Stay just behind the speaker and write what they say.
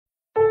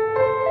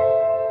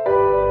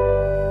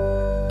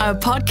A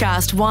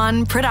Podcast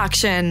One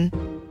production.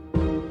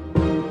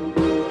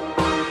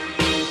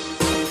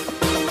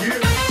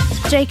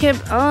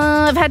 Jacob,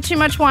 I've had too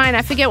much wine.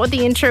 I forget what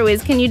the intro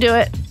is. Can you do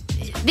it?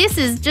 This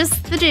is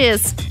Just the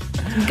Gist.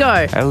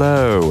 Go.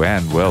 Hello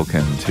and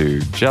welcome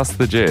to Just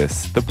the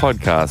Gist, the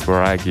podcast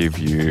where I give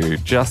you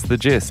just the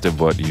gist of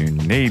what you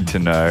need to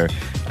know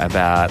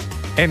about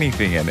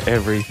anything and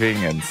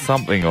everything and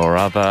something or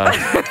other.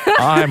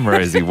 I'm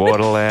Rosie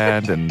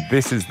Waterland and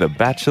this is the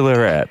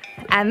Bachelorette.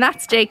 And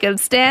that's Jacob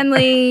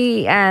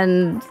Stanley.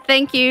 And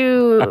thank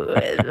you.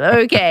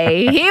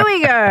 Okay, here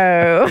we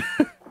go.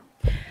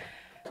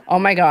 Oh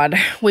my God.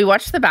 We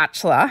watched The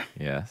Bachelor.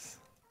 Yes.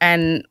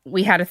 And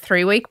we had a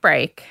 3-week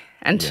break.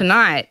 And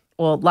tonight,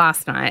 or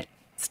last night,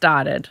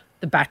 started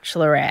The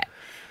Bachelorette.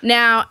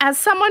 Now, as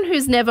someone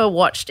who's never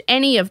watched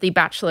any of the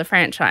Bachelor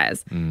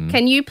franchise,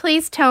 can you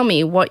please tell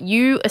me what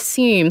you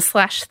assume /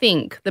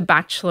 think The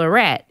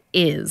Bachelorette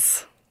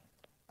is?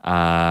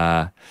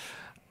 I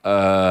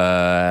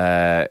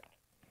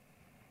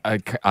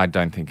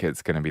don't think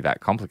it's going to be that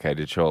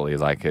complicated, surely.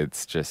 Like,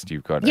 it's just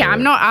you've got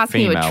I'm not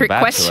asking you a trick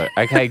question.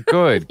 Okay,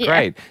 good,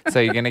 great. So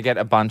you're going to get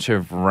a bunch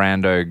of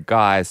rando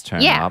guys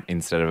turn up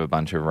instead of a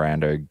bunch of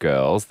rando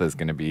girls. There's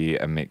going to be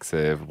a mix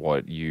of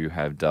what you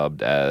have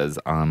dubbed as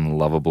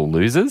unlovable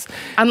losers.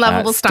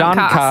 Unlovable stunt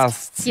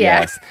casts.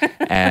 Yes.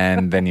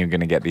 And then you're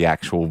going to get the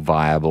actual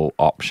viable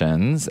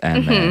options.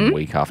 And then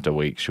week after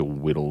week, she'll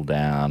whittle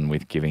down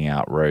with giving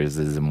out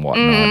roses and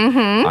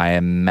whatnot. I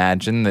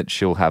imagine that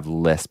she'll have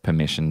less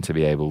permission to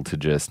be able to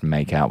just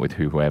make out with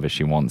whoever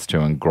she wants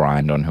to and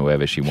grind on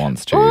whoever she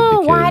wants to.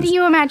 Oh, why do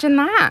you imagine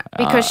that?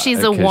 Because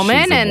she's a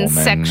woman and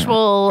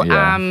sexual,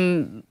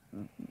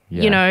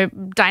 you know,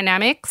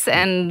 dynamics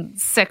and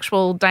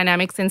sexual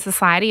dynamics in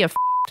society are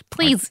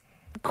Please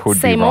could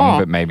say be wrong,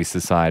 more. but maybe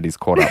society's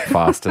caught up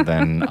faster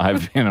than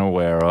I've been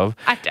aware of.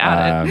 I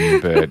doubt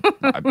it.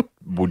 But I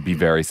would be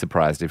very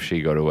surprised if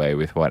she got away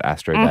with what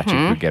Astro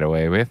Batchy could get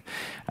away with.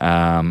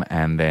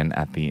 And then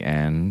at the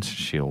end,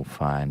 she'll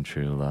find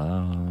true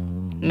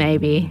love.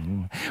 Maybe.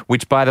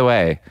 Which, by the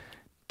way,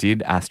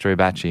 did Astro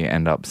Batchy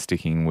end up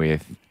sticking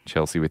with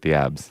Chelsea with the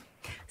abs?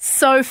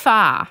 So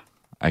far.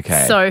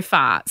 Okay. So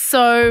far.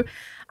 So,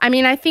 I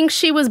mean, I think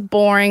she was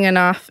boring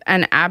enough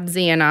and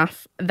absy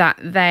enough that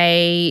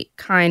they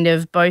kind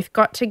of both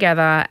got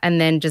together and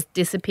then just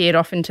disappeared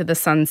off into the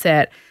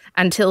sunset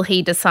until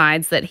he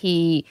decides that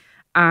he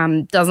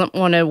doesn't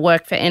want to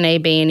work for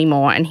NAB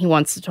anymore and he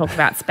wants to talk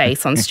about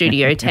space on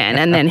Studio 10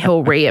 and then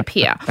he'll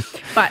reappear.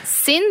 But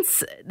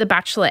since The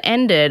Bachelor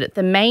ended,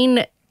 the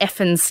main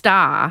effing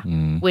star,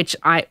 which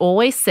I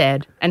always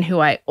said and who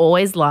I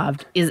always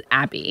loved, is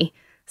Abby.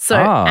 So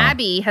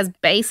Abby has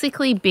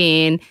basically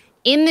been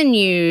in the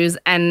news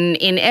and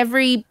in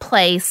every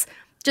place,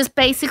 just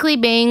basically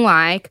being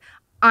like,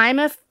 I'm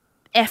a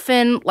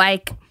effing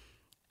like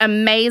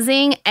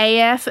amazing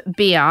AF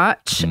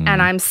biatch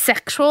and I'm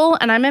sexual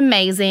and I'm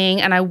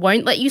amazing and I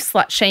won't let you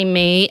slut shame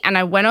me. And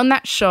I went on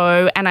that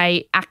show and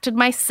I acted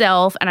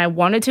myself and I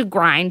wanted to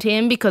grind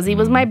him because he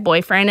was my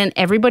boyfriend and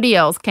everybody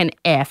else can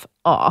F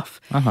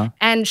off.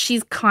 And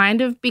she's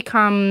kind of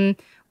become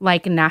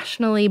like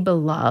nationally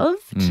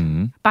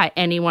beloved by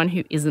anyone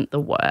who isn't the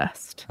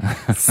worst.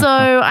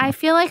 So I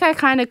feel like I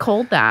kind of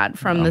called that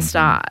from the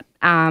start.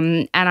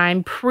 And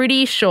I'm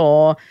pretty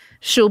sure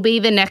she'll be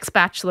the next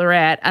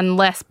Bachelorette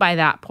unless by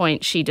that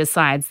point she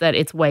decides that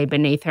it's way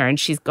beneath her and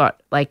she's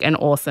got like an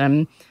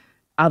awesome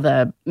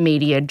other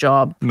media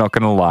job. Not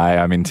going to lie,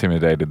 I'm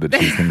intimidated that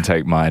she's going to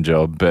take my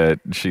job, but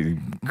she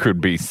could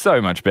be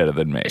so much better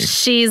than me.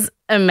 She's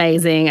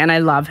amazing and I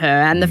love her.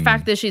 And the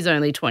fact that she's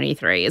only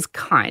 23 is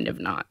kind of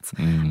nuts.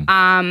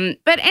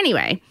 But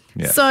anyway,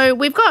 so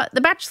we've got The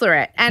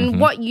Bachelorette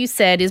and what you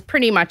said is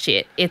pretty much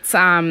it. It's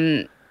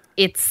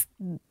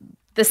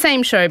the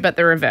same show but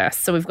the reverse.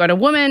 So we've got a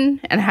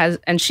woman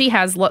and she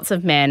has lots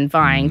of men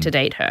vying to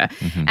date her.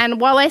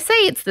 And while I say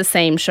it's the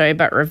same show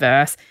but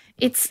reverse,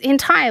 it's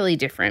entirely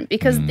different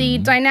because the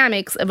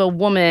dynamics of a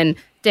woman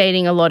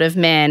dating a lot of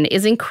men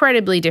is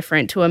incredibly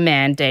different to a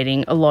man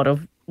dating a lot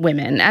of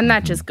women. And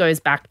that just goes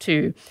back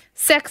to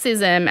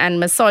sexism and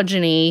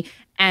misogyny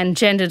and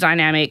gender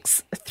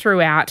dynamics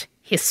throughout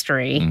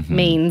history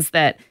means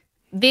that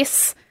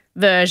this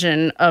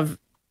version of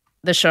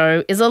the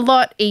show is a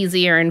lot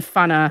easier and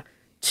funner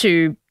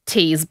to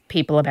tease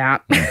people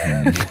about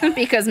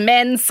because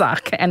men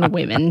suck and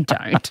women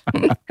don't.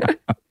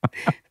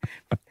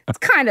 It's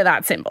kind of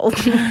that simple.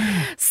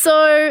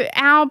 So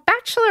our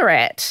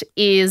Bachelorette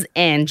is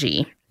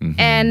Angie.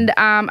 And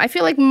I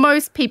feel like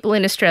most people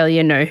in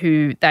Australia know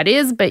who that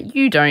is, but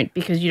you don't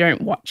because you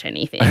don't watch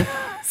anything.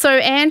 So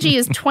Angie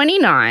is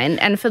 29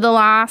 and for the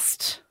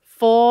last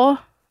 4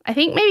 I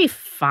think maybe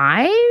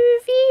 5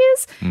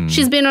 years.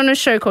 She's been on a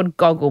show called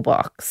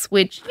Gogglebox,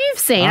 which you've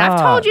seen. I've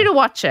told you to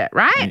watch it,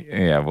 right?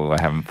 Yeah, well,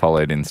 I haven't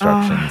followed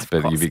instructions,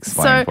 but you've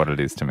explained what it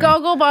is to me.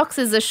 Gogglebox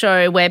is a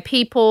show where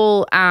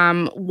people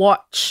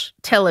watch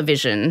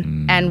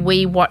television and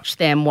we watch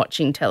them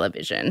watching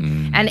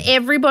television. And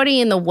everybody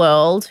in the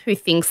world who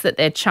thinks that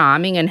they're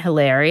charming and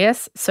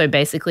hilarious, so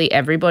basically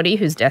everybody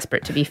who's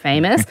desperate to be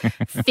famous,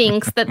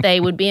 thinks that they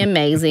would be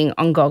amazing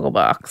on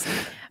Gogglebox.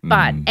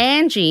 But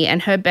Angie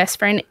and her best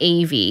friend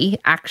Evie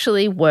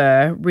actually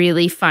were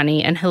really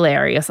funny and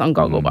hilarious on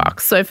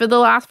Gogglebox. So for the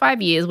last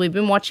 5 years, we've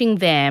been watching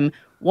them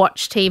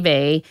watch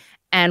TV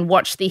and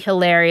watch the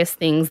hilarious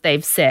things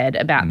they've said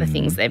about the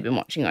things they've been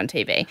watching on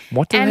TV.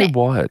 What do they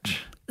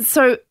watch?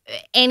 So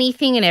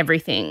anything and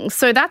everything.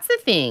 So that's the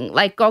thing.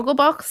 Like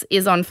Gogglebox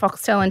is on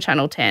Foxtel and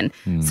Channel 10.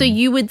 So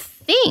you would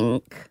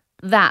think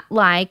that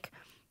like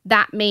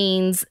that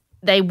means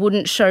they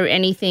wouldn't show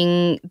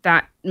anything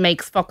that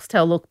makes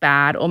Foxtel look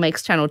bad or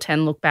makes Channel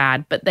 10 look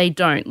bad, but they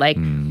don't. Like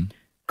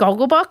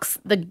Gogglebox,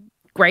 the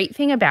great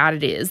thing about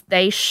it is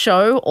they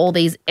show all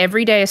these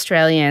everyday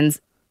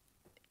Australians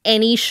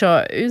any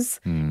shows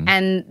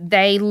and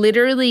they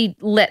literally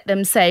let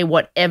them say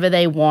whatever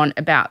they want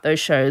about those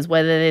shows,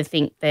 whether they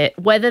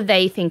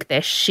think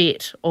they're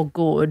shit or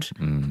good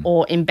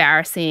or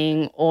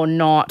embarrassing or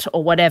not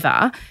or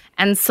whatever.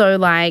 And so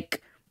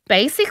like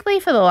basically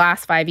for the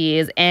last 5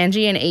 years,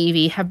 Angie and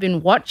Evie have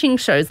been watching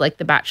shows like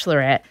The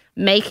Bachelorette,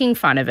 making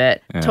fun of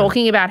it,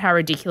 talking about how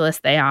ridiculous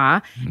they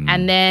are.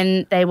 And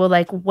then they were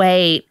like,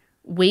 wait,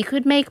 we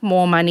could make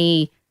more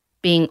money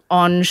being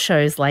on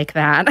shows like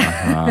that.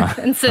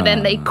 And so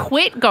then they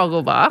quit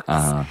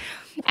Gogglebox.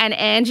 And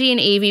Angie and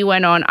Evie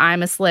went on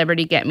I'm a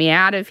Celebrity, Get Me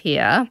Out of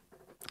Here.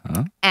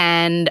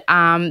 And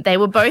they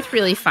were both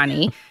really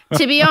funny.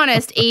 To be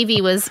honest,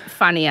 Evie was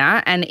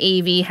funnier, and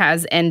Evie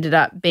has ended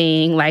up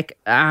being like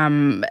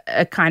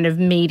a kind of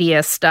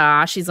media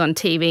star. She's on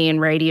TV and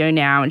radio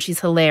now, and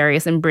she's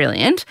hilarious and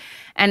brilliant.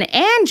 And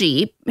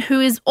Angie, who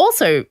is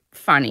also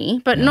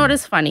funny, but not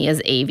as funny as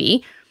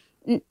Evie,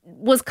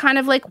 was kind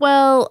of like,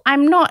 well,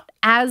 I'm not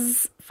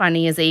as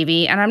funny as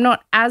Evie, and I'm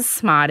not as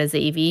smart as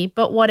Evie,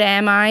 but what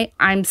am I?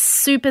 I'm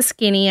super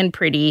skinny and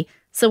pretty.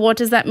 So what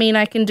does that mean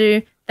I can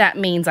do? That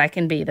means I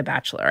can be the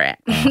Bachelorette.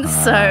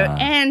 So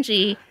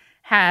Angie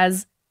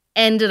has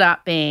ended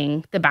up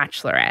being the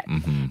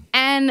Bachelorette.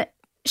 And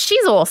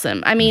she's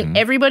awesome. I mean,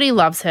 everybody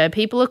loves her.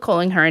 People are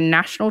calling her a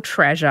national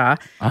treasure.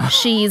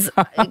 She's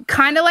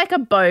kind of like a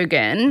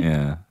bogan.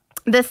 Yeah.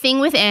 The thing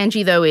with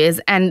Angie, though,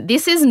 is, and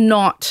this is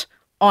not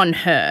on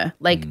her.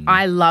 Like,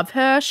 I love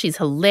her. She's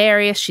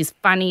hilarious. She's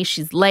funny.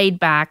 She's laid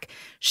back.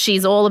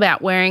 She's all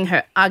about wearing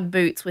her Ugg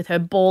boots with her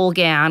ball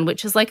gown,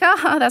 which is like,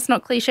 that's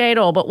not cliche at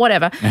all, but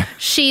whatever.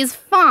 She's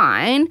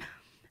fine.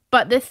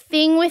 But the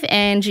thing with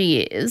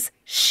Angie is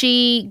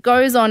she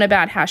goes on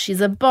about how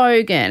she's a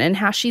bogan and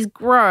how she's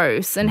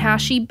gross and how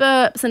she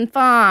burps and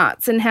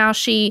farts and how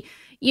she,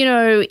 you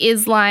know,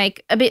 is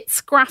like a bit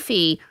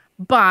scruffy.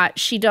 But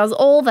she does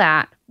all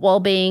that while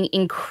being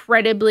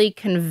incredibly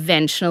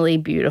conventionally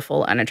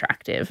beautiful and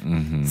attractive.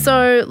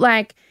 So,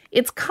 like,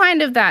 it's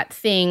kind of that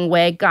thing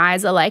where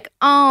guys are like,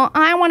 oh,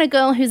 I want a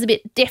girl who's a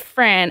bit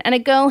different and a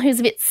girl who's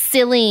a bit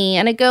silly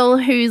and a girl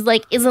who's,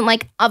 like, isn't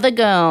like other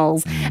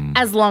girls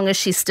as long as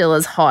she's still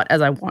as hot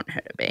as I want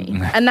her to be.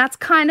 And that's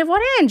kind of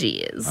what Angie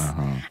is.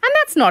 And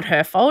that's not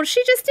her fault.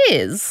 She just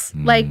is.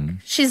 Like,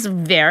 she's a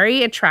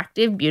very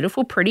attractive,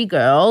 beautiful, pretty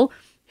girl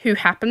who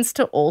happens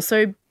to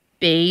also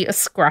be a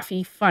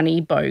scruffy,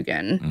 funny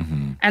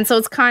bogan. And so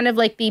it's kind of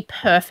like the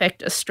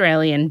perfect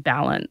Australian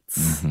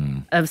balance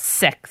of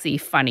sexy,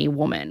 funny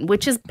woman,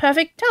 which is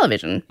perfect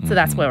television. So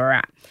that's where we're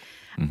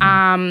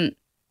at.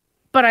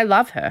 But I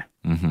love her.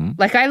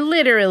 Like, I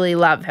literally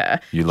love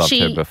her. You loved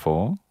her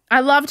before?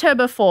 I loved her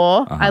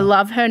before. I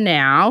love her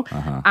now.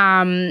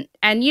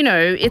 And, you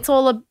know, it's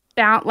all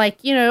about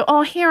like, you know,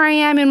 oh, here I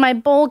am in my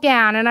ball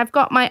gown and I've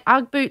got my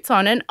Ugg boots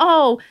on and,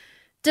 oh,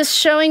 does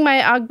showing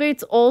my Ugg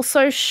boots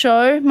also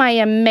show my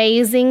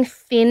amazing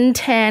thin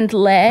tanned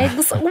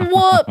legs?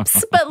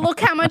 Whoops, but look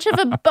how much of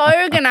a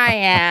bogan I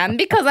am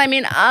because I'm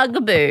in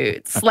Ugg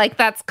boots. Like,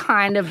 that's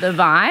kind of the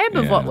vibe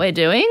of what we're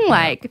doing.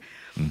 Like,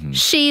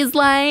 she's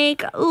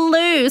like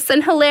loose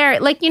and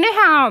hilarious. Like, you know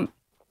how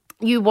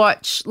you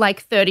watch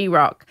like 30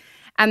 Rock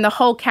and the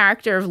whole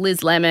character of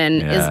Liz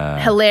Lemon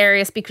is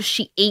hilarious because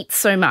she eats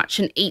so much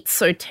and eats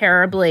so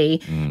terribly.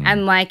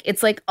 And, like,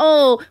 it's like,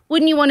 oh,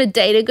 wouldn't you want to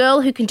date a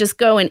girl who can just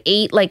go and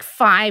eat, like,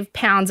 5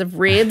 pounds of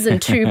ribs and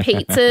 2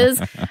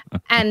 pizzas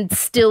and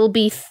still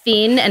be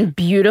thin and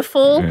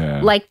beautiful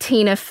like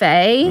Tina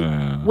Fey?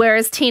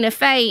 Whereas Tina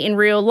Fey in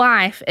real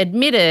life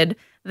admitted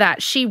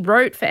that she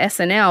wrote for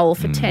SNL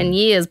for 10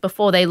 years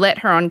before they let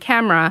her on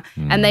camera,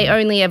 and they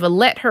only ever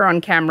let her on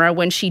camera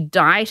when she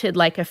dieted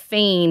like a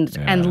fiend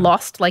and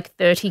lost like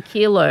 30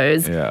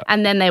 kilos.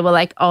 And then they were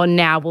like, oh,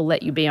 now we'll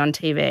let you be on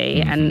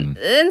TV. And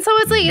so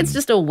it's like, it's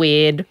just a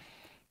weird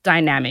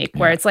dynamic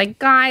where it's like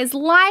guys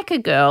like a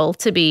girl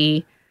to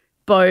be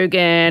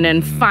bogan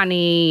and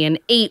funny and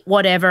eat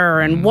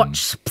whatever and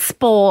watch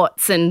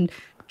sports and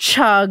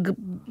chug,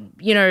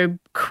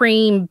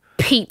 cream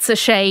pizza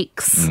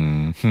shakes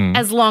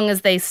as long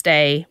as they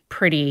stay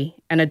pretty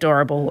and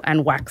adorable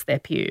and wax their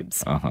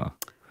pubes.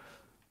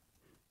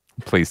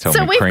 Please tell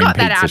So me we've cream got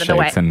that pizza out of the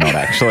way. shakes are not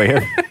actually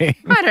a thing.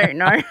 I don't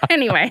know.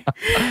 Anyway,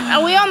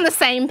 are we on the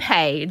same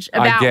page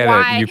about I get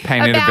why, it. You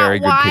painted a very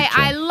good why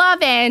picture. I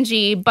love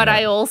Angie, but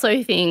I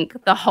also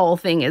think the whole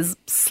thing is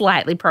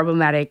slightly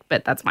problematic,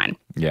 but that's fine.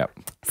 Yep.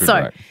 Good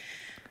So, work.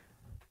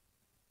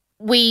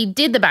 we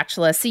did The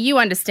Bachelor, so you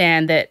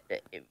understand that,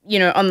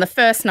 on the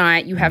first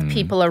night you have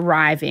people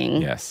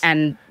arriving. Yes.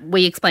 And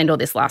we explained all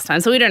this last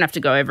time, so we don't have to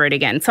go over it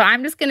again. So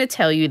I'm just going to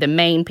tell you the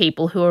main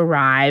people who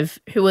arrive,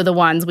 who are the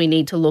ones we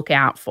need to look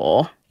out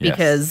for,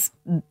 because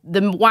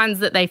the ones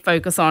that they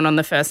focus on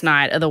the first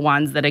night are the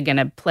ones that are going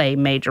to play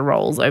major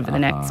roles over the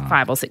next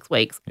 5 or 6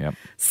 weeks. Yep.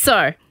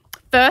 So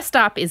first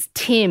up is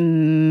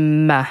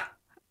Tim. And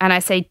I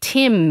say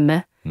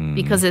Tim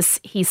because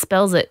he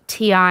spells it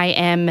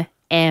Tim.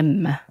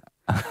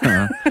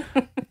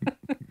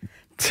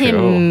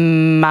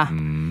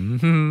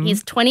 Tim.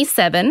 He's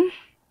 27.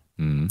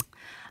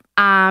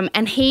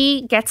 And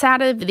he gets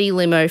out of the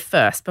limo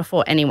first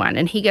before anyone,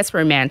 and he gets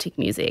romantic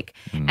music.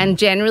 And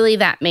generally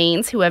that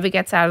means whoever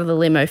gets out of the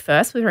limo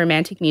first with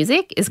romantic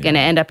music is going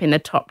to end up in the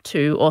top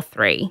 2 or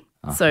 3.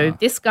 So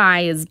this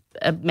guy is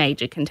a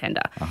major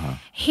contender.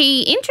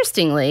 He,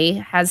 interestingly,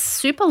 has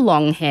super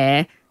long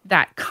hair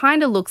that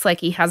kind of looks like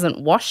he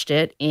hasn't washed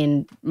it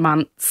in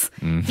months.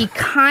 He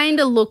kind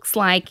of looks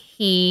like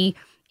he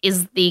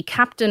is the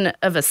captain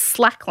of a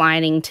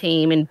slacklining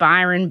team in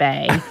Byron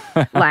Bay.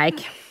 Like,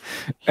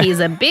 he's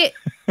a bit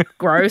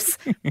gross,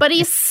 but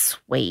he's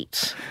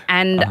sweet.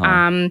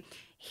 And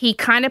he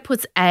kind of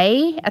puts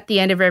A at the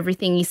end of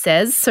everything he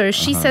says. So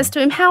she says to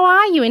him, "How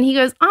are you?" And he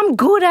goes, "I'm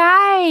good,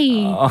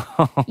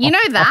 You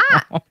know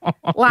that?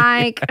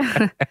 Like,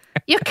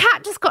 your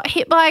cat just got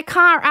hit by a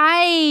car,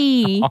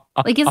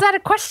 Like, is that a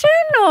question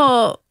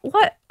or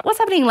what? What's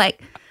happening?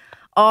 Like,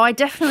 oh, I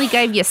definitely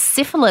gave you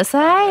syphilis,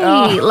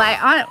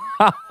 Like,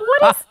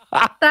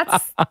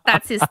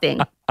 that's his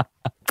thing.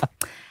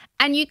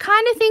 And you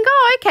kind of think,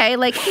 oh, okay,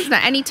 like, he's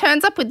not. And he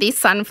turns up with these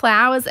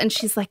sunflowers, and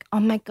she's like, oh,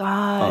 my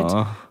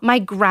God, my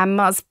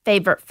grandma's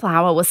favorite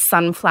flower was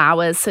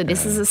sunflowers. So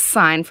this is a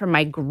sign from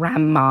my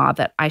grandma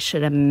that I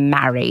should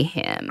marry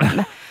him.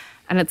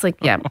 And it's like,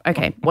 yeah,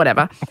 okay,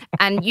 whatever.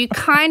 And you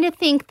kind of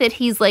think that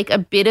he's like a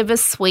bit of a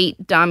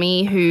sweet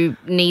dummy who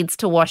needs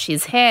to wash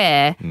his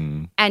hair.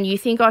 And you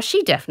think, oh,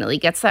 she definitely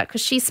gets that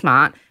because she's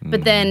smart.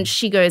 But then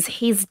she goes,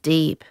 he's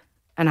deep.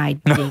 And I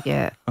dig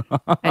it.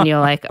 And you're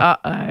like,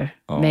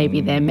 maybe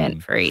they're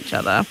meant for each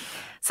other.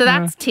 So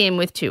that's Tim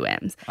with 2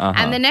 M's.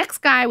 And the next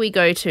guy we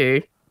go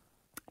to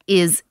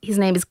his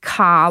name is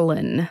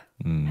Carlin.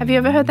 Have you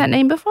ever heard that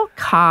name before?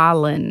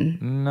 Carlin.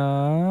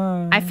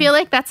 No. I feel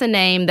like that's a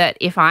name that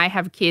if I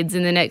have kids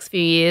in the next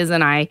few years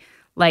and I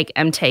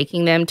am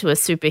taking them to a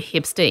super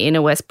hipster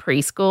inner west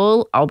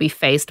preschool, I'll be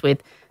faced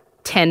with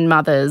 10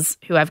 mothers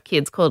who have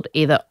kids called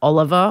either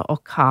Oliver or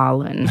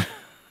Carlin.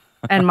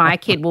 And my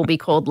kid will be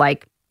called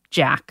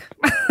Jack.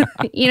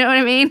 You know what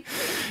I mean?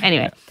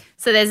 Anyway,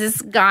 so there's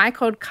this guy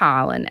called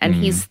Carlin, and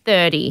he's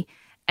 30,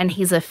 and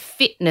he's a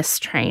fitness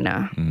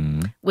trainer,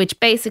 which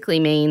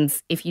basically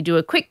means if you do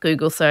a quick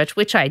Google search,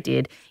 which I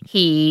did,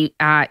 he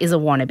is a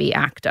wannabe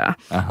actor.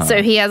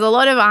 So he has a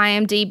lot of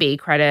IMDb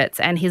credits,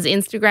 and his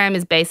Instagram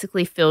is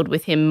basically filled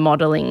with him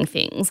modeling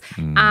things.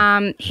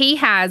 He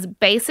has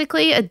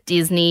basically a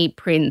Disney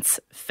prince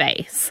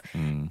face,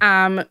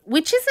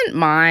 which isn't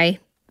my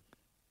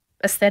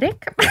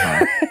aesthetic.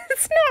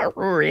 It's not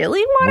really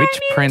what Which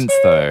I'm prince, into.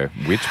 though?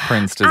 Which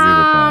prince does he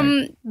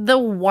look like? The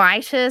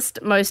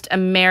whitest, most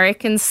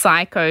American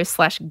Psycho /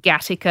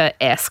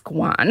 Gattaca-esque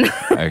one.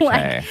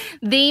 Okay.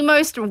 The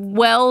most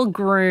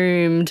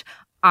well-groomed.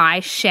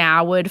 I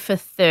showered for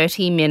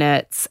 30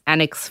 minutes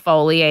and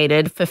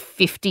exfoliated for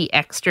 50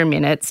 extra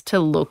minutes to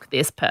look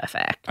this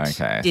perfect.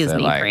 Okay.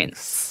 Disney so prince.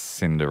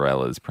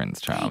 Cinderella's Prince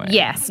Charming.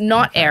 Yes,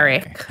 not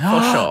Eric,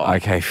 for sure.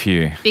 Okay,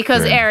 phew.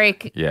 Because Good.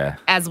 Eric, Yeah.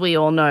 as we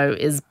all know,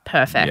 is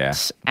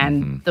perfect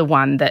and the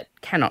one that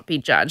cannot be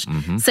judged.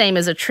 Same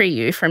as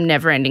Atreyu from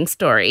Neverending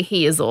Story.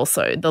 He is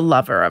also the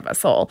lover of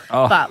us all.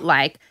 But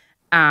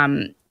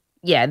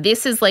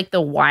this is like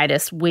the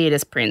whitest,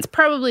 weirdest prince.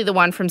 Probably the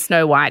one from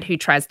Snow White who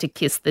tries to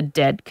kiss the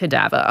dead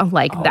cadaver.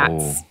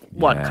 That's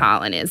what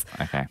Carlin is.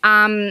 Okay.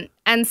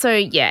 And so,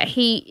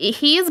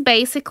 he is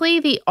basically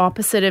the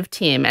opposite of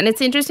Tim. And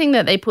it's interesting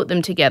that they put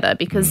them together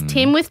because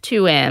Tim with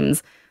 2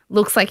 M's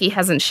looks like he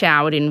hasn't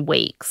showered in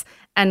weeks.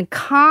 And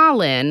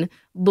Carlin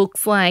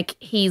looks like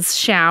he's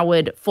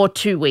showered for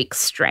 2 weeks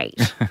straight.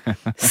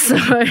 So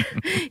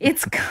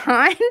it's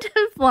kind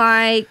of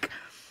like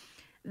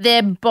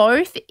they're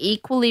both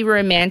equally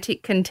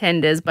romantic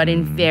contenders, but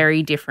in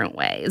very different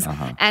ways.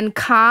 And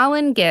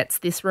Carlin gets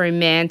this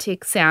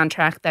romantic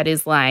soundtrack that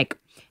is like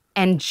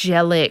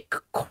angelic,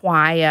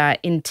 choir,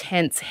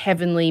 intense,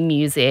 heavenly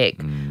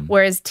music.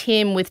 Whereas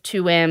Tim with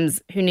 2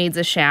 M's, who needs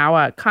a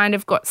shower, kind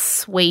of got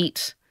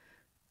sweet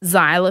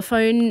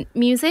xylophone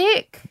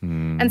music.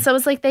 And so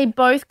it's like they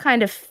both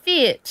kind of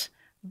fit,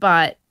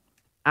 but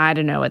I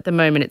don't know. At the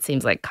moment, it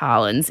seems like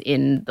Carlin's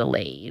in the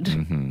lead.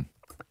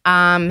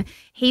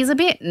 He's a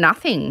bit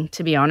nothing,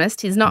 to be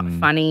honest. He's not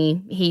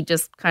funny. He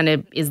just kind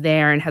of is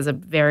there and has a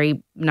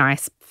very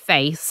nice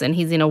face, and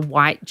he's in a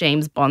white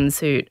James Bond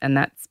suit, and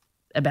that's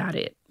about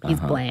it. He's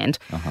bland.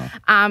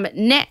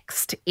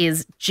 Next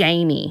is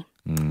Jamie.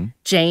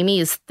 Jamie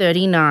is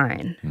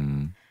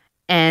 39.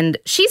 And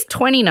she's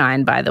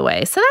 29, by the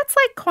way. So that's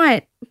like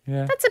quite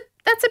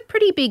that's a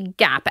pretty big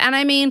gap. And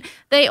I mean,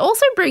 they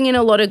also bring in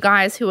a lot of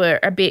guys who are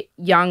a bit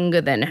younger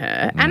than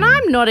her. And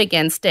I'm not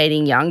against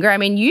dating younger. I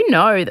mean, you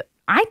know that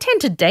I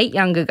tend to date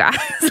younger guys.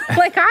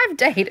 Like, I've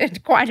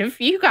dated quite a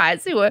few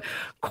guys who are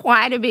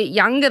quite a bit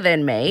younger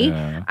than me.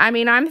 Yeah. I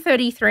mean, I'm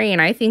 33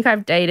 and I think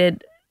I've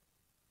dated,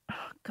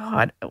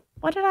 I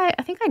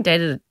think I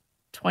dated a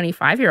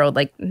 25-year-old,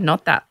 like,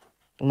 not that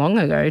long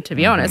ago, to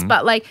be honest.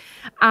 But, like,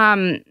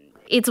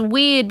 it's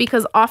weird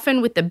because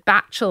often with The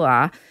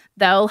Bachelor,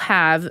 they'll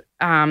have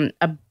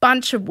a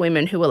bunch of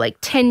women who are like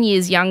 10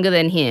 years younger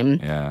than him,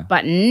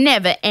 but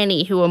never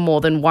any who are more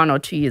than 1 or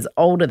 2 years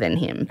older than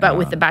him. But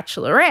with The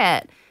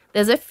Bachelorette,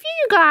 there's a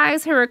few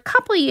guys who are a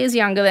couple of years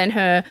younger than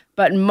her,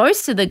 but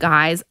most of the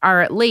guys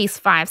are at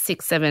least 5,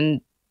 6,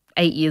 7,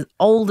 8 years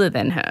older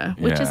than her,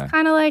 which is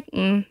kind of like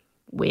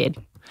weird.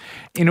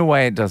 In a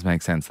way, it does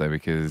make sense, though,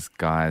 because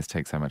guys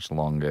take so much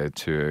longer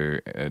to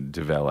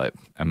develop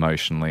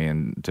emotionally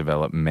and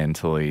develop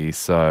mentally.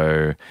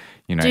 So,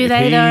 you know, if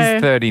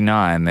he's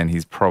 39, then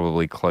he's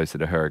probably closer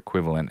to her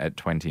equivalent at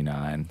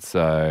 29.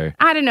 So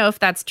I don't know if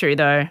that's true,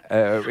 though.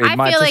 I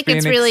feel like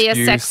it's really a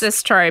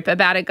sexist trope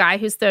about a guy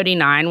who's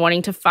 39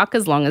 wanting to fuck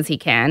as long as he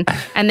can.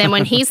 And then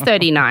when he's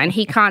 39,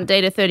 he can't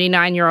date a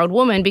 39-year-old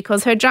woman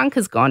because her junk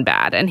has gone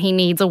bad and he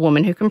needs a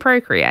woman who can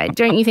procreate.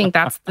 Don't you think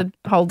that's the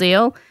whole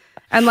deal?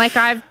 And, like,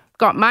 I've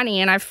got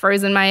money and I've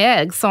frozen my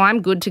eggs, so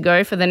I'm good to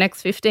go for the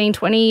next 15,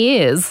 20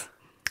 years.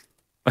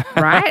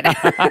 Right?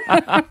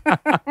 I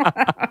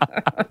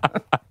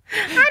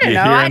don't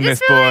know. I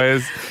just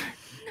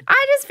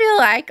feel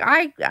like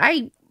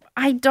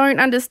I don't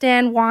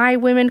understand why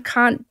women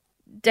can't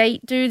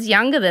date dudes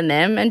younger than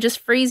them and just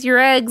freeze your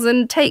eggs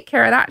and take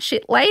care of that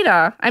shit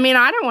later. I mean,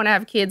 I don't want to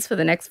have kids for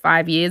the next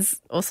 5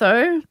 years or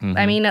so.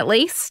 I mean, at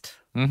least.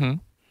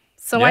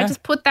 So I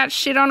just put that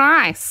shit on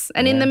ice.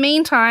 And in the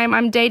meantime,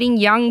 I'm dating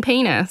young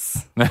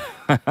penis.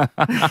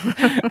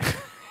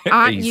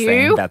 Aren't you?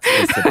 Saying that's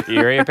the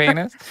superior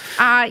penis?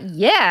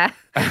 Yeah.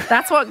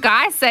 That's what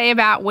guys say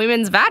about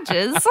women's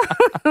badges.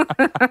 All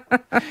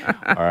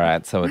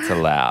right, so it's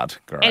allowed.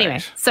 Great. Anyway,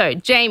 so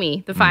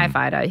Jamie, the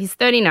firefighter, he's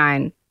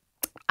 39.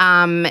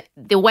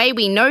 The way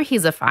we know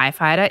he's a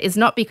firefighter is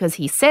not because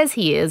he says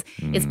he is,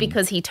 it's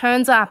because he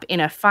turns up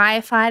in a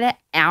firefighter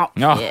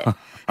outfit.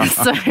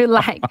 So,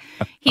 like,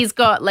 he's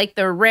got, like,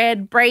 the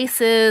red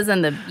braces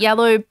and the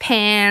yellow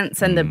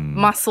pants and the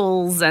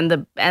muscles and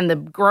the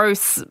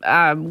gross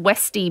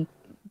Westie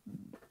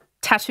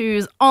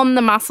tattoos on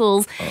the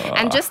muscles.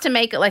 And just to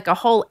make it, like, a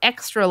whole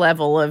extra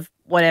level of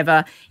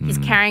whatever, he's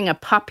carrying a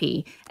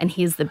puppy. And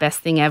here's the best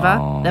thing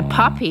ever. The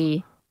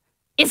puppy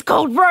is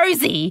called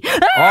Rosie. Which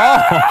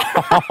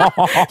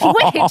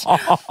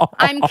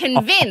I'm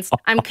convinced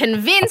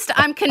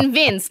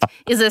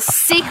is a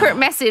secret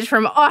message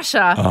from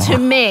Osha to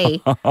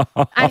me.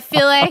 I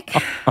feel like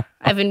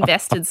I've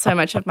invested so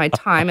much of my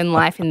time and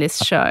life in this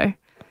show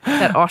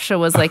that Osha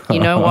was like, you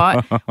know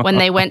what? When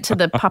they went to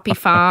the puppy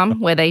farm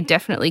where they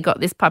definitely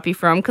got this puppy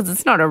from, because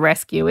it's not a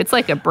rescue, it's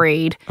like a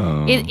breed.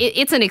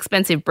 It's an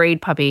expensive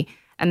breed puppy.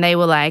 And they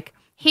were like,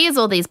 here's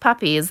all these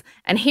puppies,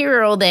 and here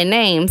are all their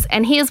names,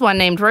 and here's one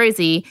named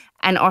Rosie.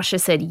 And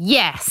Osha said,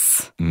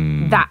 yes,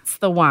 that's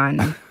the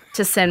one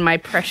to send my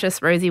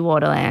precious Rosie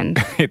Waterland.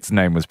 Its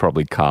name was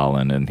probably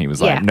Carlin, and he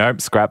was like,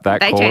 nope, scrap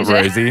that, call it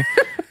Rosie.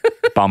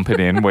 Bump it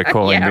in. We're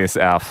calling this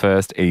our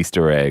first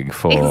Easter egg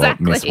for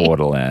Miss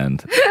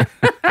Waterland.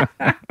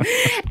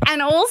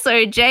 And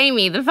also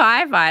Jamie, the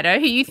firefighter,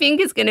 who you think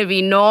is going to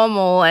be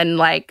normal and,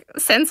 like,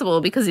 sensible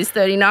because he's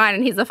 39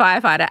 and he's a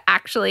firefighter,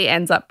 actually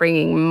ends up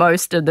bringing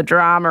most of the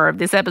drama of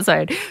this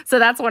episode. So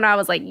that's when I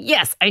was like,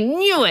 yes, I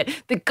knew it.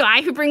 The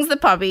guy who brings the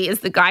puppy is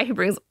the guy who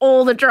brings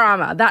all the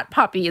drama. That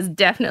puppy is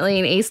definitely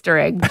an Easter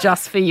egg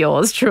just for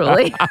yours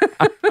truly.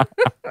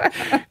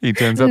 He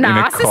turns up in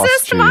a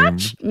costume.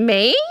 Much?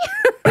 Me?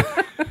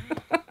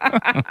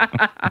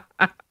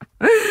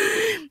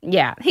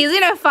 Yeah, he's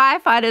in a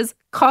firefighter's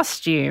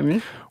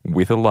costume.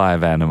 With a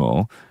live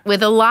animal.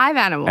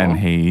 And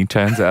he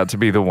turns out to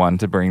be the one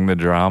to bring the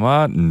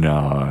drama?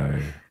 No.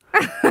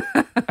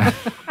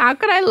 How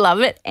could I love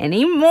it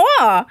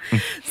anymore?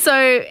 So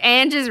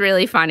Angie's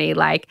really funny.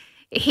 Like,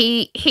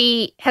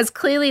 he has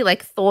clearly,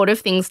 like, thought of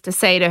things to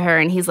say to her,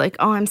 and he's like,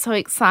 oh, I'm so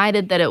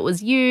excited that it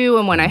was you.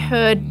 And when I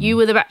heard you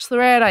were the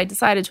Bachelorette, I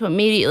decided to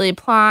immediately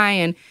apply.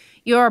 And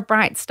you're a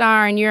bright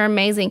star and you're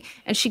amazing.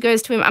 And she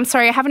goes to him, I'm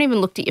sorry, I haven't even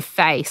looked at your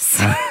face.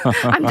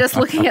 I'm just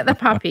looking at the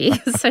puppy.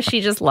 So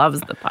she just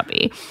loves the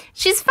puppy.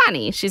 She's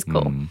funny. She's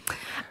cool.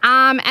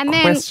 And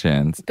then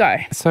Questions. Go.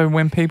 So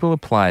when people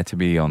apply to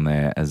be on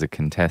there as a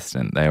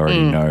contestant, they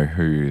already know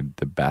who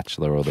the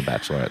Bachelor or the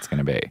Bachelorette's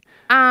going to be.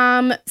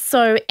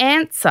 So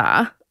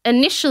answer,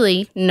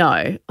 initially,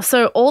 no.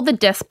 So all the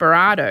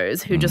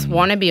desperados who just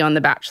want to be on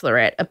the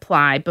Bachelorette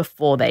apply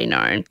before they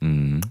know.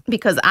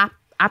 Because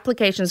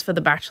applications for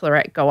the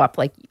Bachelorette go up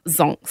like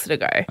zonks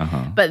ago.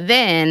 But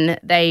then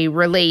they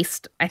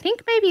released, I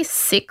think maybe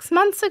 6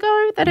 months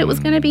ago, that it was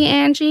going to be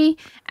Angie.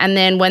 And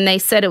then when they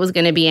said it was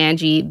going to be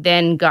Angie,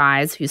 then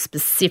guys who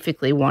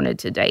specifically wanted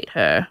to date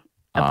her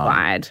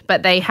applied.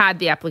 But they had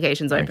the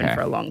applications open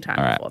for a long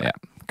time before that.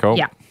 Cool.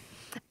 Yeah.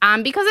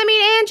 Because, I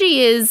mean,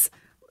 Angie is,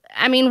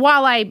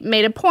 while I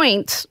made a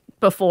point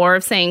before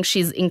of saying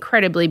she's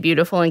incredibly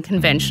beautiful and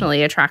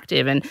conventionally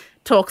attractive and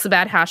talks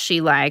about how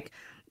she, like,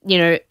 you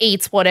know,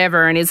 eats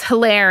whatever and is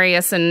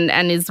hilarious and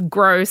is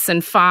gross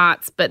and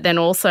farts, but then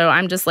also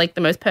I'm just like the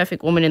most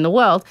perfect woman in the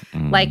world.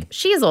 Like,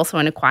 she is also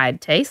an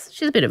acquired taste.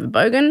 She's a bit of a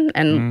bogan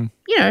and,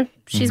 you know,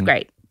 she's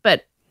great.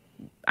 But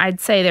I'd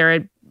say there are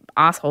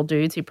asshole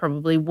dudes who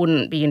probably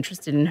wouldn't be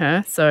interested in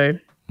her. So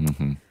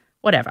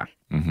whatever.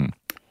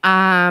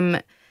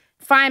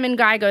 Fireman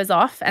guy goes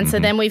off, and so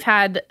then we've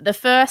had the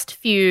first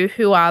few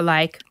who are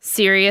like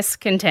serious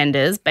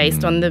contenders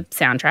based on the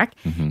soundtrack,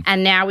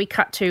 and now we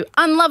cut to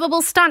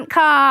unlovable stunt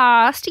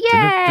cast.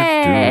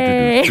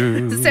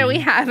 Yay! So we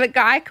have a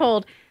guy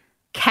called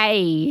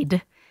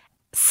Cade,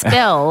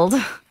 spelled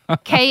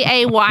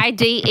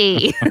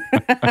Kayde.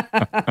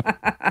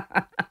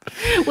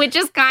 Which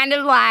is kind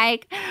of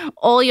like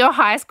all your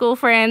high school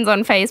friends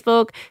on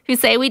Facebook who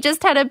say, we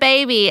just had a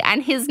baby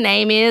and his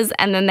name is,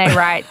 and then they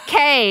write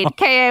Cade,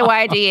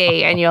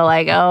 Kayde, and you're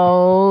like,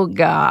 oh,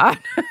 God.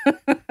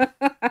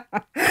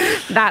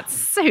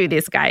 That's who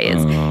this guy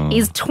is.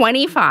 He's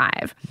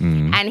 25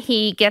 and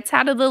he gets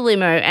out of the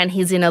limo and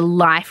he's in a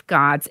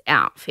lifeguard's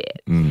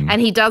outfit.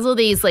 And he does all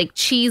these like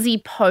cheesy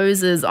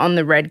poses on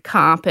the red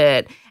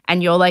carpet,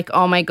 and you're like,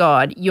 oh, my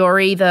God, you're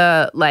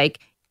either like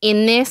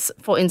in this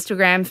for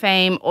Instagram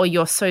fame, or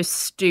you're so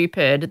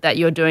stupid that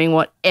you're doing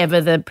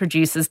whatever the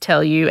producers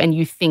tell you and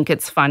you think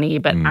it's funny,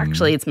 but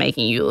actually it's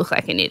making you look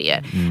like an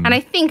idiot. And I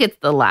think it's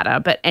the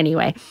latter. But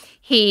anyway,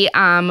 he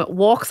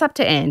walks up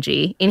to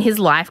Angie in his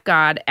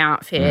lifeguard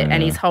outfit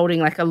and he's holding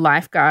like a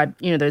lifeguard,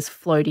 you know, those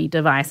floaty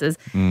devices.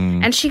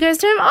 And she goes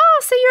to him, oh,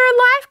 so you're a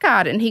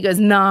lifeguard? And he goes,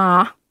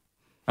 nah.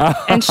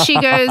 And she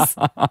goes,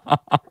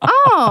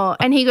 oh.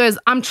 And he goes,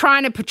 I'm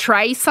trying to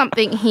portray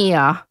something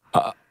here.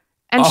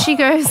 And she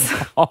goes,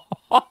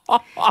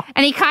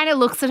 and he kind of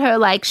looks at her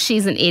like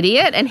she's an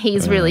idiot and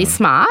he's really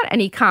smart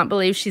and he can't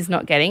believe she's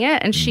not getting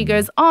it. And she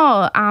goes,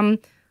 oh,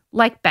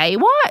 like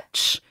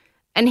Baywatch?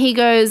 And he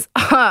goes,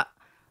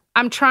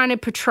 I'm trying to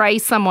portray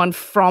someone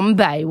from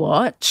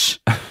Baywatch.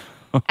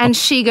 And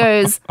she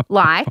goes,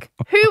 like,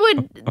 who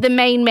would the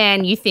main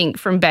man you think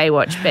from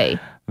Baywatch be?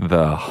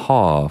 The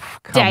Hoff.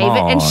 Come David.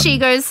 on. And she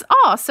goes,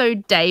 oh, so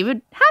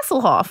David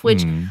Hasselhoff,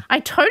 which I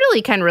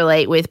totally can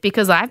relate with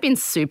because I've been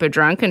super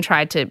drunk and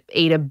tried to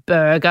eat a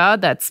burger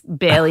that's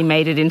barely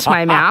made it into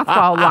my mouth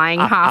while lying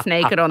half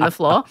naked on the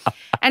floor.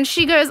 And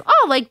she goes,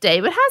 oh, like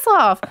David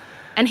Hasselhoff.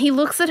 And he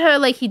looks at her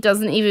like he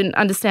doesn't even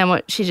understand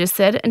what she just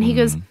said. And he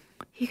goes,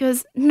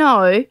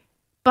 no,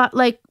 but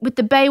like with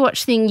the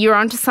Baywatch thing, you're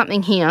onto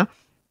something here.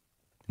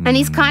 And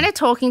he's kind of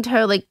talking to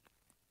her like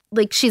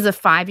she's a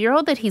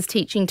 5-year-old that he's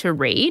teaching to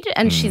read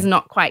and she's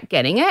not quite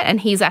getting it. And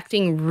he's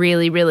acting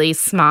really, really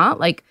smart.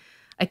 Like,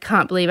 I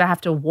can't believe I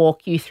have to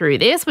walk you through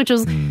this, which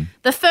was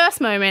the first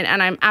moment,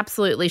 and I'm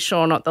absolutely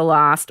sure not the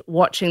last,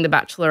 watching The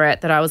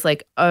Bachelorette, that I was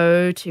like,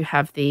 oh, to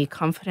have the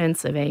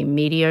confidence of a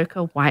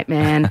mediocre white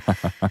man.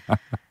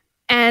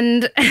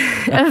 And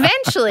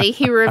eventually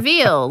he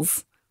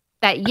reveals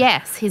that,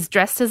 yes, he's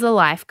dressed as a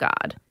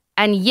lifeguard.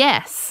 And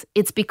yes,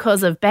 it's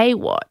because of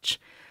Baywatch.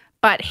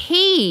 But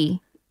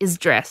he is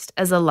dressed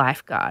as a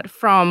lifeguard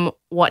from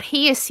what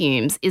he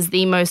assumes is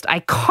the most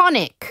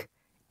iconic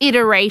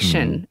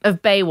iteration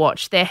of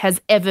Baywatch there has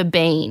ever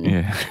been.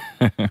 Yeah.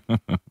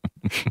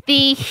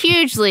 The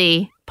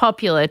hugely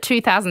popular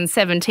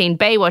 2017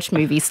 Baywatch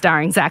movie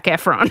starring Zac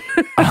Efron.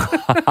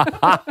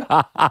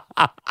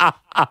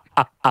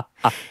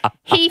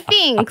 He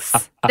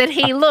thinks that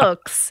he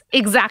looks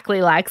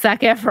exactly like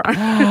Zac Efron.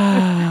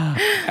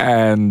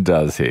 And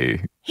does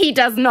he? He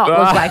does not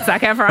look like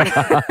Zac Efron.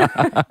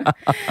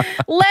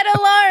 Let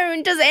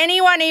alone does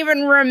anyone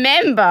even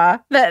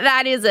remember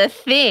that is a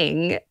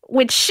thing,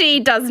 which she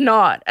does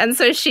not. And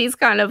so she's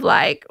kind of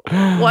like,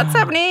 what's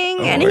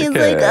happening? And he's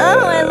like, oh,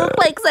 I look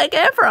like Zac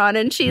Efron.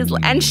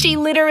 And she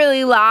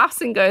literally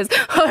laughs and goes,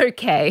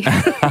 okay.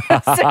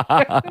 So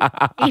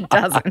he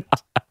doesn't.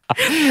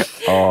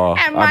 Oh,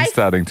 and I'm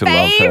starting to love her.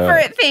 My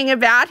favorite thing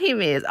about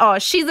him is,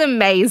 she's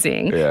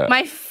amazing. Yeah.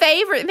 My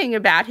favorite thing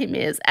about him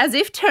is, as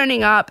if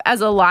turning up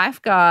as a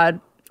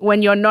lifeguard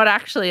when you're not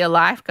actually a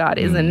lifeguard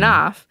is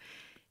enough,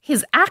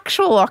 his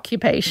actual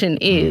occupation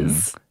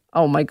is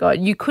Oh my God.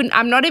 You couldn't,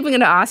 I'm not even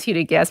going to ask you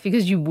to guess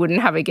because you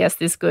wouldn't have a guess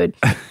this good.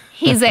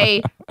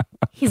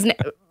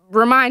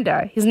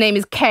 Reminder, his name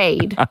is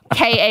Cade,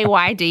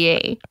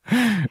 Kayde.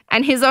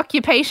 And his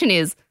occupation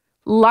is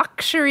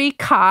luxury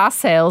car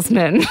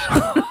salesman.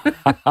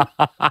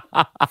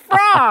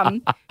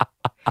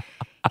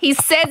 He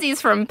says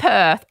he's from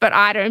Perth, but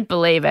I don't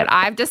believe it.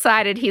 I've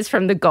decided he's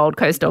from the Gold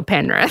Coast or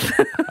Penrith.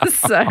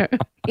 So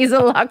he's a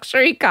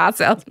luxury car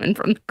salesman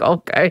from the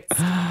Gold Coast.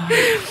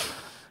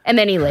 And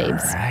then he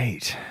leaves.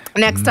 Right.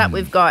 Next up,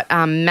 we've got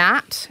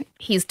Matt.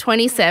 He's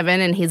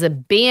 27 and he's a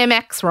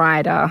BMX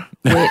rider,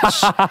 which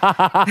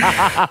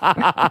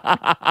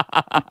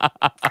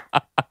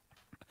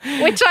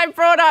I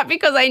brought up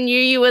because I knew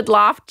you would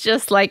laugh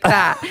just like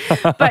that.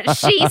 But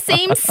she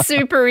seems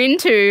super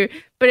into,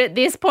 but at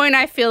this point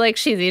I feel like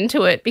she's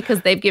into it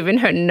because they've given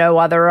her no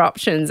other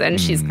options and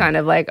she's kind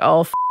of like,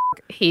 oh,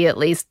 he at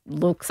least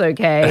looks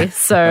okay,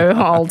 so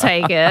I'll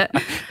take it.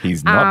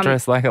 He's not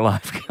dressed like a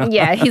lifeguard.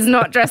 Yeah, he's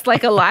not dressed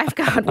like a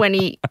lifeguard when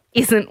he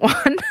isn't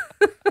one.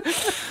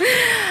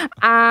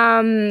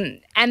 And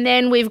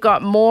then we've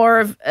got more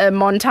of a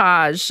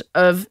montage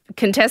of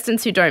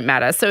contestants who don't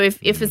matter. So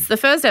if it's the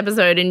first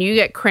episode and you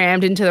get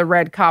crammed into the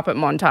red carpet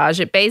montage,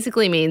 it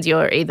basically means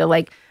you're either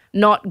like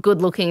not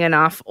good looking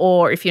enough,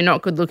 or if you're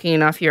not good looking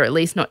enough, you're at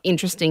least not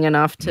interesting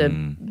enough to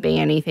be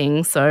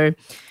anything. So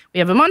we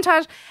have a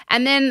montage.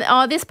 And then,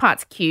 this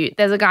part's cute.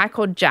 There's a guy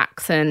called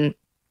Jackson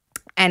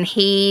and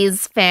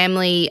his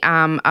family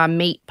are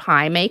meat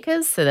pie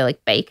makers. So they're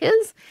like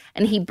bakers.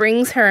 And he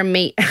brings her a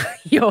meat,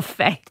 your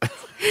face.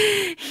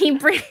 You're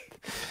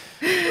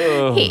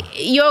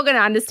going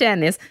to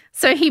understand this.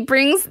 So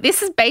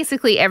this is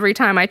basically every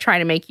time I try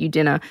to make you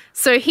dinner.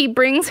 So he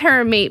brings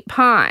her a meat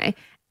pie.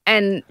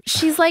 And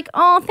she's like,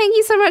 oh, thank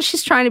you so much.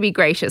 She's trying to be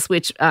gracious,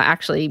 which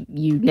actually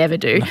you never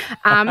do.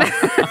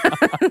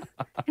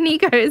 And he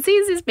goes,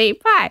 here's his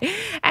meat pie.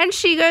 And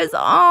she goes,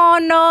 oh,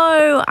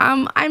 no,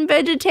 I'm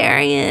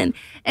vegetarian.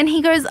 And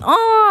he goes,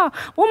 oh,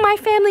 well, my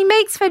family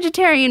makes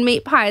vegetarian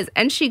meat pies.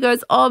 And she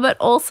goes, oh, but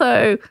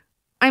also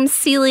I'm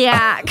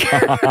celiac.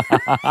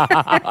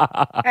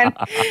 And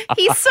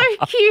he's so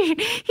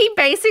cute. He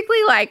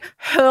basically like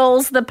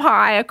hurls the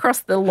pie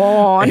across the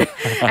lawn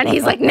and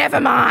he's like, never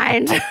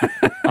mind.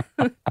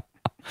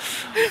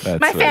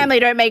 My family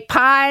don't make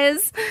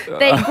pies.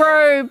 They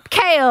grow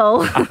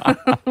kale.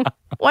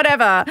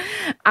 Whatever.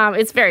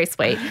 It's very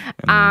sweet.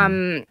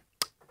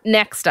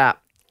 Next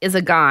up is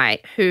a guy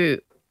who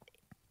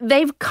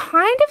they've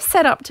kind of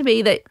set up to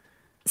be that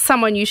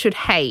someone you should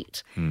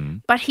hate,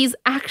 but he's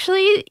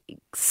actually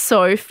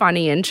so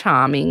funny and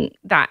charming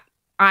that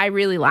I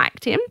really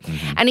liked him.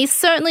 And he's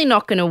certainly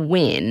not going to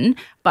win,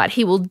 but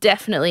he will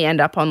definitely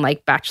end up on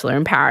like Bachelor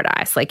in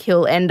Paradise. Like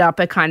he'll end up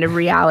a kind of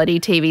reality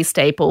TV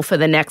staple for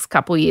the next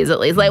couple years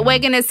at least. Like we're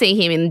going to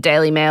see him in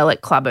Daily Mail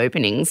at club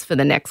openings for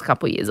the next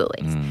couple years at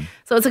least.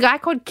 So it's a guy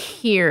called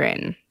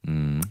Kieran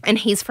and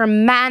he's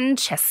from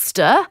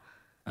Manchester.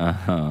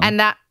 And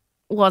that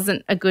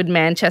wasn't a good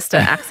Manchester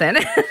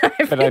accent.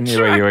 But I knew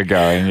where you were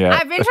going, yeah.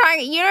 I've been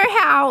trying. You know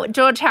how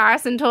George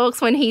Harrison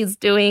talks when he's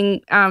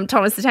doing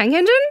Thomas the Tank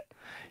Engine?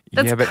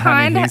 Yeah, but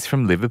honey, he's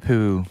from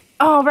Liverpool.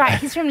 Oh, right.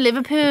 He's from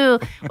Liverpool.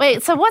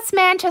 Wait, so what's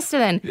Manchester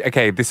then?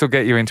 Okay, this will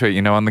get you into it.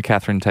 You know, on the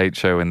Catherine Tate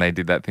show when they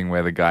did that thing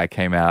where the guy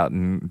came out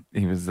and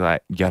he was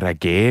like, you're a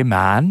gay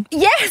man.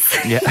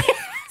 Yes. Yeah.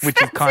 Which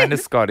is kind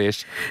of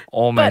Scottish,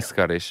 almost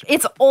Scottish.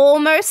 It's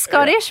almost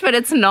Scottish, but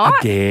it's not.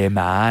 A gay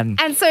man.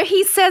 And so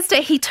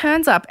he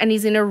turns up and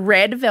he's in a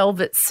red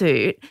velvet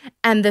suit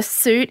and the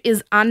suit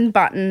is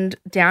unbuttoned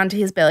down to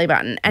his belly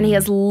button and he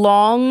has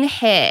long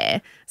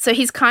hair. So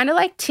he's kind of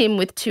like Tim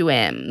with two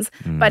M's,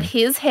 but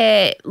his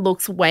hair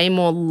looks way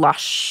more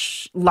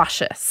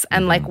luscious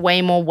and like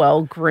way more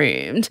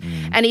well-groomed.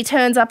 And he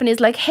turns up and he's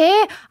like,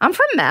 hey, I'm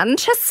from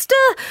Manchester.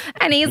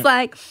 And he's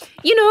like,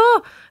 you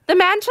know, the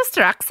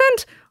Manchester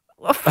accent.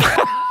 I'm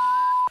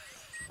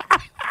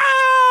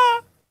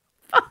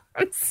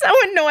so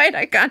annoyed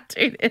I can't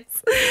do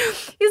this.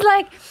 He's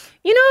like,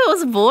 you know, it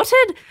was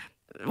voted.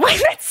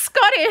 Wait, that's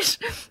Scottish.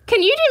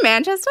 Can you do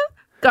Manchester?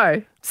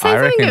 Go. I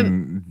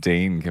reckon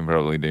Dean can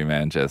probably do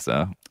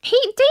Manchester.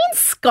 Dean's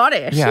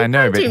Scottish. Yeah, I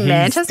know, but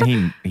Manchester.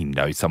 He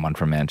knows someone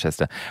from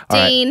Manchester.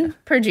 Dean,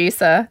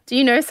 producer, do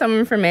you know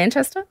someone from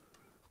Manchester?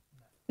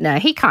 No,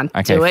 he can't do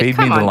it. Okay, feed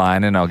me the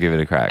line and I'll give it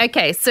a crack.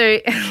 Okay, so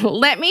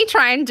let me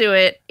try and do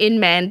it in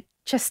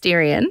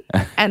Manchesterian,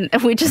 and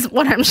which is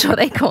what I'm sure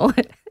they call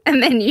it,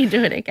 and then you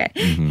do it, okay?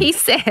 He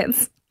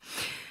says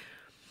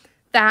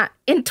that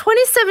in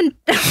 2017,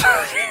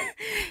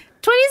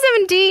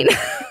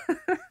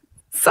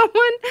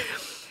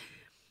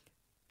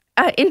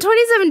 in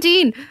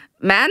 2017,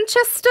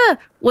 Manchester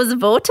was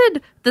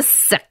voted the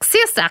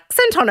sexiest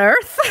accent on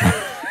earth.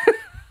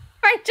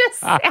 I just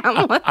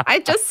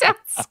sound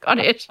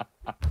Scottish.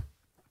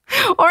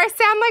 Or I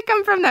sound like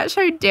I'm from that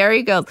show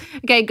Dairy Girls.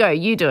 Okay, go.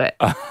 You do it.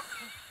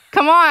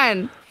 Come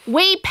on.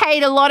 We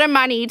paid a lot of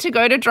money to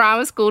go to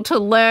drama school to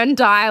learn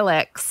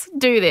dialects.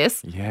 Do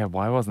this. Yeah,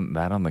 why wasn't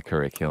that on the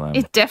curriculum?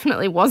 It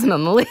definitely wasn't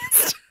on the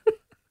list.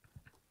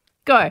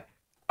 Go.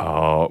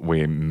 Oh,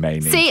 we may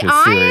need See,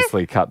 to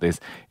seriously cut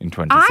this in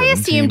 2017. I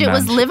assumed it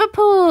was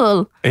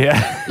Liverpool.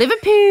 Yeah.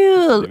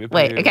 Liverpool.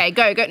 Wait, okay,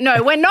 go.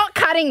 No, we're not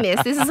cutting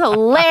this. This is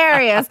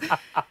hilarious.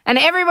 And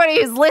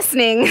everybody who's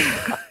listening,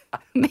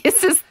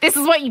 this is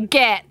what you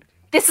get.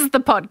 This is the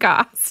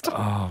podcast.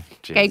 Oh,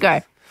 Jesus. Okay, go.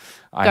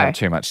 I have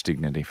too much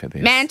dignity for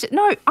this.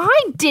 No,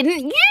 I didn't.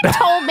 You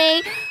told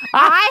me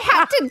I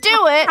had to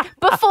do it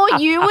before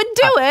you would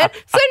do it.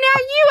 So now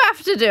you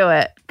have to do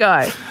it.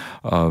 Go.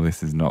 Oh,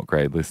 this is not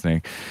great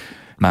listening.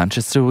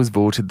 Manchester was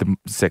voted the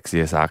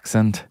sexiest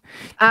accent.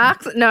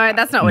 No,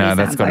 that's not what it sounds like. No,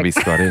 that's got to be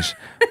Scottish.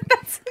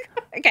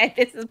 Okay,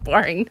 this is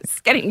boring. It's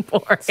getting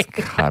boring.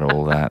 Cut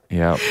all that.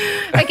 Yep.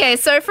 Okay,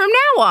 so from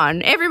now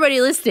on,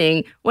 everybody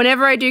listening,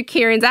 whenever I do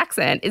Kieran's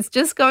accent, it's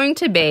just going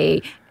to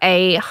be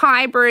a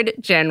hybrid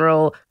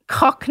general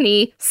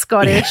Cockney,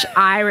 Scottish,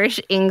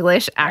 Irish,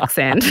 English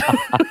accent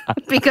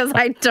because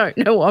I don't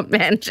know what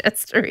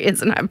Manchester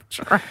is and I've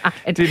tried.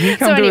 Did he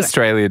come to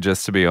Australia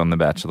just to be on The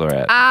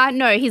Bachelorette?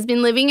 No, he's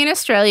been living in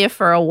Australia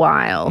for a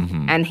while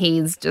and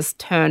he's just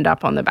turned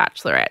up on The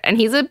Bachelorette. And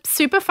he's a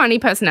super funny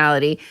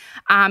personality.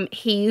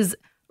 He's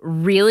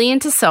really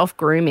into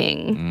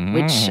self-grooming,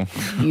 which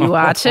you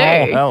are too.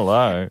 Oh,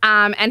 hello.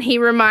 And he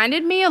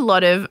reminded me a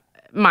lot of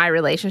my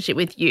relationship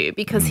with you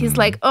because he's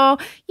like, oh,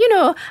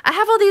 I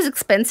have all these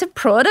expensive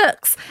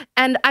products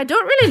and I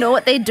don't really know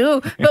what they do.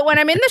 But when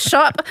I'm in the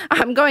shop,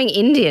 I'm going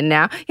Indian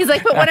now. He's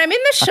like, but when I'm in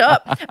the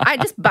shop, I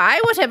just buy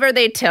whatever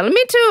they tell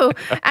me to.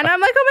 And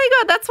I'm like, oh my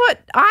God, that's what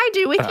I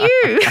do with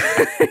you.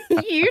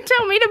 You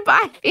tell me to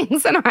buy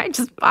things and I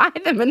just buy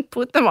them and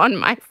put them on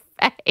my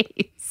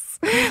face.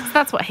 So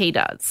that's what he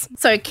does.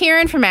 So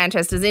Kieran from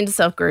Manchester is into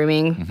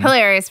self-grooming.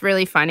 Hilarious,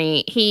 really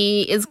funny.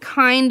 He is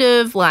kind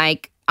of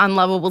like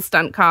unlovable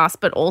stunt cast,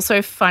 but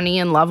also funny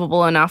and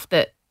lovable enough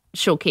that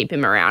she'll keep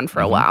him around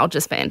for a while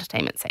just for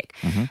entertainment's sake.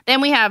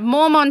 Then we have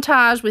more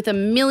montage with a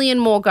million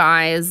more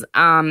guys,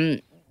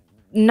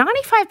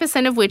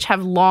 95% of which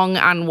have long,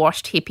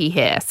 unwashed hippie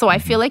hair. So I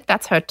feel like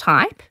that's her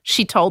type.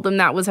 She told them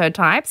that was her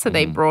type, so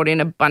they brought in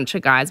a bunch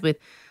of guys with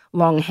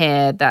long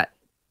hair that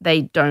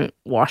they don't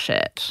wash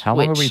it. How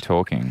long are we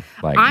talking?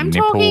 Like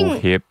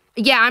hip?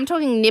 Yeah, I'm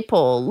talking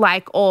nipple,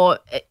 or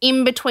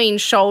in between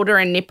shoulder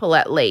and nipple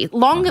at least.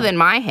 Longer than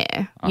my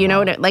hair. You know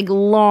what like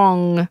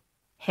long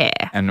hair.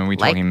 And are we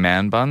talking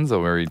man buns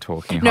or are we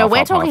talking No, half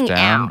we're up, talking half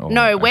down? out.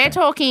 No, we're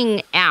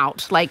talking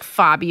out, like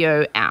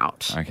Fabio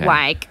out. Okay.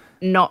 Like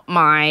not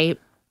my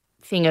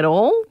thing at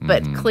all,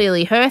 but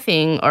clearly her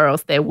thing, or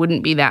else there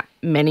wouldn't be that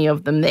many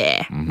of them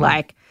there.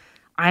 Like,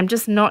 I'm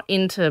just not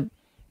into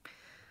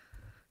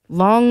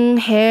long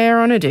hair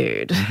on a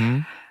dude.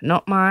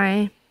 Not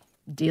my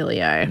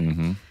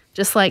dealio.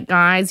 Just like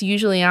guys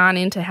usually aren't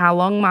into how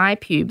long my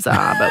pubes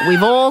are, but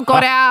we've all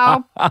got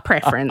our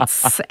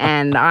preference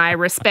and I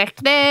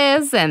respect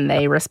theirs and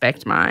they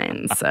respect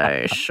mine,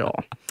 so sure.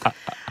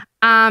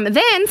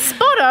 Then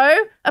Spotto,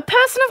 a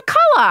person of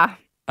colour.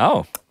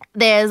 Oh.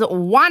 There's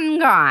one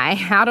guy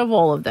out of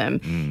all of them.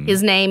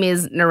 His name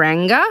is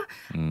Naranga.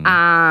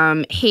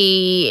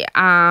 He,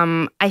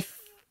 I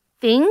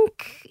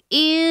think,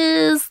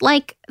 is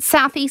like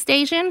Southeast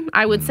Asian,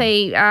 I would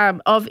say,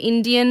 of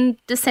Indian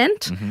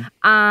descent.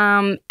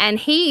 And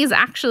he is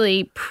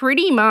actually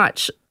pretty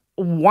much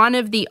one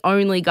of the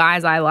only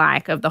guys I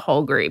like of the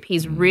whole group.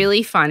 He's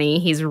really funny.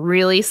 He's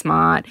really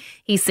smart.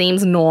 He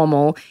seems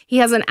normal. He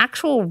has an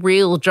actual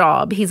real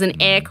job. He's an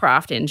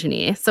aircraft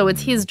engineer. So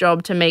it's his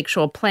job to make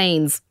sure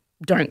planes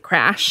don't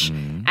crash.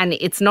 And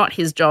it's not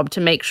his job to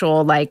make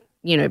sure,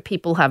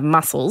 people have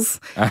muscles.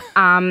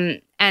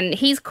 And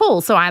he's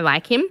cool, so I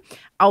like him.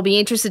 I'll be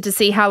interested to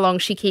see how long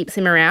she keeps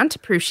him around to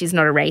prove she's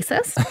not a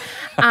racist.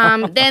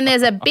 Then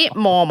there's a bit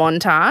more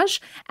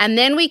montage. And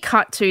then we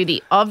cut to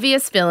the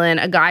obvious villain,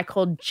 a guy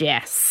called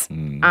Jess.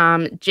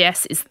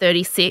 Jess is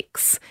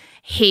 36.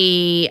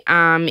 He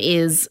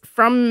is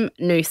from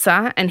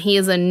Noosa, and he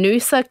is a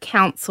Noosa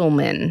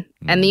councilman.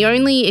 And the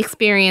only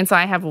experience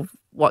I have of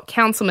what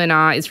councilmen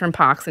are is from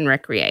Parks and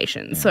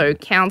Recreation. So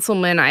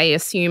councilmen, I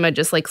assume, are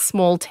just like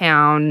small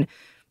town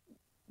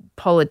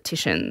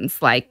politicians,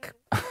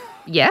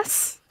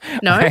 yes?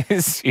 No? I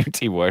assumed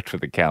he worked for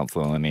the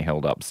council and he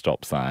held up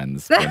stop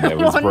signs when there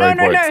was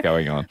roadworks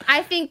going on.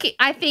 I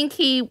think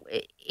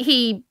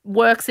he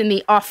works in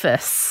the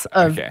office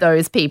of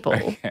those people.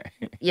 Okay.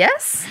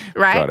 Yes?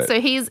 Right?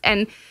 So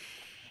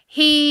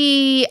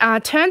he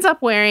turns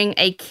up wearing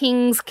a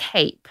king's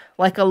cape,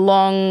 like a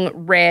long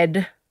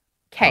red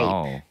cape.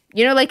 Oh.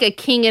 You know, like a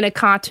king in a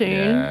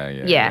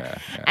cartoon? Yeah.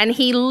 And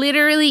he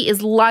literally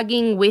is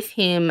lugging with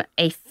him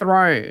a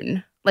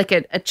throne, like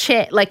a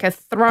chair, like a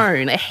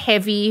throne, a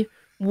heavy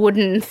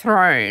wooden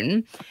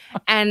throne.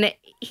 And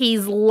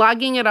he's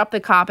lugging it up the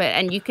carpet,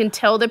 and you can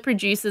tell the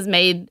producers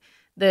made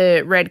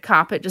the red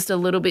carpet just a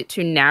little bit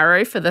too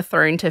narrow for the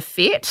throne to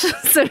fit.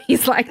 So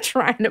he's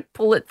trying to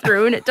pull it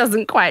through, and it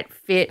doesn't quite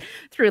fit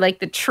through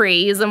the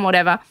trees and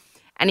whatever.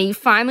 And he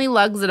finally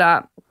lugs it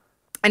up.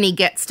 And he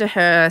gets to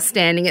her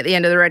standing at the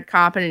end of the red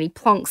carpet and he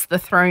plonks the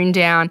throne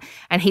down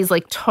and he's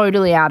like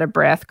totally out of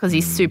breath because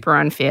he's super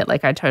unfit.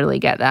 Like, I totally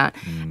get that.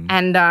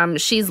 And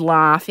she's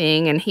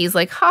laughing and he's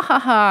like, ha, ha,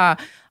 ha,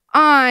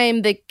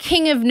 I'm the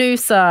king of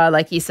Noosa.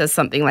 Like, he says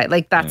something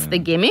like that's the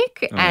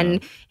gimmick.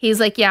 And he's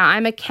like, yeah,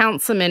 I'm a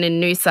councilman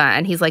in Noosa.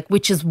 And he's like,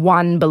 which is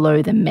one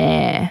below the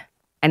mayor.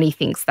 And he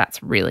thinks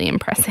that's really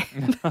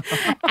impressive.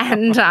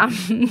 And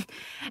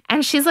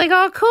she's like,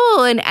 oh,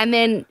 cool. And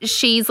then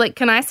she's like,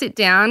 can I sit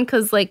down?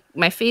 Because, like,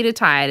 my feet are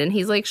tired. And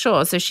he's like,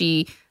 sure. So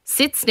she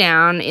sits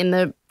down in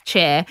the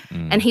chair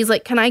and he's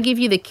like, can I give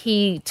you the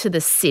key to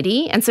the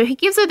city? And so he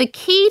gives her the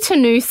key to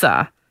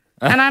Noosa.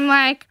 And I'm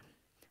like,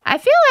 I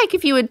feel like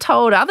if you had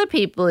told other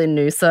people in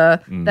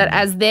Noosa that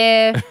as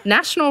their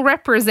national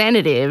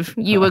representative,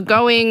 you were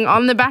going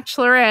on The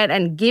Bachelorette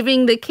and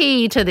giving the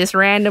key to this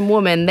random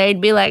woman, they'd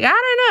be like, I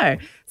don't know.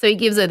 So he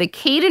gives her the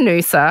key to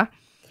Noosa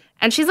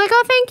and she's like,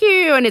 oh, thank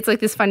you. And it's like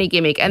this funny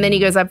gimmick. And then he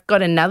goes, I've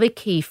got another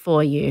key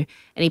for you.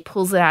 And he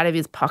pulls it out of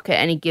his pocket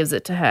and he gives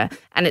it to her.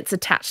 And it's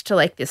attached to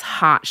like this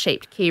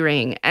heart-shaped key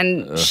ring.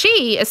 And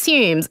she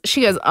assumes,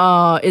 she goes,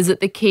 oh, is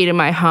it the key to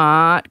my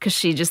heart? Because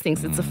she just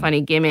thinks it's a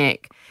funny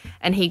gimmick.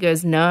 And he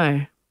goes,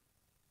 no,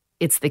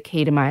 it's the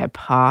key to my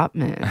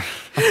apartment.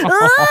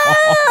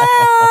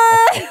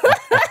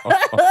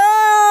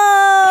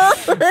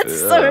 That's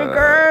so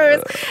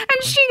gross.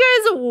 And she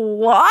goes,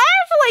 what?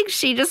 Like,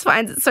 she just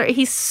finds it so,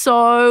 he's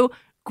so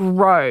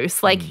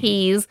gross. Like,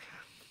 he is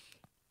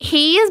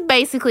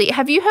basically,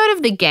 have you heard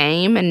of The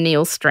Game and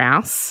Neil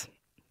Strauss?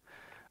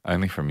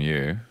 Only from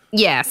you.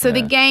 Yeah, so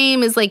The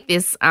Game is like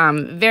this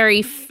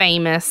very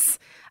famous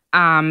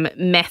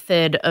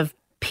method of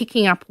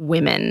picking up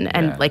women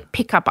and like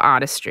pickup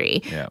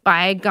artistry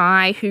by a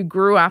guy who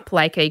grew up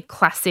like a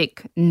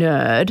classic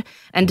nerd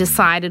and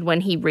decided when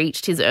he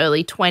reached his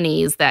early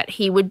 20s that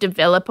he would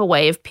develop a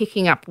way of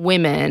picking up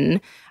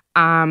women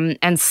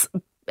and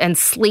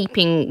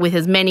sleeping with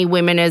as many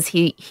women as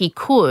he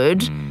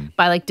could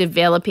by like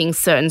developing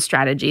certain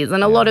strategies.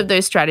 And a lot of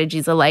those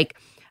strategies are like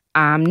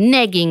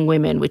negging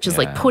women, which is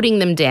like putting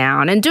them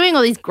down and doing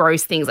all these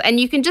gross things. And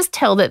you can just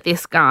tell that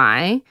this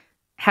guy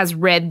has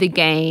read The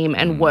Game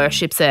and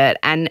worships it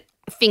and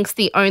thinks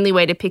the only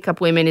way to pick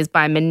up women is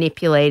by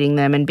manipulating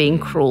them and being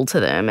cruel to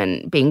them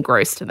and being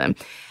gross to them.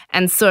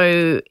 And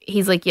so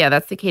he's like, yeah,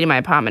 that's the key to my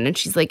apartment. And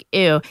she's like,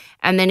 ew.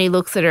 And then he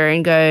looks at her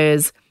and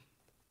goes,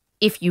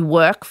 if you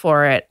work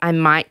for it, I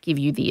might give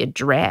you the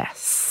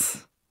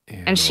address.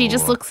 Ew. And she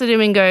just looks at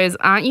him and goes,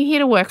 aren't you here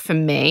to work for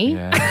me?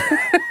 Yeah.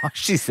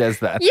 She says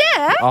that.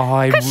 Yeah. Oh,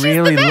 I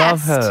really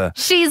love her.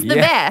 She's the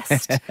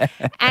best.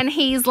 And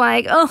he's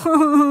like,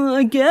 oh,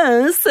 I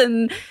guess.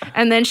 And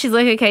then she's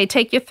like, okay,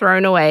 take your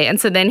throne away. And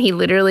so then he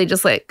literally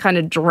just like kind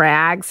of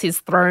drags his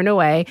throne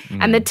away.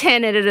 And the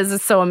 10 editors are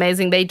so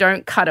amazing. They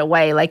don't cut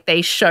away. Like,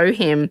 they show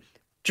him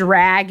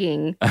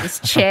dragging this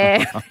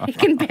chair he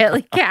can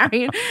barely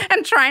carry it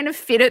and trying to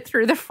fit it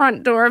through the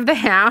front door of the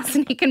house,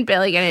 and he can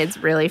barely get it. It's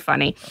really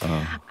funny.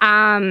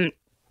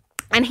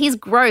 And he's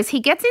gross. He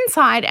gets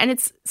inside and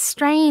it's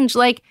strange.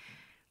 Like,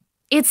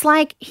 it's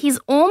like he's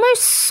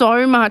almost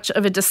so much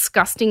of a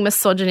disgusting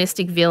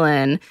misogynistic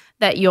villain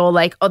that you're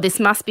like, oh,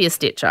 this must be a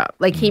stitch up.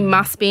 Like, he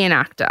must be an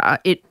actor.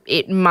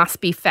 It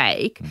must be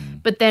fake.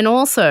 But then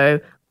also,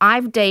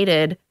 I've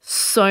dated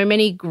so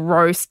many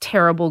gross,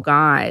 terrible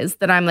guys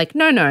that I'm like,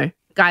 no,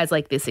 guys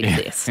like this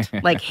exist.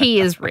 Like, he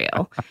is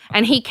real.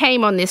 And he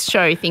came on this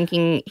show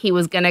thinking he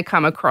was going to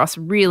come across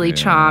really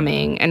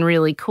charming and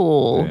really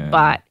cool,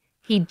 but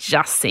he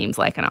just seems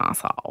like an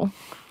asshole.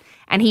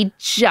 And he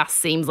just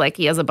seems like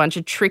he has a bunch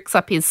of tricks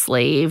up his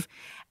sleeve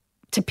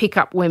to pick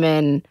up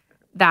women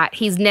that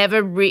he's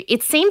never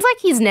it seems like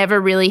he's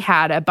never really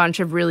had a bunch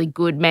of really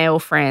good male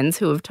friends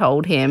who have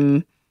told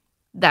him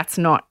that's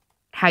not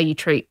how you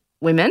treat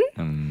women.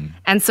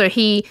 And so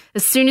he,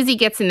 as soon as he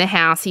gets in the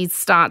house, he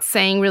starts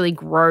saying really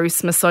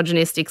gross,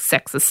 misogynistic,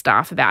 sexist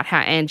stuff about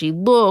how Angie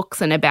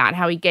looks and about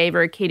how he gave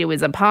her a key to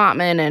his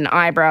apartment and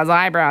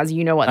eyebrows,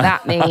 you know what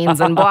that means,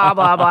 and blah,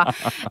 blah, blah.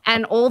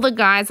 And all the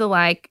guys are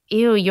like,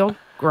 ew, you're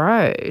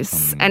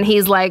gross. And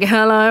he's like,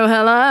 hello.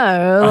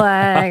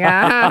 Like,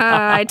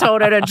 I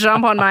told her to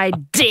jump on my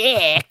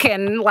dick.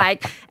 And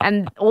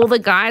all the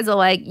guys are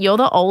like, you're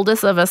the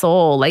oldest of us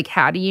all. Like,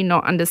 how do you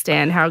not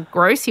understand how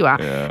gross you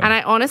are? Yeah. And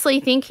I honestly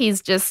think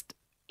he's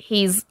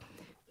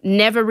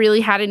never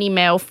really had any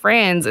male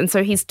friends. And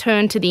so he's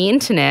turned to the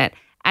internet.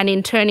 And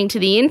in turning to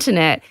the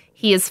internet,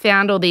 he has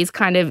found all these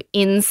kind of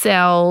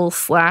incel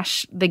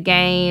 / the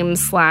game /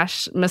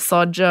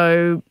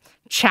 misogyno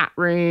chat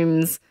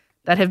rooms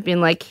that have been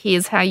like,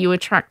 here's how you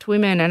attract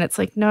women. And it's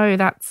like, no,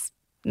 that's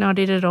not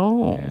it at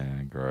all.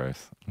 Yeah,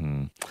 gross.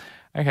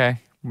 Okay.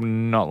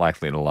 Not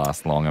likely to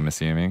last long, I'm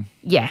assuming.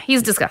 Yeah,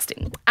 he's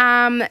disgusting.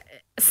 And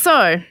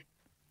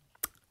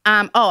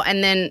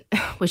then,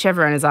 which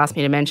everyone has asked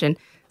me to mention,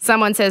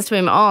 someone says to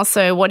him, oh,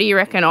 so what do you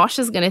reckon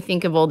Osha's going to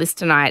think of all this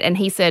tonight? And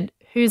he said,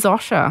 who's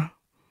Osha?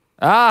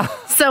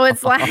 So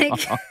it's like, I don't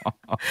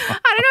know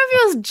if he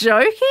was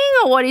joking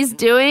or what he's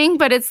doing,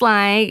 but it's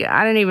like,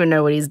 I don't even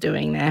know what he's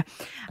doing there.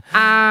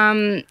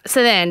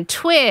 So then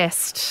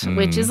twist,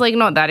 which is like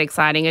not that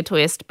exciting a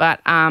twist, but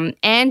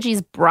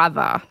Angie's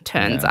brother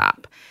turns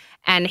up.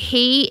 And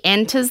he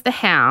enters the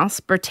house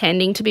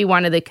pretending to be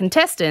one of the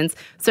contestants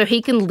so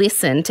he can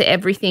listen to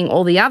everything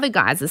all the other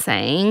guys are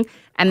saying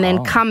and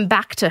then come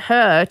back to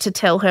her to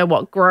tell her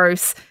what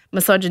gross,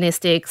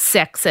 misogynistic,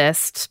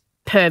 sexist,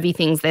 pervy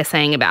things they're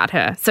saying about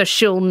her. So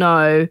she'll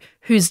know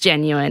who's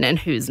genuine and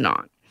who's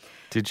not.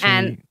 Did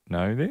she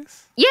know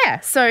this? Yeah.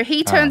 So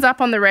he turns up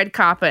on the red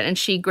carpet and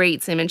she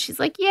greets him and she's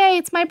like, yay,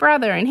 it's my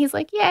brother. And he's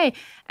like, yay.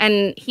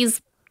 And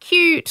he's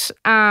cute.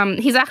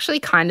 He's actually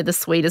kind of the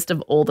sweetest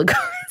of all the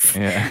guys.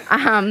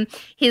 Yeah.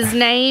 His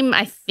name,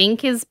 I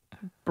think, is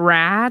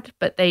Brad,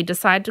 but they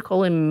decide to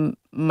call him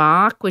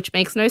Mark, which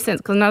makes no sense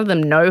because none of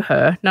them know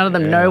her. None of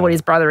them know what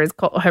his brother is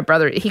called. Her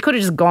brother. He could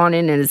have just gone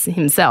in as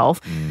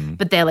himself,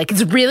 but they're like,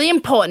 it's really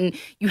important.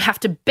 You have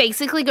to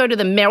basically go to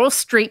the Meryl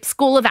Streep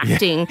School of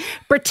Acting,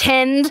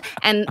 pretend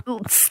and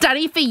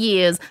study for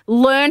years,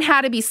 learn how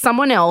to be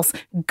someone else,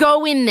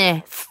 go in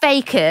there,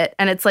 fake it,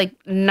 and it's like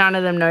none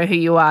of them know who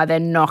you are. They're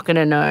not going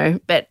to know,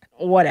 but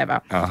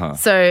whatever.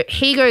 So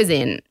he goes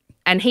in.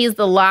 And he's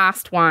the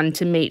last one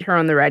to meet her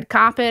on the red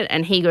carpet,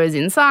 and he goes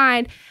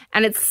inside,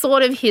 and it's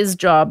sort of his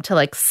job to,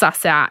 like,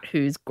 suss out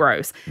who's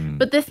gross.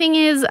 But the thing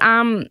is,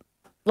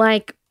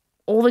 like,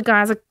 all the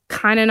guys are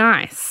kind of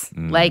nice.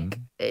 Like,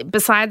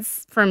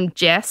 besides from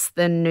Jess,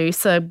 the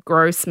Noosa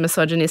gross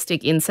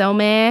misogynistic incel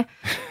mare,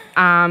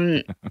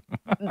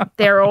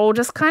 they're all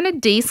just kind of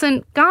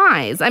decent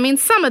guys. I mean,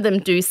 some of them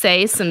do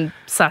say some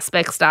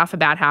suspect stuff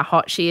about how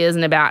hot she is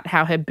and about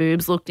how her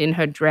boobs looked in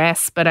her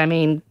dress, but I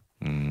mean...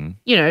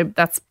 you know,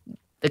 that's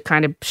the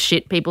kind of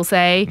shit people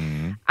say.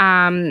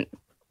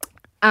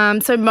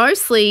 So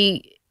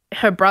mostly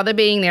her brother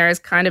being there is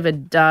kind of a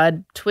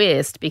dud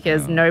twist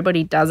because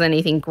nobody does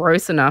anything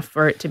gross enough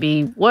for it to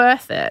be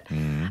worth it.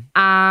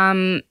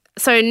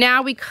 So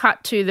now we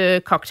cut to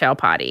the cocktail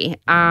party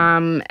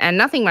and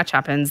nothing much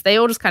happens. They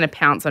all just kind of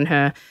pounce on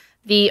her.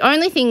 The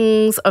only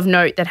things of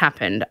note that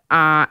happened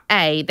are,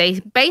 A,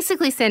 they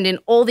basically send in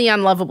all the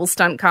unlovable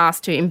stunt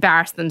cast to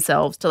embarrass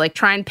themselves, to, like,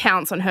 try and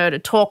pounce on her, to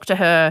talk to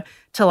her,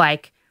 to,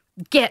 like,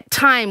 get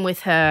time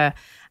with her.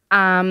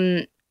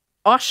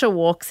 Osher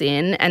walks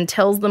in and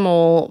tells them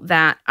all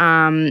that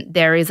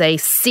there is a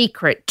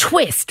secret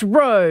twist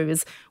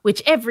rose,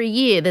 which every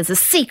year there's a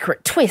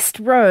secret twist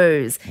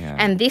rose.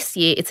 And this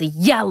year it's a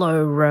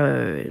yellow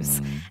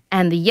rose.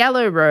 And the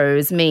yellow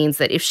rose means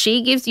that if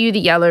she gives you the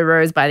yellow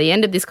rose by the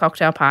end of this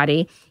cocktail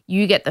party,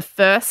 you get the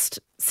first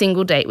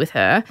single date with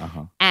her.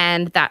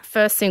 And that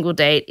first single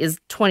date is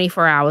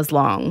 24 hours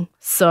long.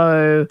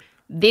 So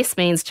this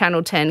means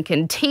Channel 10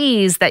 can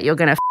tease that you're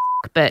going to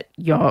but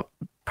you're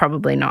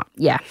probably not.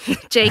 Yeah.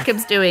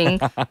 Jacob's doing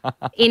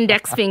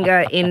index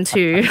finger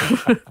into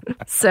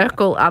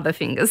circle other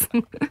fingers.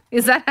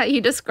 Is that how you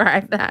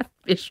describe that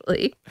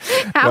visually?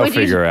 We'll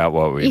figure out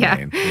what we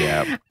mean.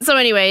 Yeah. So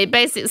anyway,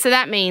 basically, so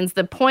that means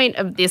the point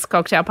of this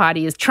cocktail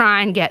party is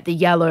try and get the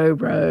yellow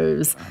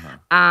rose.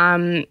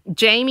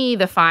 Jamie,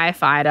 the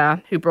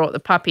firefighter who brought the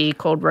puppy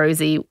called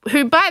Rosie,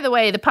 who, by the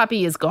way, the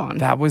puppy is gone.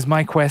 That was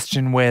my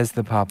question. Where's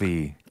the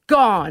puppy?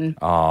 Gone.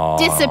 Oh.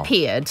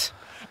 Disappeared.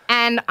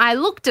 And I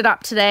looked it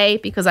up today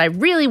because I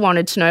really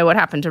wanted to know what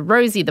happened to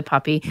Rosie the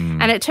puppy.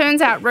 And it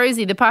turns out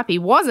Rosie the puppy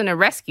wasn't a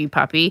rescue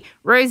puppy.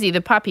 Rosie the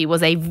puppy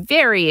was a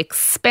very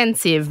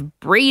expensive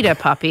breeder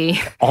puppy.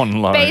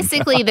 On loan.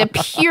 Basically the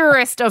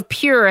purest of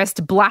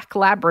purest black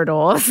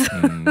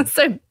Labradors.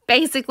 So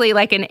basically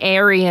like an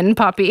Aryan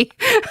puppy.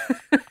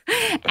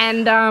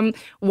 And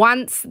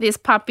once this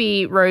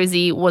puppy,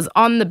 Rosie, was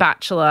on The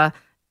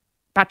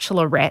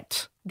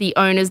Bachelorette, the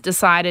owners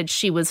decided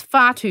she was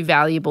far too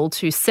valuable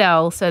to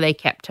sell, so they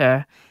kept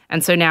her.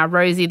 And so now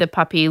Rosie the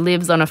puppy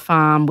lives on a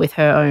farm with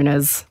her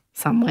owners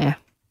somewhere.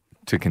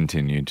 To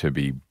continue to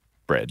be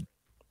bred.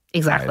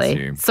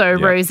 Exactly. So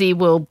Rosie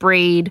will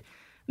breed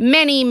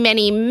many,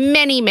 many,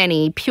 many,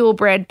 many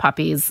purebred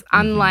puppies,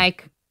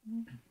 unlike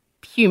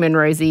human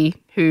Rosie,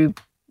 who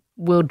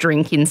will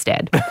drink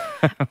instead.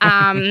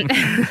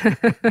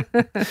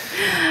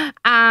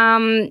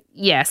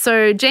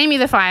 So Jamie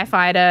the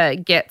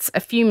firefighter gets a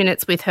few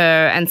minutes with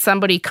her and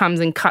somebody comes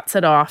and cuts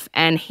it off,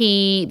 and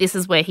this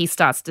is where he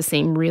starts to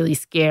seem really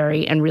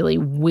scary and really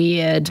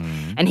weird,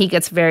 and he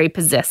gets very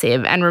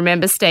possessive. And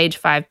remember stage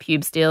 5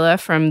 pube stealer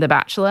from The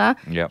Bachelor?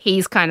 Yep.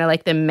 He's kind of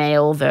like the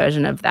male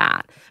version of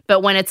that.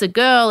 But when it's a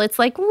girl, it's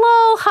like,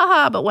 lol,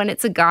 haha. But when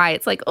it's a guy,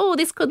 it's like, oh,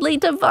 this could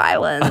lead to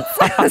violence.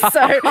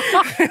 So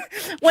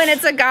when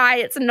it's a guy,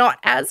 it's not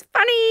as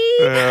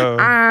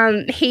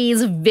funny.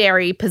 He's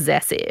very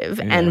possessive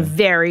and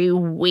very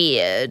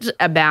weird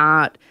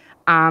about,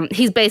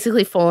 he's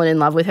basically fallen in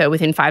love with her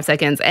within 5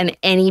 seconds. And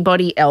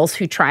anybody else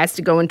who tries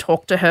to go and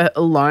talk to her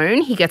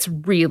alone, he gets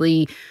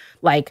really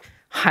like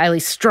highly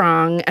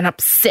strung and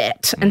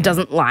upset and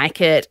doesn't like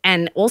it.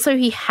 And also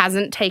he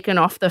hasn't taken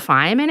off the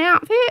fireman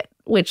outfit,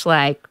 which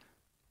like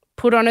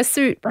put on a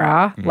suit,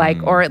 brah, like,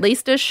 or at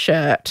least a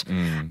shirt.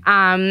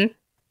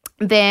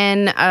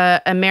 Then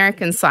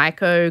American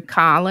Psycho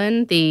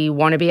Carlin, the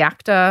wannabe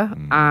actor,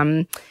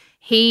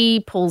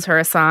 he pulls her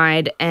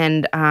aside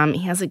and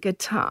he has a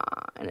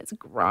guitar and it's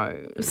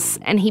gross.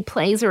 And he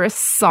plays her a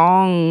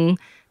song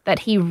that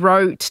he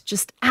wrote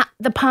just at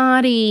the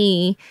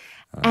party.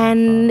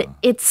 And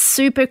it's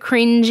super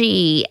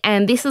cringy.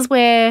 And this is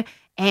where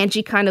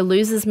Angie kind of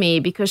loses me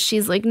because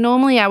she's like,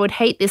 normally I would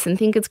hate this and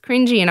think it's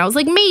cringy. And I was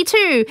like, me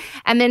too.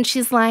 And then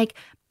she's like,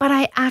 but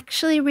I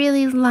actually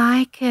really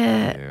like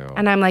it. Ew.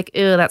 And I'm like,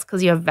 ew, that's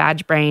because your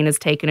vag brain has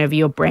taken over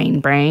your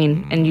brain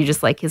and you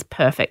just like his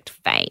perfect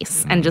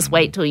face. And just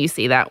wait till you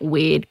see that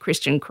weird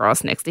Christian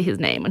cross next to his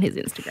name on his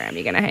Instagram.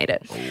 You're going to hate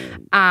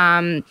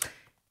it.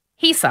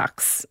 He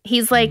sucks.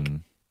 He's like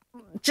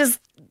just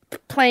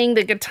playing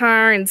the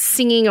guitar and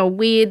singing a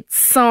weird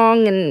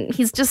song, and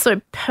he's just so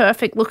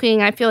perfect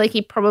looking. I feel like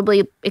he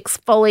probably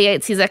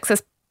exfoliates his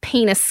excess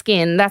penis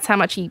skin. That's how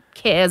much he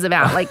cares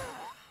about like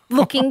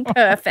looking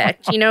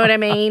perfect. You know what I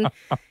mean?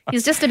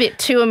 He's just a bit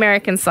too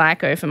American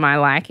Psycho for my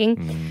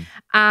liking.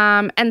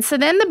 And so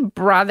then the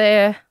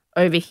brother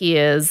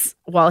overhears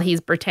while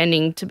he's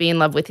pretending to be in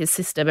love with his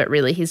sister, but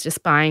really he's just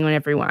spying on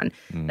everyone,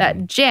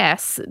 that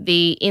Jess,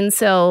 the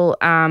incel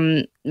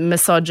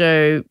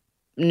misogyno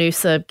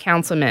Noosa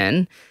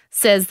councilman,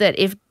 says that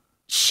if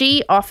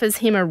she offers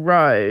him a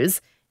rose,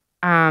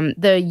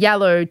 the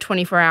yellow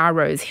 24-hour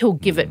rose, he'll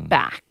give it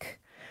back.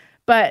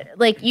 But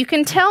like you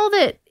can tell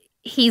that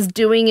he's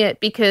doing it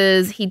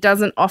because he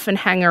doesn't often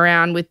hang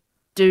around with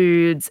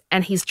dudes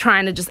and he's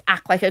trying to just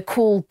act like a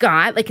cool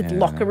guy, like it's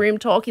locker room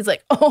talk. He's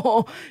like,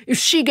 oh, if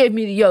she gave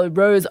me the yellow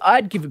rose,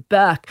 I'd give it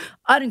back.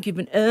 I don't give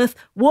an earth,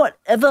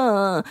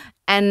 whatever.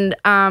 And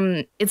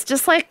it's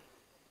just like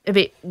a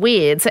bit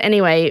weird. So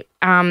anyway,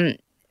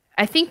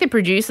 I think the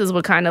producers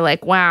were kind of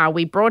like, wow,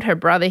 we brought her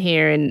brother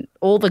here and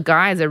all the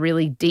guys are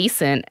really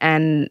decent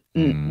and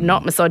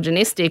not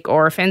misogynistic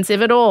or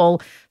offensive at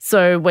all.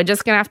 So we're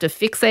just going to have to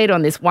fixate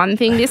on this one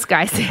thing this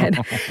guy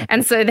said.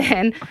 And so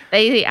then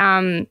they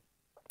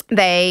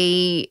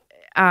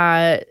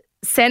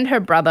send her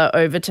brother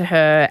over to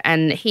her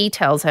and he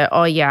tells her,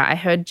 oh, yeah, I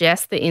heard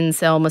Jess, the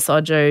incel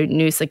misogyno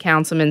Noosa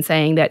councilman,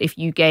 saying that if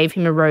you gave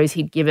him a rose,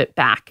 he'd give it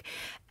back.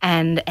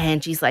 And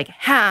Angie's like,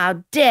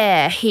 how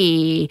dare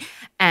he?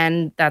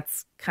 And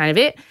that's kind of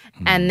it.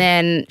 And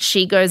then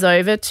she goes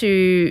over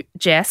to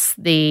Jess,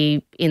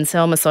 the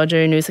incel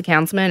misogyno Noosa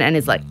councilman, and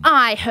is like,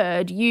 I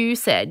heard you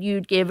said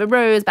you'd give a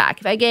rose back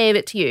if I gave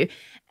it to you.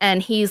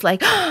 And he's like,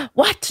 oh,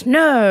 what?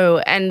 No.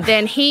 And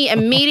then he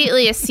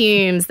immediately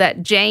assumes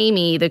that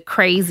Jamie, the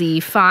crazy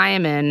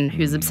fireman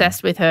who's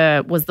obsessed with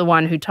her, was the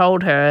one who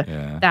told her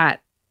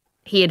that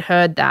he had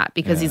heard that,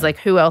 because he's like,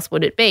 who else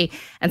would it be?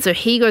 And so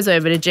he goes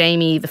over to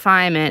Jamie, the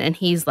fireman, and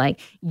he's like,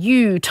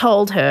 you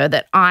told her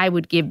that I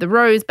would give the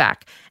rose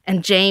back.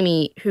 And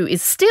Jamie, who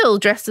is still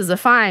dressed as a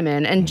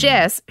fireman, and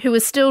Jess, who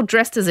is still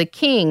dressed as a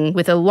king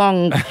with a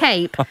long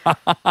cape,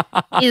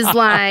 is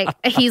like,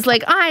 he's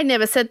like, I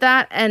never said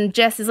that. And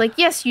Jess is like,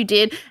 yes, you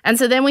did. And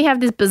so then we have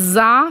this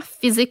bizarre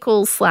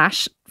physical /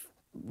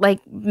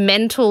 like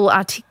mental,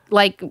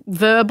 like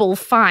verbal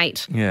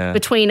fight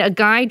between a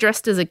guy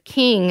dressed as a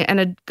king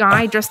and a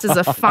guy dressed as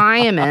a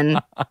fireman.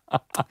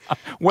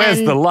 Where's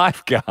the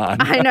lifeguard?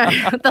 I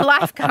know, the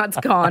lifeguard's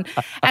gone.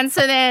 And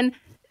so then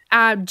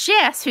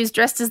Jess, who's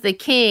dressed as the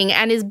king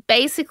and is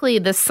basically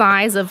the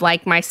size of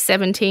like my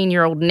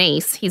 17-year-old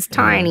niece, he's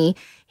tiny,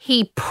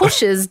 he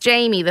pushes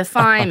Jamie the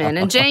fireman,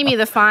 and Jamie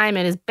the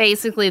fireman is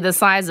basically the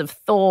size of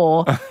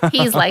Thor.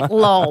 He's like,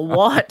 lol,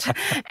 what?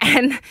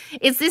 And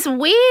it's this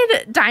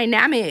weird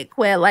dynamic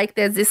where like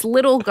there's this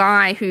little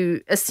guy who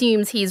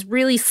assumes he's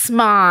really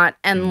smart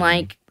and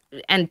like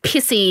and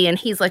pissy, and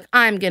he's like,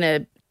 I'm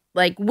gonna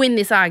like win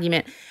this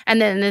argument.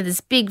 And then there's this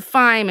big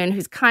fireman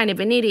who's kind of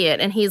an idiot,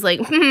 and he's like,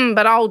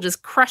 but I'll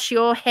just crush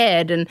your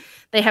head. And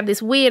they have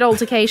this weird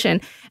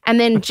altercation.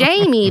 And then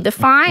Jamie, the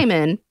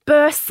fireman,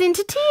 bursts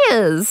into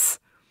tears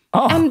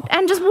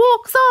and just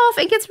walks off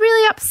and gets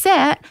really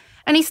upset.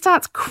 And he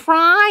starts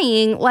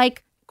crying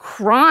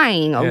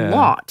a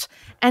lot.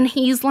 And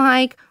he's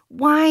like,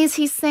 why is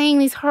he saying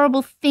these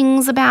horrible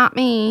things about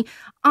me?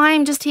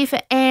 I'm just here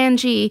for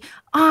Angie.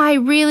 I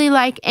really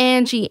like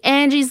Angie.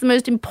 Angie's the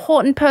most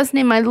important person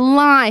in my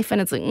life.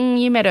 And it's like,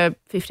 you met her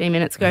 15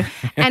 minutes ago.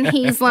 And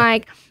he's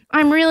like,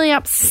 I'm really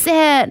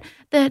upset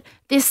that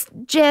this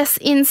Jess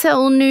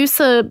incel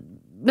Noosa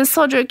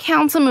misogyno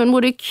councilman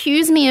would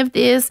accuse me of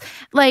this.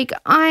 Like,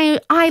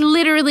 I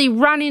literally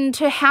run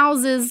into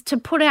houses to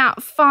put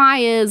out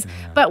fires.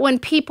 But when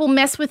people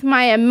mess with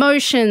my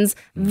emotions,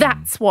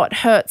 that's what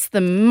hurts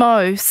the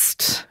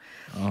most.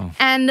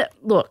 And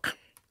look,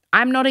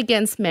 I'm not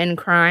against men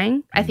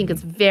crying. I think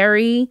it's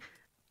very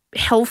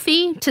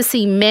healthy to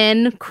see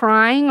men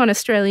crying on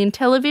Australian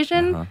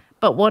television.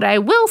 But what I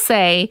will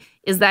say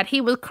is that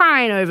he was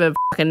crying over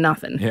fucking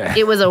nothing.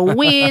 It was a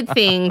weird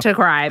thing to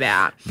cry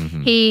about.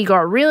 He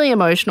got really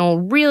emotional,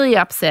 really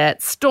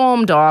upset,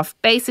 stormed off,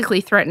 basically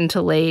threatened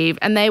to leave.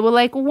 And they were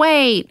like,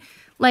 wait,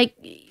 like,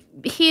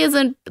 here's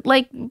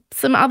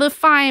some other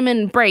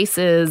fireman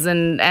braces.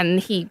 And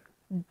he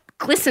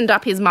glistened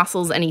up his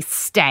muscles and he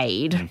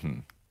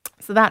stayed.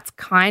 So that's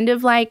kind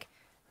of like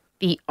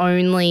the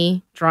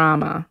only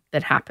drama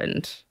that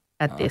happened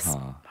at this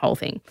whole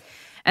thing.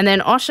 And then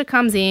Osher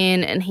comes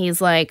in and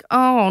he's like,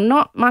 oh,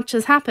 not much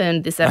has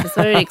happened this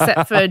episode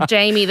except for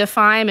Jamie the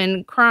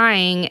fireman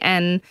crying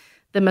and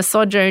the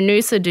Masojo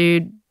Noosa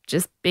dude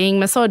just being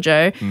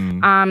Masojo.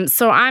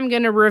 So I'm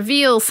going to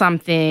reveal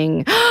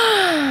something.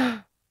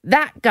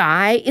 That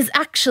guy is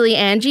actually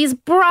Angie's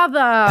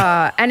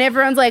brother. And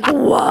everyone's like,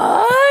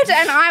 what?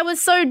 And I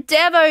was so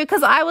devo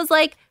because I was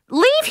like,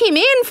 leave him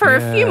in for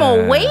a few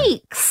more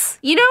weeks.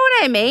 You know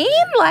what I mean?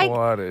 Like,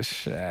 what a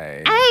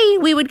shame. A,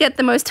 we would get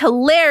the most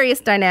hilarious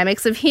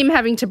dynamics of him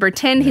having to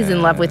pretend he's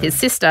in love with his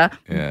sister.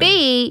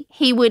 B,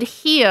 he would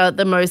hear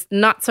the most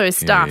nutso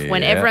stuff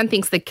when everyone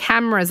thinks the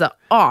cameras are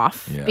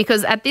off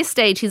because at this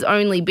stage he's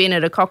only been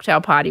at a cocktail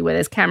party where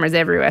there's cameras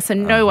everywhere, so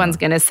no one's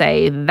going to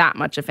say that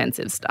much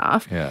offensive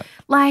stuff.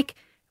 Like,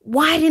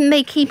 why didn't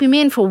they keep him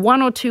in for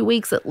 1 or 2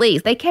 weeks at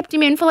least? They kept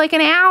him in for like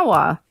an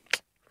hour.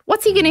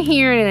 What's he going to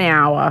hear in an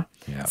hour?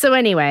 So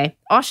anyway,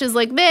 Osher's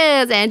like,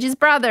 there's Angie's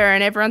brother.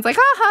 And everyone's like,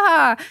 ha, ha,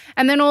 ha.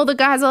 And then all the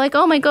guys are like,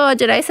 oh, my God,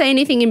 did I say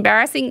anything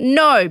embarrassing?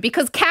 No,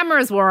 because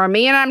cameras were on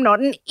me and I'm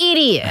not an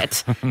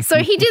idiot. So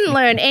he didn't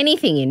learn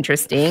anything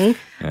interesting.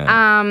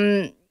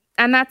 And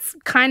that's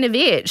kind of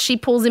it. She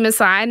pulls him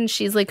aside and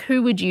she's like,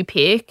 who would you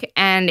pick?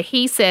 And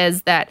he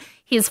says that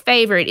his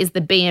favorite is the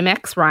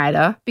BMX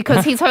rider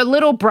because he's her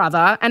little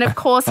brother. And, of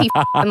course, he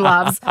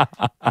loves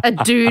a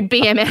dude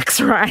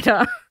BMX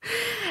rider.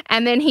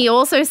 And then he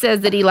also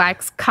says that he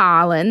likes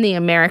Carlin, the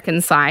American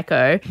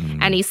Psycho.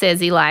 And he says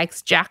he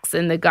likes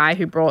Jackson, the guy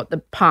who brought the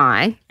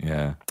pie.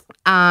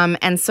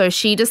 And so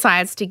she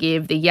decides to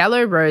give the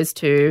yellow rose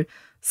to,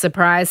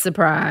 surprise,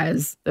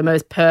 surprise, the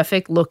most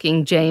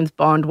perfect-looking James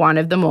Bond one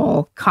of them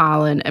all,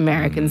 Carlin,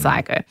 American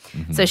Psycho.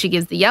 So she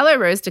gives the yellow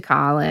rose to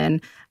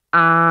Carlin.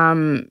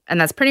 And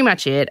that's pretty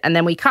much it. And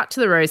then we cut to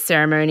the rose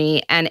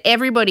ceremony and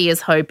everybody is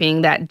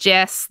hoping that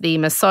Jess, the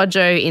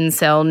Masojo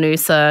incel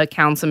Noosa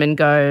councilman,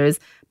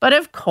 goes. But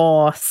of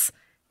course,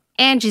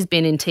 Angie's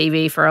been in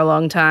TV for a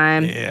long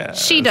time.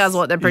 She does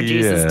what the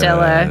producers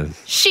tell her.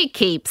 She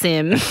keeps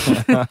him.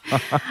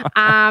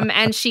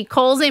 And she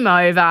calls him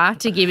over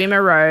to give him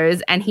a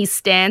rose and he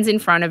stands in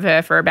front of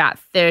her for about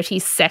 30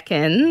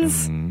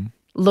 seconds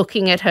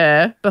looking at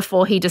her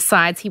before he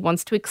decides he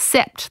wants to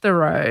accept the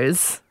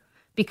rose.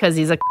 Because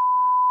he's a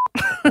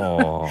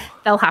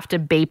They'll have to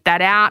beep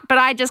that out. But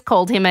I just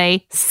called him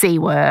a C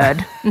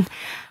word.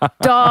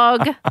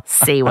 Dog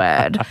C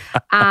word.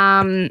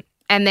 And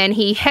then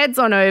he heads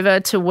on over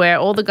to where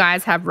all the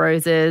guys have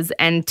roses.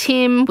 And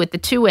Tim with the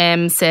 2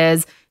 M's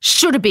says,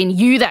 should have been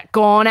you that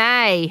gone,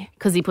 eh?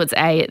 Because he puts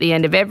A at the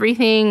end of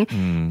everything.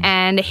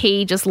 And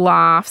he just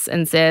laughs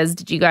and says,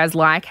 did you guys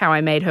like how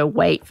I made her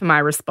wait for my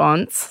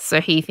response? So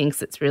he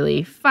thinks it's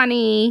really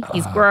funny.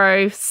 He's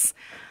gross.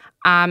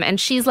 And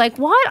she's like,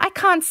 what? I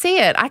can't see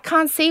it. I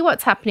can't see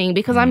what's happening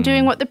because I'm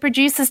doing what the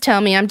producers tell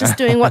me. I'm just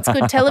doing what's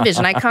good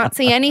television. I can't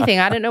see anything.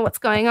 I don't know what's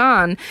going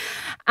on.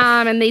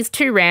 And these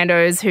 2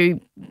 randos who,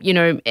 you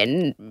know,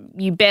 and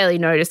you barely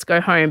noticed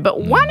go home.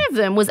 But one of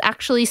them was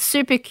actually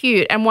super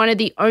cute. And one of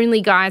the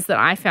only guys that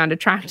I found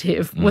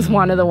attractive was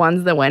one of the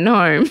ones that went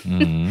home,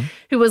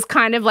 who was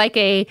kind of like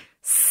a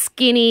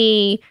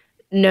skinny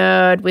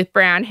nerd with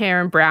brown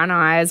hair and brown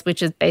eyes,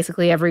 which is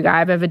basically every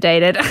guy I've ever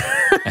dated.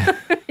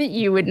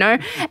 You would know,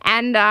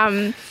 and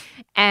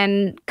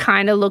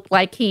kind of looked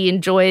like he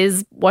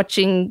enjoys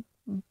watching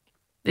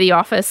The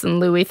Office and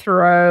Louis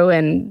Theroux,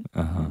 and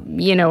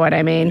you know what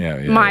I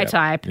mean. My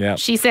type. Yep.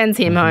 She sends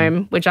him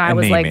home, which I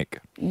was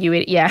like, you,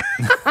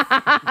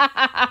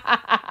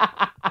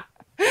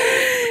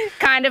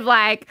 kind of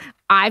like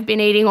I've been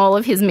eating all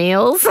of his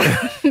meals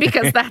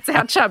because that's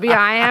how chubby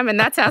I am, and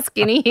that's how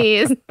skinny he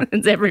is.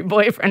 It's every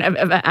boyfriend I've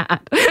ever had.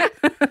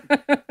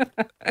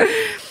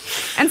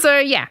 And so,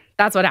 yeah,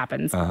 that's what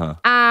happens.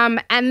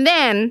 And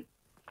then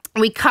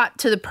we cut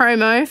to the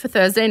promo for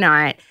Thursday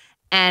night.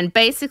 And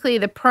basically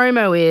the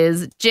promo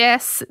is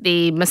Jess,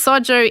 the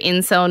Masojo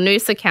incel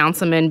Noosa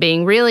councilman,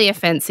 being really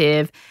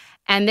offensive.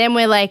 And then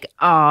we're like,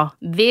 oh,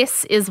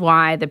 this is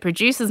why the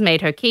producers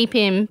made her keep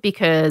him,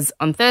 because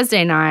on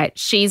Thursday night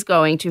she's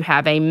going to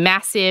have a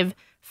massive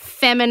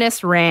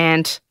feminist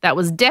rant that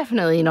was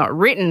definitely not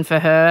written for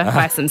her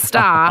by some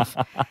staff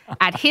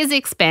at his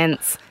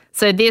expense.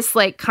 So this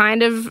like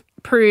kind of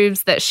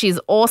proves that she's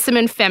awesome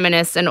and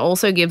feminist, and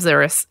also gives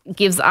us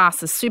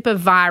a super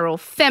viral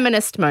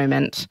feminist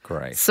moment.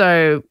 Great.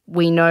 So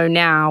we know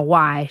now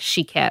why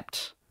she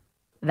kept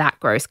that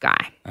gross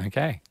guy.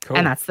 Okay, cool.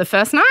 And that's the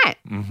first night.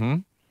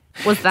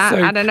 Was that?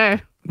 So I don't know.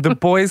 The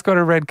boys got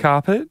a red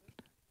carpet?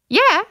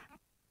 Yeah.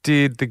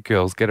 Did the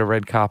girls get a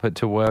red carpet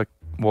to walk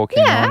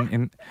in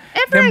on?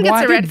 Everyone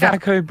gets a red carpet. Then why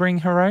did Vaco bring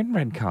her own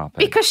red carpet?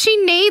 Because she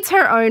needs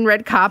her own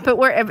red carpet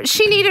wherever.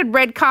 She needed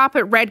red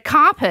carpet.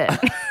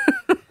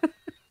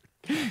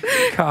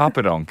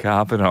 Carpet on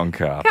carpet on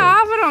carpet.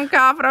 Carpet on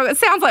carpet on. It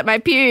sounds like my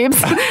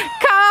pubes.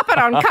 Carpet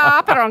on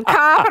carpet on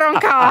carpet on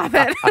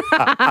carpet.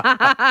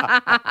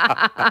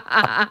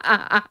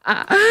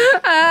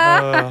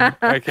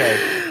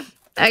 Okay.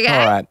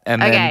 All right.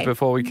 And then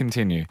before we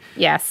continue.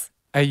 Yes.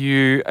 Are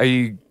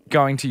you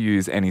going to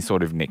use any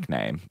sort of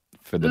nickname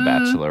for the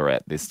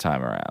Bachelorette this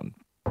time around?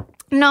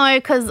 No,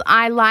 because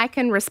I like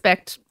and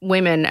respect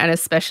women and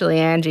especially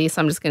Angie,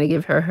 so I'm just going to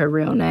give her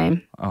real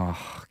name. Oh,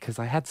 because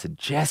I had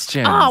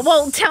suggestions. Oh,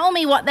 well, tell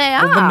me what they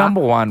are. Well, the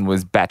number one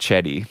was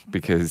Batchetti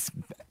because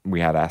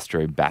we had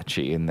Astro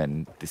Batchy and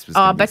then this was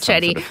going to be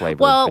some sort of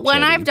flavour Well, of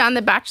when Batchetti. I've done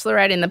the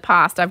Bachelorette in the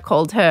past, I've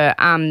called her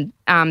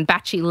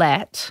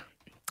Bachelorette.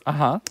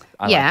 Uh-huh.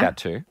 I like that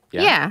too.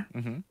 Yeah.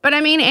 Mm-hmm. But I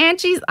mean,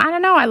 Angie's, I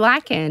don't know, I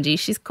like Angie.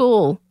 She's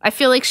cool. I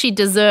feel like she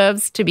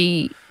deserves to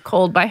be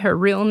called by her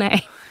real name.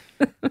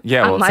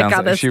 Yeah, well, it sounds like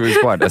others. she was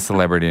a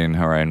celebrity in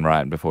her own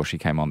right before she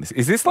came on this.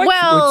 Is this like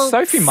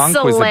Sophie Monk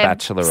was a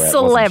Bachelorette,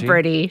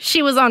 celebrity. wasn't she?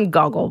 She was on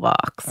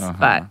Gogglebox,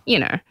 but you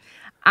know.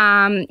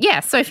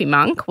 Sophie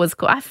Monk was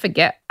cool. I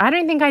forget. I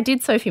don't think I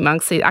did Sophie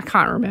Monk. See, I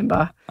can't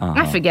remember.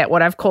 I forget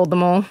what I've called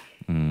them all.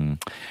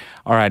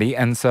 Alrighty,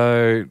 and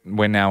so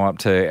we're now up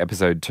to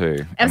episode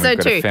 2. And we've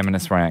got a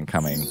feminist rant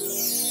coming.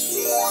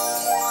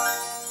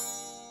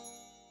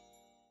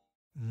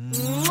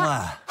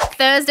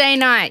 Thursday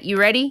night. You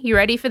ready? You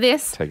ready for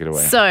this? Take it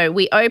away. So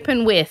we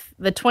open with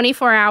the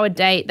 24-hour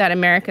date that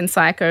American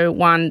Psycho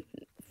won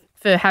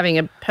for having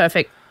a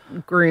perfect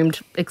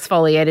groomed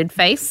exfoliated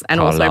face and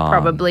also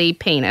probably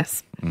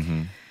penis.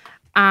 Jamie,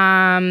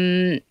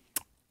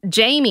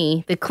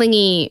 the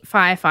clingy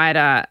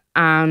firefighter,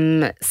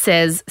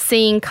 says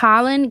seeing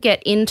Carlin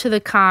get into the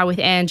car with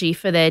Angie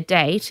for their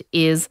date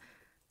is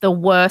the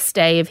worst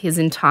day of his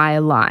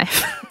entire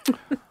life.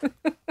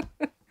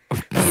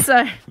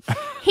 So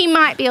he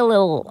might be a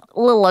little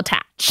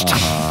attached.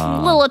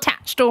 A little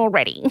attached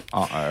already.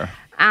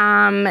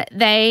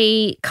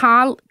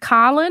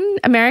 Carlin,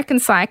 American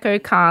Psycho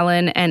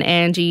Carlin and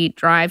Angie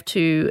drive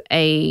to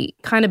a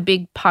kind of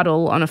big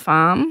puddle on a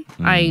farm.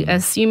 I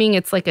assuming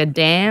it's like a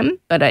dam,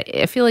 but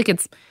I feel like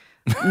it's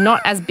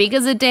not as big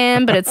as a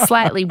dam, but it's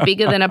slightly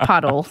bigger than a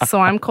puddle. So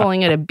I'm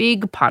calling it a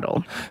big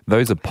puddle.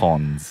 Those are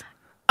ponds.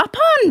 A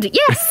pond,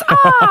 yes.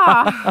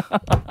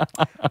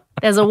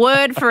 There's a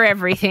word for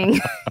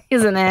everything,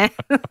 isn't there?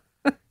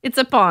 It's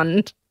a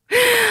pond.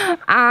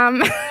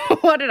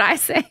 What did I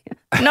say?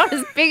 Not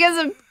as big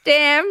as a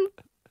dam,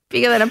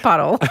 bigger than a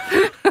puddle.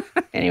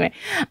 Anyway,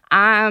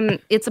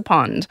 it's a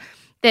pond.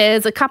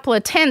 There's a couple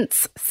of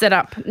tents set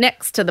up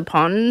next to the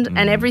pond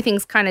and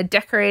everything's kind of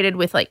decorated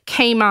with like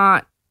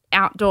Kmart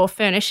outdoor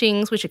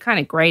furnishings, which are kind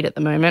of great at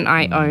the moment.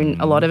 I own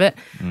a lot of it.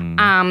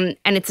 And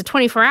it's a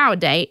 24-hour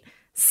date.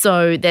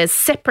 So there's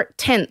separate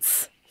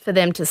tents for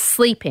them to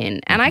sleep in.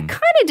 And I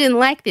kind of didn't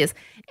like this.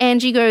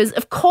 Angie goes,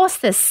 of course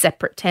there's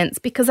separate tents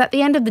because at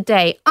the end of the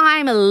day,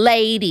 I'm a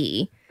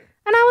lady.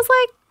 And I was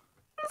like,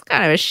 that's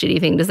kind of a shitty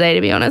thing to say, to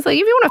be honest. Like,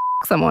 if you want to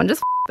f someone,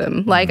 just f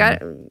them. Like,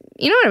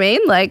 you know what I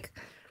mean? Like,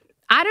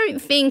 I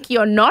don't think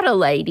you're not a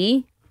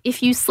lady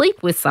if you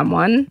sleep with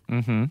someone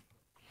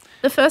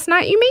the first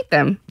night you meet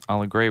them.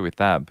 I'll agree with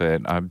that,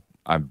 but I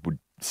would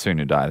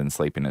sooner die than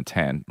sleep in a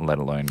tent, let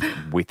alone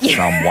with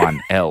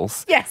someone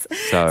else. Yes.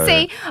 So,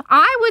 see,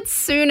 I would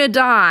sooner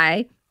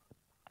die.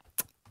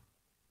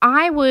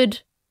 I would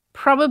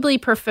probably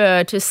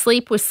prefer to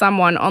sleep with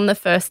someone on the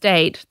first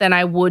date than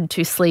I would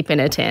to sleep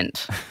in a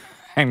tent.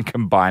 And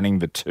combining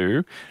the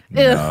two?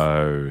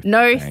 No,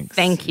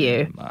 thank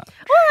you. Well,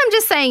 I'm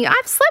just saying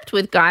I've slept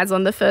with guys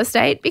on the first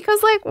date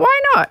because, like, why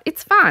not?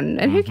 It's fun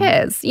and who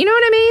cares? You know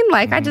what I mean?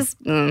 Like, I just...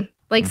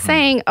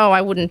 saying, oh,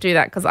 I wouldn't do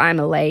that because I'm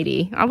a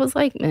lady. I was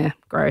like,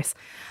 gross.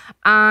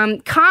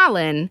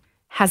 Carlin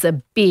has a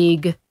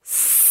big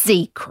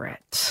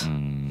secret.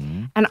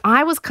 And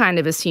I was kind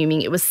of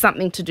assuming it was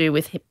something to do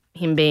with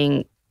him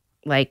being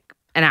like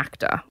an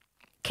actor.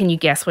 Can you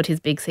guess what his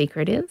big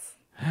secret is?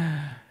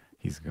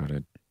 He's got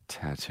a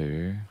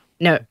tattoo.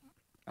 No.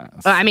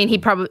 I mean, he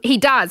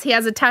does. He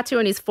has a tattoo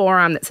on his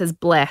forearm that says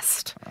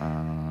blessed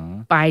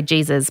by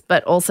Jesus.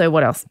 But also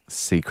what else?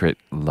 Secret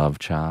love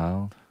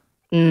child.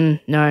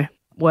 No,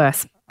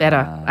 worse,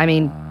 better.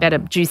 Better,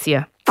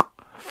 juicier.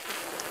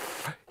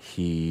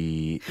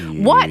 He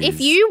is... What if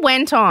you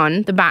went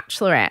on The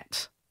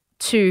Bachelorette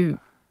to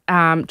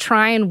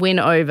try and win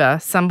over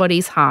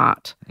somebody's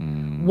heart?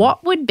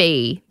 What would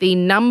be the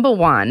number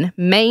one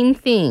main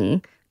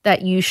thing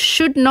that you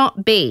should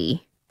not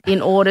be in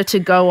order to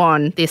go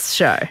on this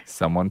show?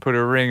 Someone put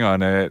a ring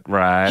on it,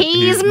 right?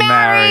 He's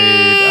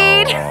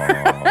married.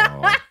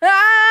 Oh.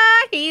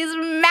 He's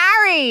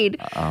married.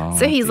 Oh,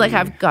 so he's like,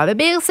 I've got a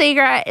big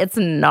secret. It's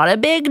not a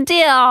big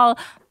deal,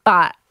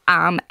 but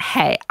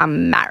hey,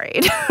 I'm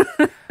married.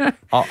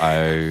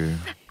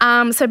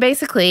 So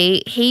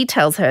basically, he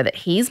tells her that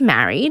he's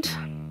married,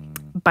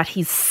 but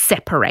he's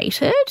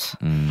separated.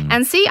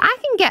 And see, I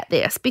can get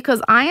this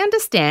because I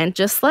understand,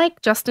 just like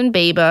Justin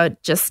Bieber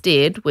just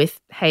did with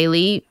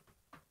Hailey,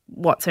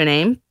 what's her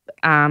name?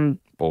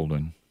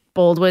 Baldwin,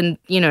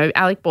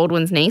 Alec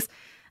Baldwin's niece.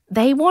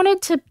 They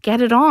wanted to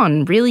get it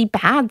on really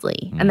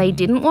badly and they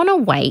didn't want to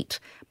wait.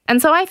 And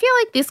so I feel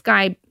like this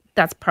guy,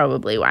 that's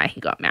probably why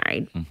he got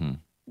married.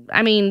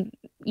 I mean,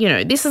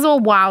 this is all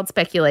wild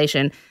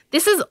speculation.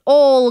 This is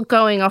all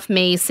going off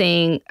me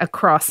seeing a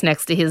cross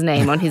next to his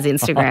name on his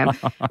Instagram,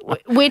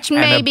 which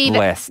may be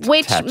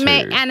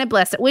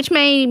which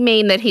may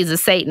mean that he's a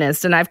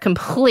Satanist, and I've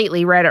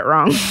completely read it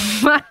wrong.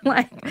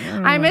 But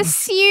I'm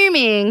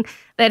assuming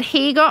that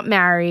he got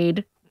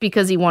married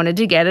because he wanted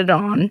to get it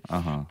on,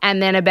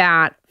 and then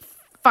about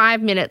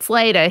 5 minutes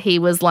later, he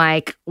was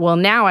like, well,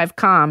 now I've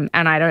come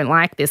and I don't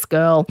like this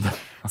girl.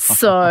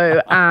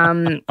 So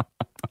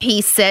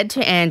he said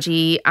to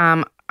Angie,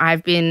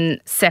 I've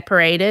been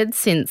separated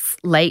since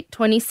late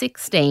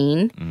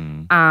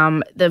 2016.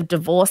 The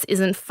divorce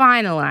isn't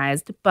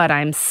finalized, but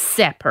I'm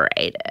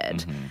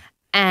separated.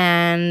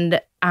 And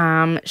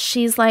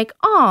she's like,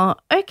 oh,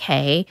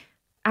 okay,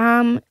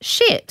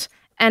 shit.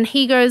 And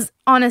he goes,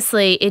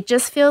 honestly, it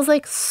just feels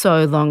like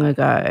so long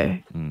ago.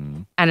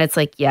 And it's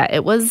like, yeah,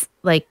 it was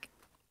like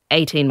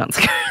 18 months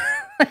ago.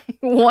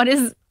 What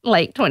is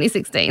like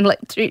 2016? Like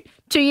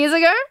two years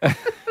ago?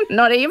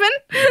 Not even?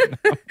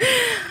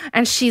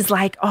 And she's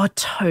like, oh,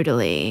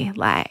 totally.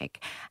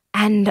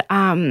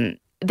 And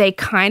they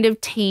kind of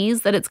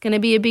tease that it's going to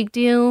be a big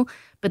deal,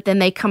 but then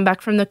they come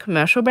back from the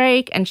commercial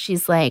break and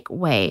she's like,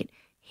 wait,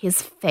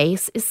 his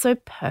face is so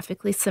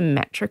perfectly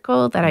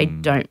symmetrical that I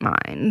don't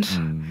mind.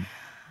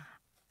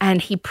 And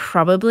he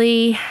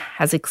probably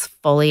has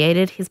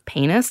exfoliated his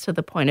penis to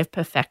the point of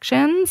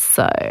perfection.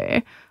 So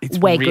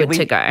we're really good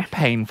to go.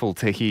 Painful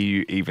to hear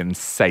you even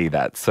say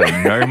that. So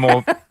no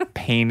more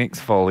pain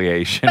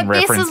exfoliation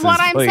references, this is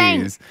what I'm please.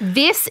 saying.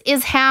 This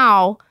is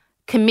how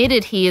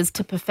committed he is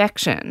to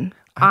perfection.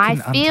 I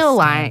feel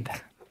like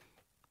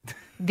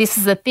this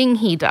is a thing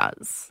he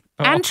does.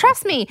 And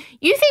trust me,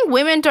 you think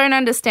women don't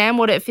understand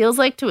what it feels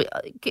like to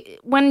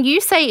when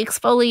you say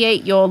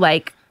exfoliate your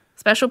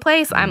special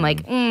place, I'm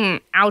like,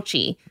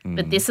 ouchie.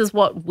 But this is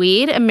what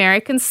weird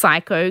American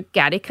psycho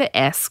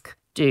Gattaca-esque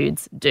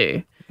dudes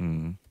do,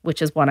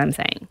 which is what I'm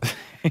saying.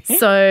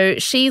 So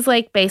she's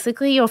like,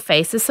 basically, your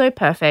face is so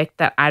perfect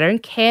that I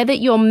don't care that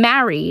you're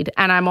married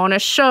and I'm on a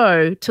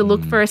show to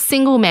look for a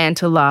single man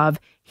to love.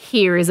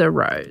 Here is a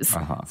rose.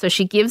 So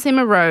she gives him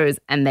a rose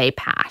and they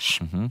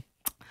pash.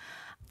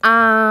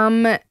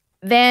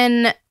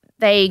 Then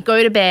they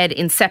go to bed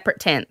in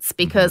separate tents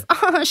because,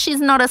 she's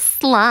not a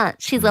slut.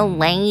 She's a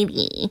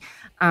lady,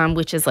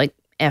 which is like,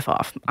 F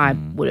off. I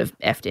would have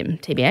F'd him,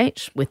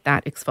 TBH, with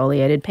that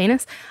exfoliated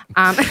penis.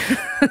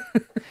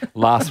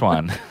 Last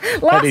one.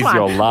 That is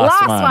your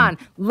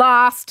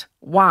Last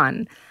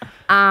one.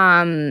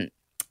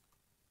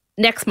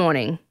 Next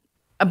morning,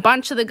 a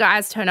bunch of the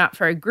guys turn up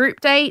for a group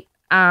date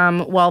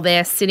while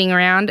they're sitting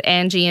around.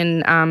 Angie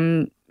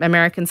and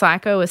American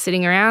Psycho are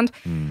sitting around,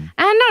 and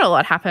not a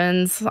lot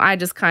happens. I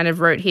just kind of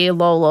wrote here,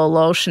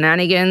 lol,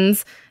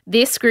 shenanigans.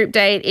 This group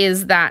date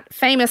is that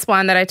famous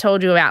one that I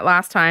told you about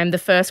last time. The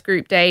first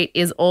group date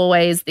is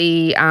always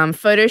the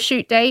photo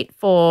shoot date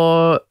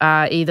for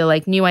either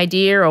like New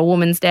Idea or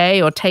Woman's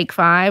Day or Take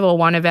 5 or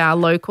one of our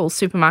local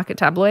supermarket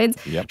tabloids.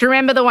 Yep. Do you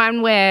remember the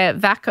one where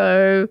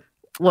Vaco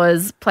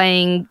was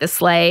playing the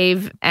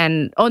slave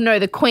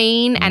the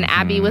queen, and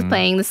Abby was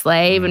playing the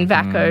slave, and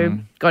Vaco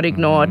got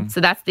ignored. So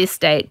that's this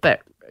date,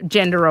 but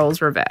gender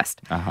roles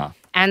reversed.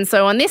 And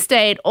so on this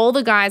date, all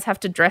the guys have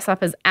to dress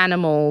up as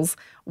animals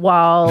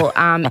while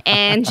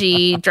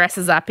Angie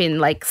dresses up in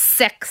like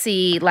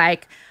sexy,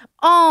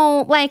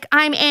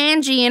 I'm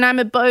Angie and I'm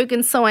a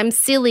bogan, so I'm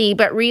silly,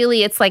 but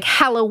really it's like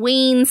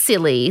Halloween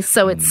silly,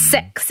 so it's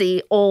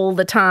sexy all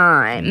the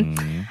time.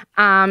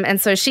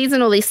 And so she's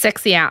in all these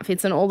sexy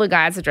outfits and all the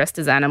guys are dressed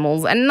as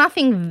animals, and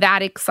nothing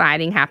that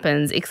exciting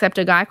happens except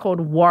a guy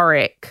called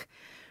Warwick,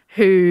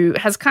 who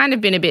has kind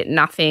of been a bit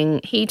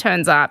nothing. He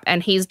turns up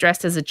and he's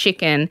dressed as a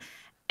chicken,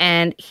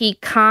 and he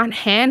can't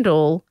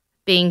handle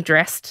being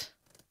dressed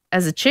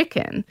as a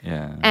chicken.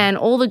 Yeah. And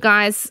all the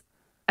guys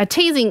are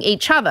teasing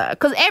each other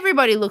because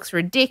everybody looks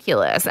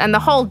ridiculous, and the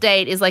whole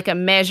date is like a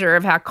measure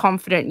of how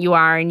confident you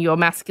are in your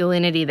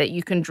masculinity that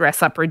you can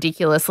dress up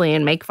ridiculously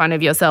and make fun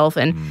of yourself,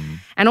 and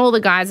all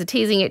the guys are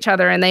teasing each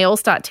other, and they all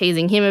start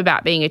teasing him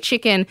about being a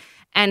chicken,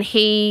 and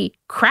he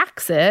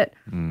cracks it,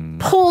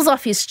 pulls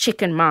off his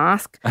chicken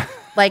mask,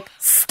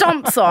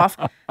 stomps off,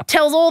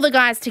 tells all the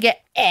guys to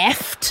get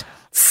effed,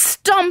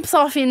 stomps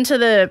off into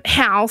the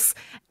house,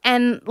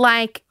 and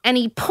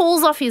he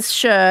pulls off his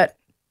shirt.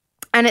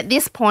 And at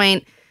this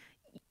point,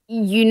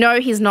 you know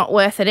he's not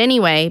worth it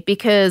anyway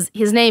because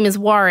his name is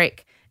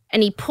Warwick,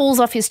 and he pulls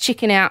off his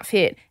chicken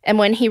outfit, and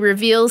when he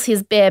reveals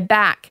his bare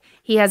back,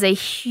 he has a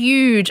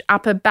huge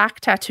upper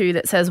back tattoo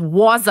that says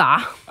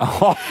Wazza.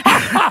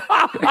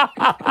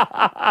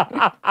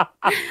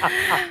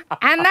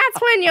 And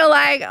that's when you're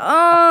like,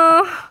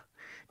 oh,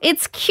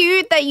 it's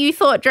cute that you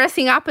thought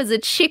dressing up as a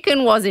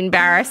chicken was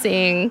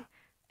embarrassing.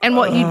 And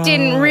what you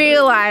didn't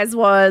realize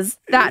was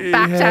that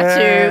back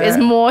tattoo is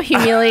more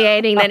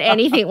humiliating than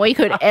anything we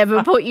could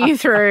ever put you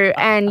through.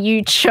 And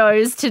you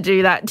chose to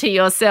do that to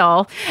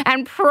yourself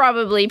and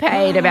probably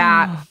paid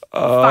about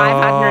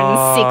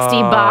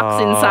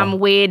 $560 in some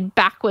weird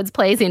backwards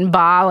place in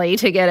Bali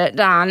to get it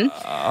done.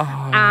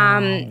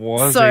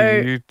 Was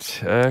you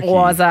turkey?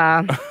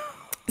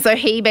 So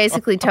he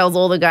basically tells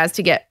all the guys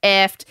to get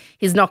effed.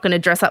 He's not going to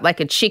dress up like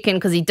a chicken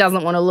because he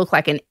doesn't want to look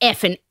like an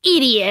effing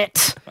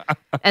idiot.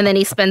 And then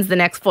he spends the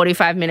next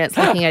 45 minutes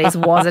looking at his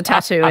Wazza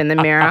tattoo in the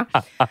mirror.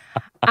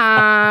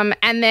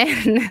 And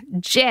then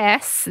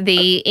Jess,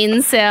 the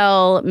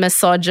incel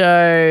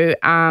misogyno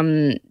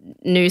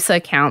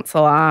Noosa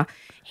counselor,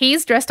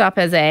 he's dressed up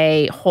as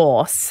a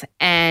horse,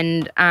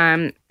 and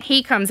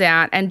he comes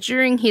out, and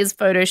during his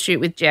photo shoot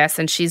with Jess,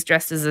 and she's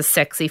dressed as a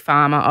sexy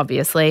farmer,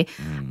 obviously,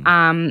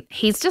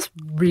 he's just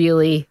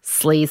really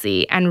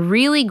sleazy and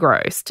really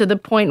gross to the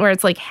point where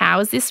it's like,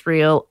 how is this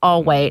real? Oh,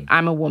 wait,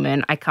 I'm a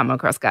woman. I come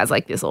across guys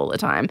like this all the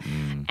time.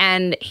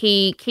 And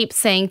he keeps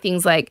saying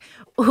things like,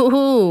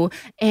 ooh,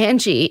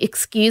 Angie,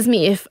 excuse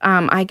me if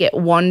I get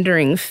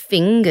wandering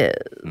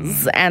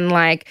fingers. And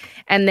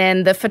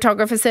then the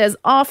photographer says,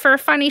 oh, for a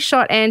funny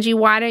shot, Angie,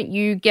 why don't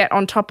you get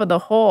on top of the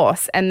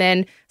horse? And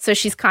then so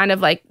she's kind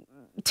of like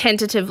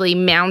tentatively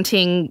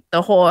mounting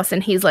the horse,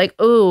 and he's like,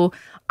 ooh,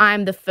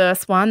 I'm the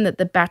first one that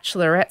the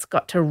Bachelorette's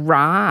got to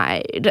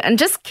ride. And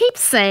just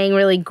keeps saying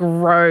really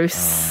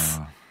gross.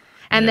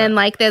 And then,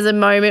 like, there's a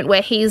moment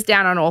where he's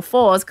down on all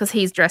fours because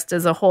he's dressed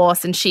as a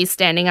horse and she's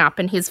standing up,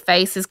 and his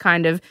face is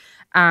kind of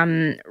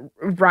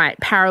right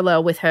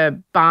parallel with her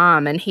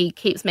bum, and he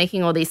keeps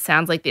making all these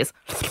sounds like this.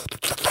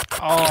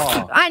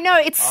 Oh. I know,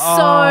 it's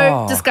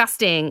so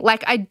disgusting.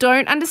 Like, I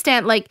don't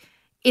understand. Like,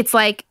 it's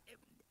like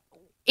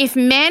if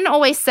men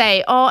always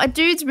say, oh, a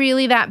dude's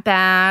really that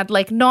bad,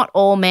 like, not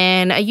all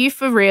men, are you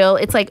for real?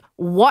 It's like,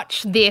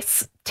 watch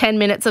this 10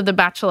 minutes of The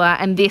Bachelor,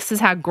 and this is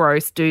how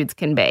gross dudes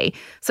can be.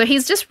 So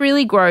he's just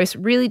really gross,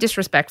 really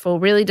disrespectful,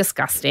 really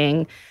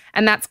disgusting,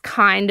 and that's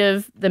kind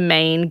of the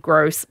main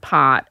gross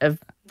part of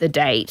the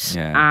date.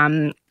 Yeah.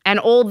 And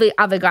all the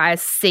other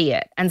guys see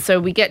it. And so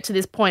we get to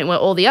this point where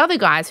all the other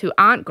guys who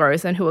aren't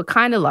gross and who are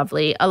kind of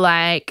lovely are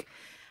like,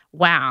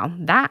 wow,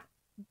 that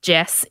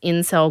Jess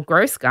incel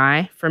gross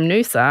guy from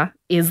Noosa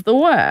is the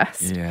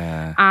worst.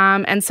 Yeah.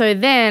 And so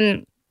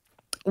then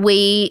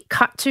we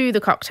cut to the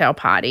cocktail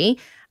party,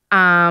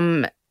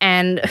 and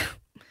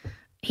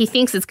he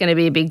thinks it's going to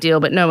be a big deal,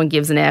 but no one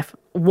gives an F.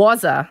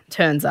 Wazza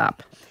turns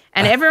up,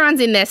 and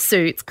everyone's in their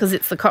suits because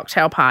it's the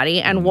cocktail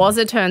party, and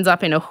Wazza turns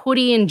up in a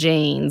hoodie and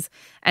jeans,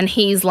 and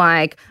he's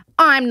like,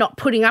 I'm not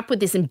putting up with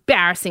this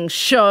embarrassing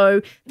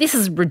show. This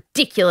is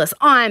ridiculous.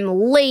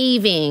 I'm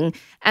leaving.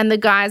 And the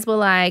guys were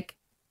like,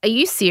 are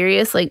you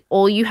serious? Like,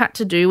 all you had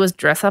to do was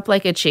dress up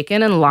like a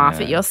chicken and laugh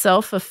at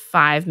yourself for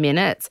 5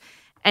 minutes.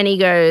 And he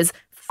goes,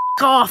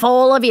 F off,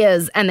 all of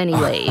yous. And then he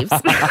leaves.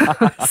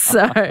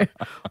 So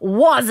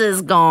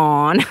Wazza's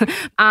gone.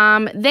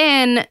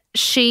 Then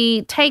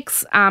she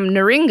takes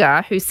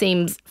Naringa, who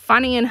seems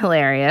funny and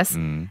hilarious,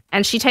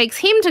 and she takes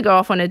him to go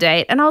off on a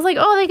date. And I was like,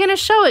 oh, they're going to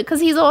show it because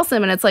he's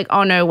awesome. And it's like,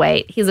 oh, no,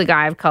 wait, he's a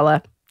guy of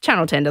color.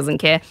 Channel 10 doesn't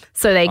care.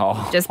 So they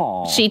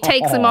she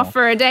takes him off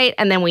for a date,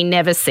 and then we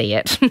never see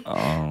it,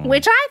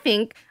 which I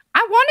think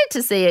I wanted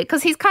to see it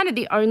because he's kind of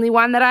the only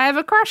one that I have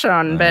a crush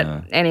on. But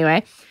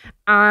anyway,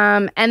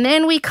 and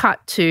then we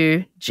cut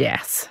to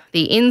Jess,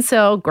 the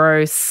incel,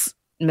 gross,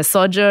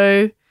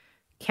 misogyno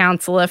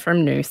counselor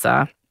from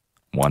Noosa.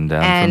 One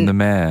down from the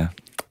mayor.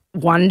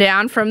 One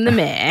down from the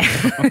mayor.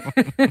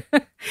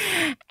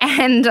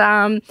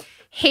 And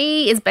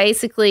he is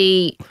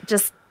basically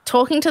just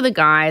talking to the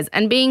guys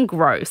and being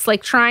gross,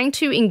 like trying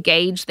to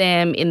engage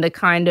them in the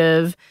kind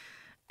of,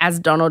 as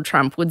Donald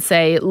Trump would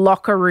say,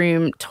 locker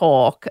room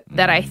talk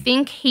that I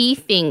think he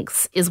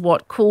thinks is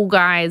what cool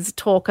guys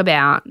talk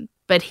about,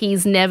 but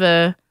he's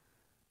never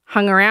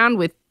hung around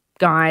with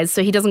guys,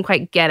 so he doesn't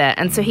quite get it.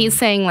 And so he's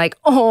saying like,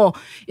 oh,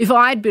 if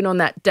I'd been on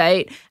that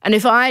date and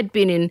if I'd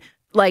been in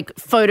like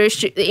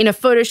in a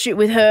photo shoot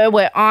with her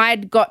where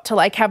I'd got to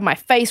like have my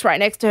face right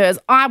next to hers,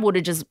 I would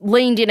have just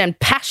leaned in and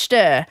pashed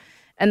her.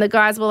 And the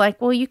guys were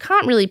like, well, you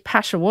can't really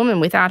pash a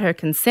woman without her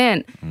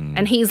consent.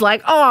 And he's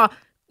like, oh,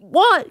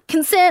 what?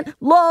 Consent?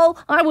 Lol.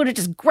 I would have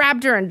just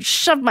grabbed her and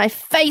shoved my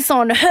face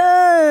on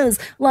hers.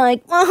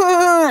 Like,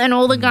 and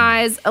all the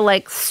guys are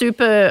like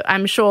super,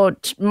 I'm sure,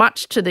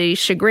 much to the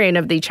chagrin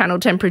of the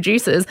Channel 10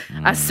 producers,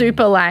 are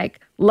super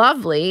like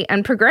lovely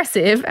and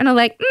progressive and are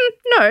like,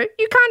 no,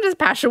 you can't just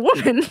pash a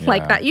woman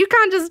like that. You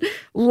can't just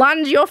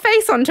lunge your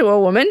face onto a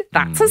woman.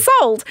 That's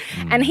assault.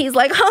 And he's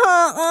like,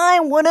 I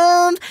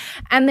wouldn't.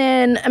 And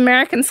then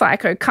American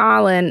Psycho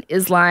Carlin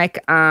is like,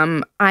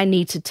 I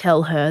need to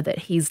tell her that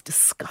he's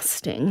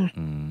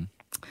disgusting.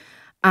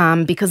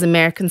 Because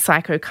American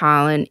Psycho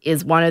Carlin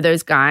is one of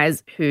those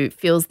guys who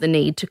feels the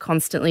need to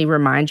constantly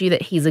remind you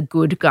that he's a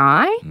good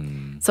guy.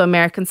 So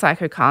American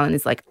Psycho Carlin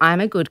is like, I'm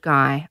a good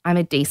guy. I'm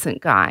a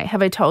decent guy.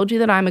 Have I told you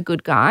that I'm a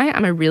good guy?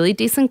 I'm a really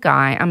decent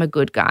guy. I'm a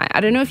good guy. I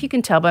don't know if you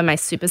can tell by my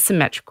super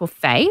symmetrical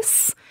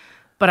face,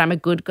 but I'm a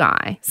good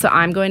guy. So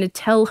I'm going to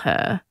tell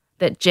her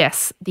that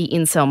Jess, the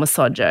incel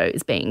misogyno,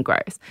 is being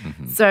gross.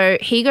 So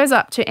he goes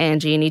up to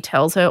Angie and he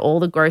tells her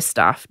all the gross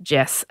stuff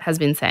Jess has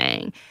been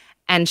saying.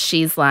 And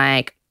she's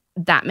like,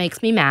 that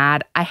makes me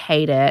mad. I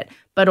hate it.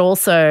 But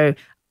also,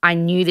 I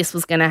knew this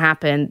was going to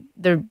happen.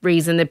 The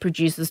reason the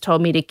producers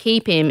told me to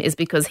keep him is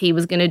because he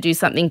was going to do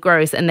something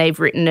gross, and they've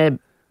written a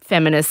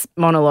feminist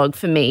monologue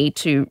for me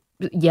to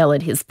yell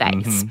at his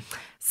face.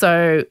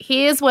 So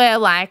here's where,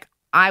 like,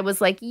 I was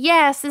like,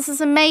 yes, this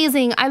is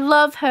amazing. I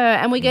love her.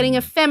 And we're getting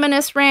a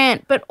feminist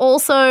rant, but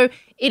also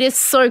it is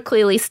so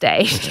clearly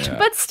staged. Yeah.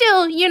 But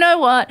still, you know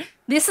what?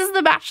 This is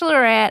The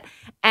Bachelorette,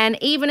 and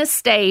even a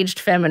staged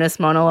feminist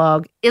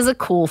monologue is a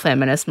cool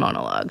feminist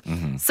monologue.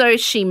 So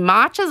she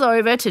marches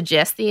over to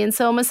Jess the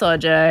incel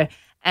misogyno,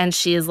 and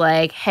she is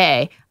like,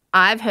 hey,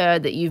 I've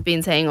heard that you've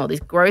been saying all this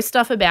gross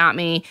stuff about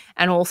me,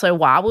 and also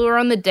while we were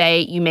on the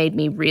date, you made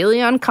me really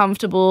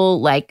uncomfortable,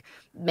 like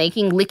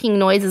making licking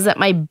noises at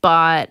my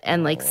butt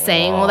and like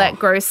saying all that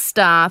gross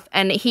stuff.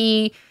 And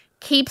he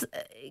keeps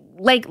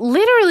like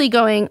literally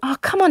going, oh,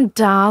 come on,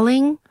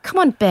 darling. Come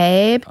on,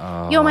 babe.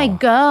 You're my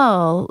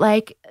girl.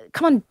 Like,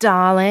 come on,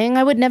 darling.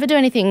 I would never do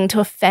anything to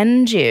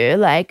offend you.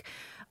 Like,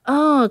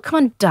 oh, come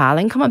on,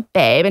 darling. Come on,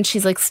 babe. And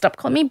she's like, stop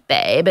calling me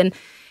babe. And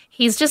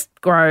he's just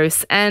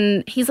gross.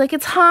 And he's like,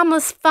 it's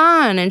harmless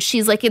fun. And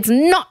she's like, it's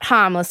not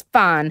harmless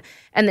fun.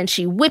 And then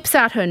she whips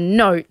out her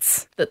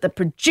notes that the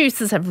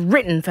producers have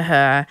written for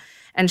her.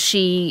 And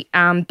she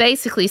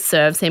basically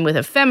serves him with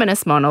a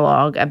feminist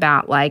monologue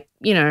about, like,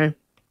 you know,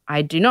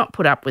 I do not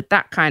put up with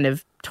that kind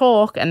of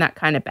talk and that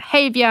kind of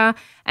behavior.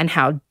 And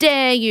how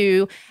dare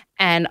you?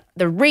 And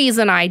the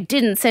reason I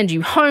didn't send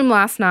you home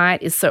last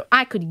night is so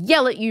I could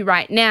yell at you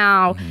right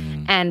now.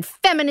 And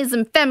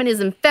feminism,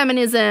 feminism,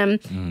 feminism.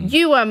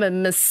 You are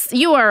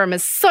a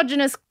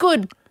misogynist.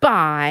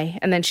 Goodbye.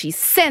 And then she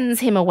sends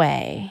him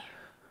away.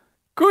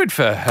 Good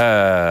for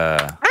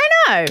her. I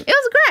know. It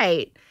was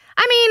great.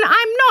 I mean,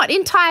 I'm not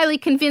entirely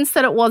convinced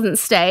that it wasn't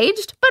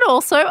staged, but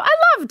also I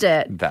loved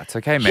it. That's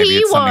okay. Maybe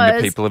it's something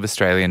the people of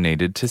Australia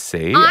needed to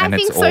see. And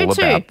it's all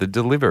about the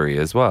delivery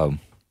as well.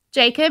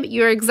 Jacob,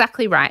 you're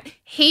exactly right.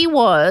 He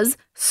was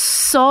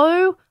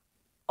so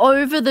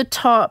over the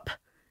top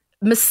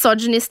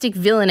misogynistic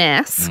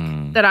villainess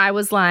that I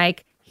was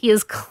like, he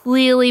has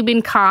clearly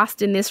been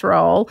cast in this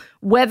role,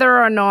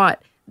 whether or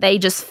not they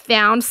just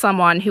found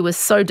someone who was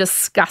so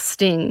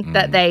disgusting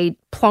that they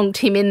plonked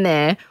him in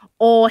there,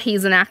 or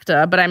he's an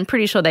actor, but I'm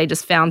pretty sure they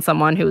just found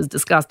someone who was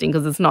disgusting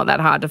because it's not that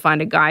hard to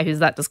find a guy who's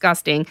that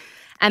disgusting.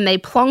 And they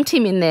plonked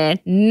him in there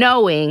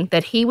knowing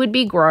that he would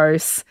be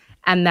gross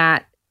and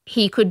that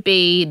he could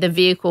be the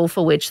vehicle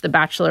for which the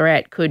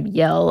Bachelorette could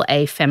yell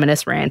a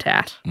feminist rant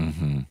at,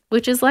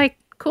 which is like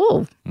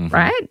cool,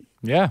 right?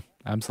 Yeah,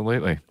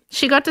 absolutely.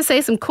 She got to say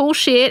some cool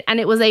shit,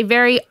 and it was a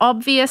very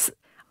obvious,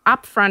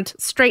 upfront,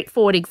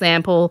 straightforward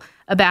example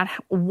about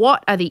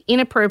what are the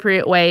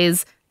inappropriate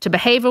ways to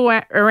behave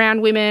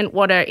around women,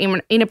 what are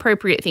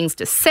inappropriate things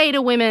to say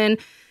to women,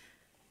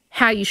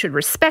 how you should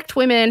respect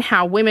women,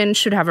 how women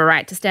should have a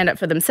right to stand up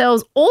for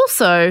themselves.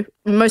 Also,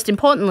 most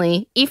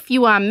importantly, if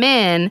you are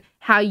men,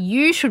 how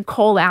you should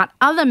call out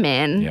other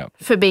men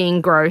for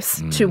being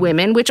gross to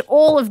women, which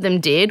all of them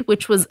did,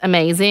 which was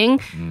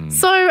amazing.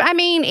 So, I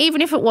mean,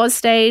 even if it was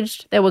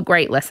staged, there were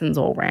great lessons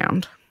all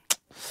round.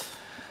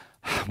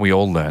 We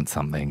all learned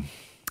something.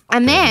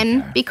 And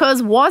then,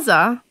 because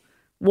Wazza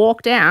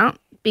walked out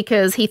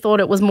because he thought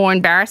it was more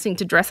embarrassing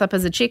to dress up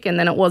as a chicken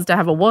than it was to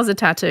have a Wazza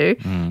tattoo,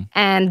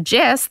 and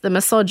Jess, the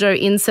misogyno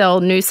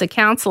incel Noosa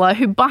counsellor,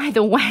 who, by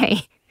the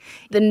way,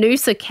 the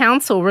Noosa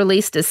Council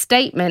released a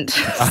statement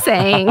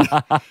saying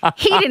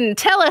he didn't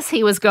tell us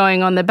he was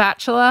going on The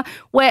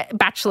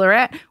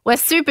Bachelorette. We're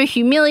super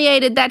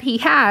humiliated that he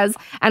has,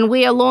 and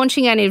we are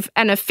launching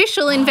an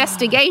official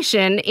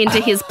investigation into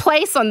his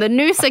place on the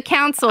Noosa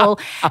Council.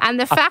 And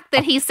the fact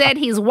that he said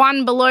he's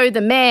one below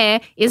the mayor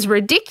is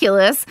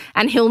ridiculous,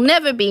 and he'll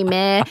never be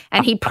mayor,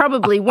 and he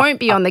probably won't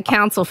be on the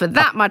council for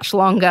that much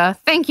longer.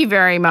 Thank you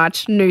very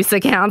much,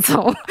 Noosa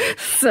Council.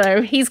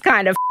 So he's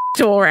kind of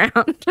all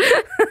around.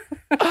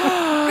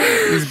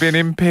 He's been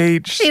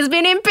impeached. He's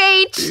been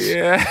impeached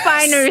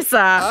by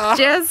Noosa.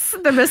 Jess,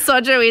 the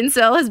misogyno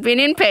incel, has been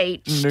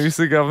impeached.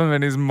 Noosa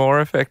government is more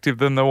effective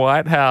than the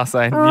White House.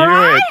 I knew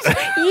it.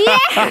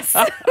 Yes.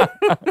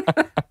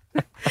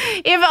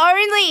 If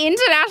only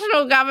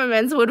international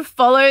governments would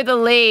follow the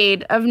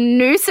lead of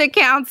Noosa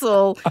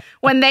Council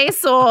when they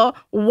saw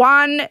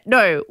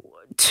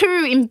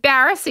two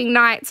embarrassing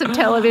nights of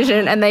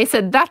television and they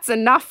said, that's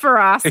enough for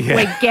us.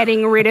 We're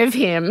getting rid of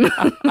him.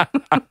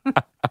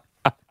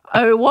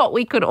 Oh, what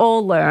we could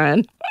all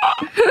learn.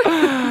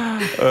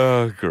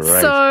 Oh, great.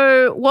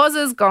 So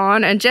Wazza's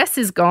gone and Jess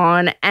is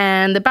gone,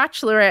 and The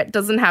Bachelorette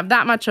doesn't have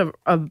that much of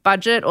a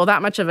budget or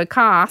that much of a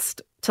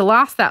cast to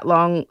last that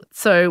long,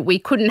 so we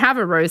couldn't have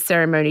a rose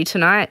ceremony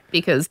tonight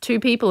because 2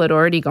 people had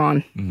already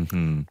gone.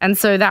 And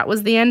so that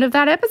was the end of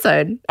that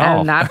episode.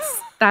 And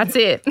that's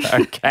it.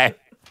 Okay.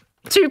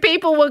 2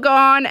 people were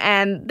gone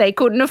and they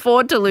couldn't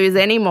afford to lose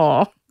any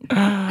more.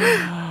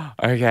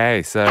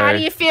 Okay, so... How do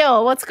you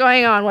feel? What's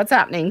going on? What's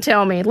happening?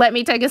 Tell me. Let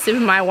me take a sip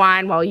of my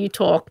wine while you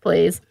talk,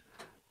 please.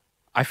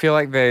 I feel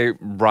like they're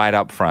right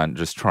up front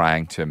just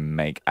trying to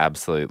make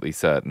absolutely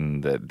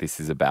certain that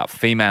this is about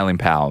female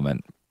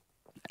empowerment.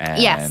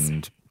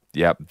 And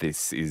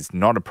this is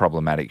not a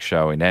problematic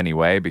show in any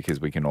way because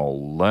we can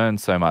all learn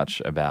so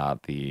much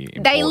about the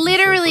importance They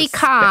literally of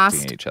respecting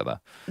cast each other.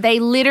 They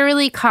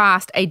literally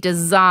cast a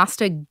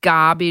disaster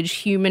garbage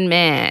human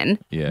man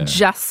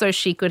just so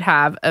she could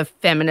have a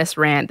feminist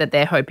rant that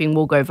they're hoping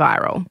will go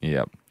viral.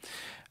 Yep.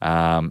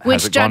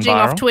 Which, judging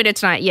off Twitter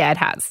tonight, it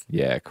has.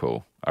 Yeah,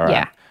 cool. All right.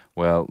 Yeah.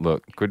 Well,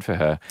 look, good for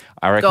her.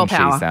 I reckon she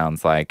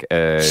sounds like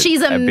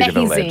she's amazing. A bit of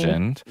a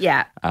legend.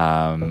 Yeah.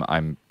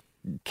 I'm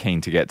keen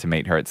to get to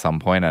meet her at some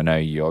point. I know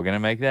you're going to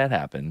make that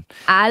happen.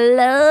 I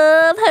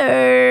love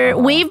her.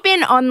 We've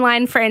been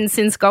online friends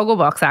since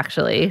Gogglebox,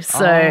 actually.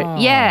 So,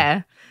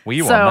 yeah. Were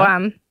you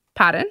on that?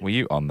 Pardon? Were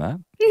you on that?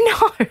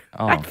 No.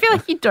 I feel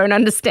like you don't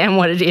understand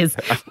what it is.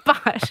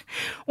 But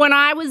when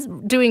I was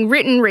doing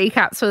written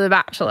recaps for The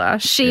Bachelor,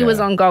 she was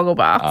on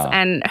Gogglebox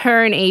and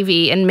her and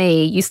Evie and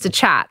me used to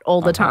chat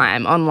all the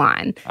time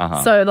online.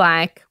 So,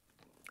 like,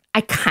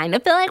 I kind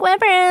of feel like we're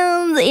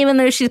friends, even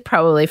though she's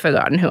probably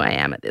forgotten who I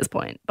am at this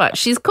point. But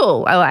she's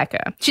cool. I like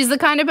her. She's the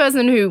kind of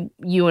person who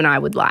you and I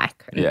would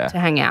like to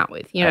hang out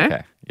with, you know?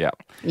 Okay, yeah.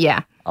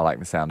 Yeah. I like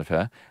the sound of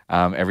her.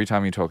 Every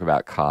time you talk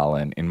about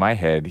Carlin, in my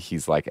head,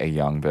 he's like a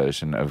young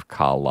version of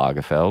Karl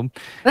Lagerfeld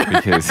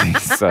because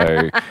he's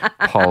so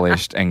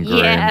polished and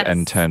groomed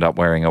and turned up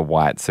wearing a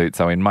white suit.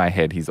 So in my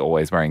head, he's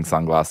always wearing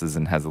sunglasses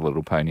and has a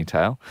little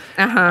ponytail.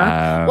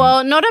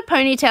 Well, not a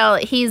ponytail.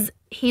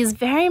 He's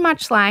very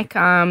much like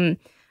a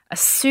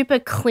super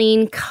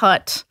clean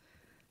cut.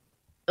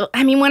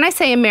 I mean, when I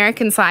say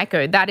American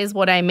Psycho, that is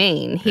what I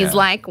mean. He's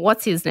like,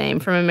 what's his name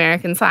from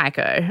American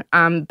Psycho?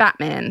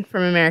 Batman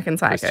from American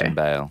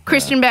Psycho.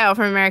 Christian Bale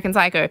from American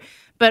Psycho.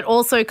 But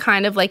also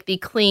kind of like the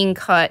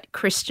clean-cut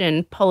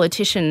Christian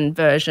politician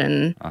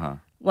version.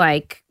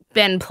 Like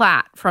Ben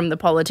Platt from The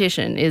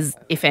Politician is,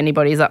 if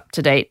anybody's up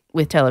to date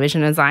with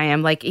television as I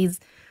am, like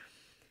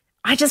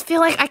I just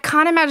feel like I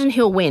can't imagine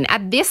he'll win.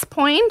 At this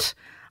point,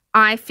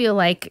 I feel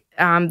like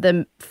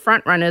the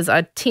front runners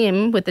are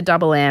Tim with the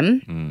double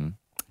M.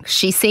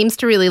 She seems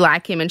to really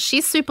like him and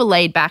she's super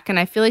laid back and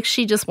I feel like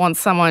she just wants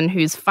someone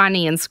who's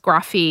funny and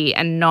scruffy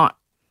and not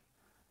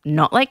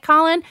like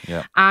Colin.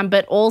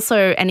 But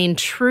also an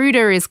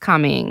intruder is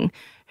coming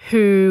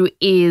who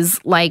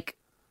is like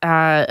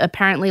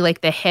apparently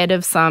like the head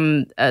of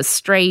some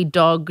stray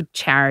dog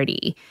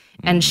charity.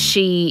 And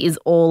she is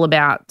all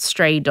about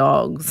stray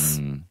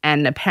dogs.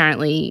 And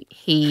apparently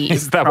he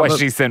is that why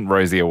she sent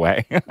Rosie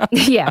away?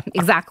 Yeah,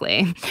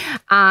 exactly.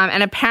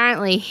 And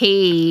apparently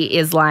he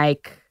is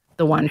like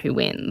the one who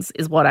wins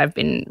is what I've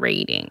been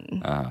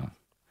reading.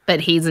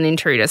 But he's an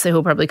intruder, so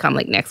he'll probably come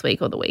like next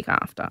week or the week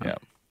after. Yeah.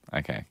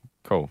 Okay,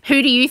 cool.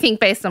 Who do you think,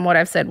 based on what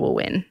I've said, will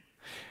win?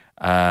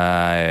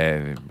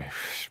 One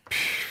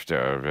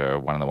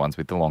of the ones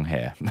with the long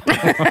hair.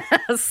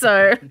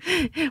 So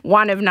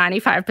one of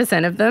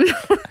 95% of them.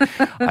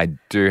 I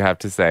do have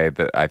to say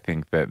that I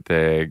think that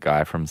the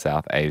guy from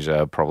South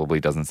Asia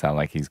probably doesn't sound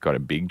like he's got a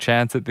big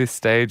chance at this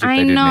stage if they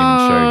didn't even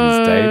show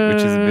his date,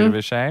 which is a bit of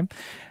a shame.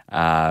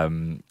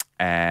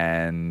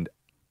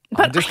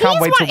 But I just can't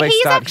wait till they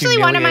he's start actually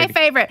one of my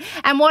favorite.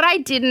 And what I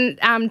didn't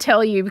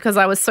tell you because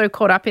I was so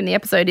caught up in the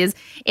episode is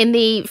in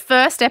the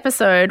first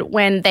episode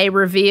when they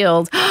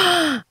revealed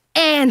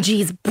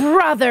Angie's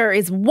brother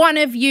is one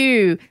of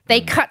you. They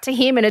cut to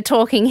him in a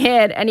talking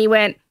head and he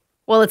went,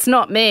 well, it's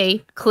not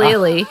me,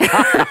 clearly. So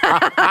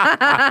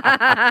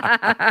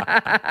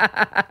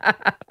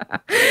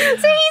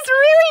he's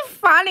really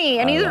funny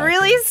and he's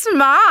really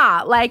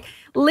smart. Like,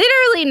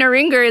 literally,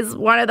 Naringa is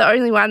one of the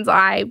only ones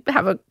I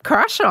have a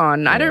crush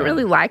on. I don't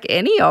really like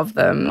any of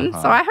them.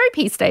 So I hope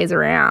he stays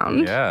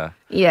around.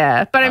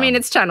 Yeah. But I mean,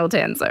 it's Channel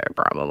 10, so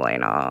probably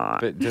not.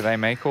 But do they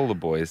make all the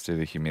boys do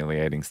the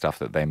humiliating stuff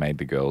that they made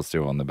the girls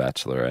do on The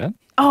Bachelorette?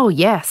 Oh,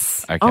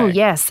 yes. Okay. Oh,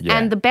 yes. Yeah.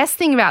 And the best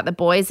thing about the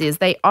boys is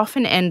they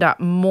often end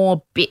up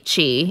more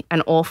bitchy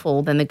and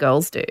awful than the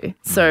girls do.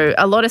 So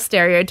a lot of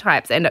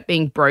stereotypes end up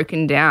being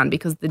broken down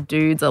because the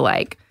dudes are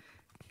like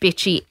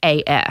bitchy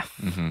AF.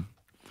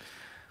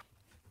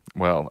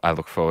 Well, I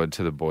look forward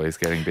to the boys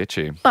getting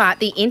bitchy. But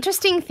the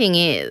interesting thing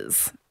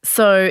is,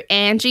 so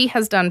Angie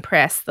has done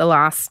press the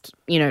last,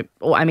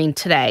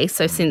 today.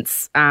 So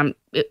since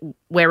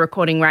we're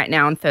recording right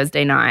now on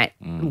Thursday night,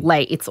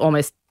 late, it's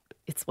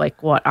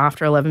like what,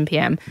 after 11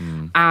 p.m.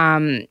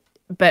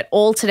 But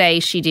all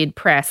today she did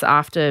press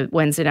after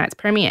Wednesday night's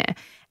premiere.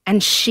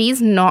 And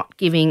she's not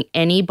giving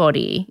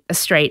anybody a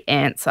straight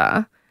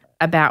answer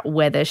about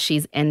whether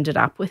she's ended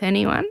up with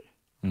anyone,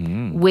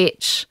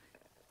 which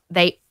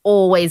they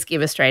always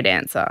give a straight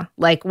answer.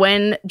 Like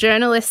when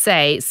journalists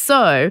say,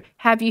 so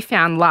have you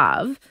found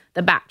love?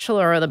 The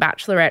Bachelor or the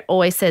Bachelorette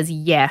always says,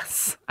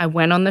 yes, I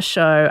went on the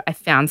show, I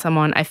found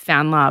someone, I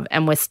found love,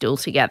 and we're still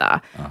together.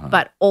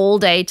 But all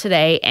day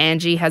today,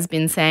 Angie has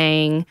been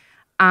saying,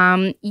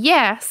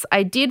 yes,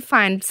 I did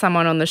find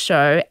someone on the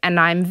show and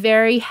I'm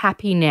very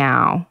happy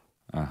now.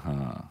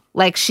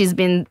 Like she's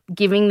been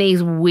giving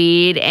these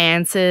weird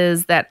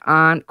answers that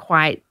aren't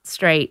quite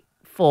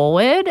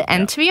straightforward.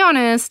 And to be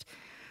honest,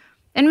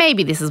 and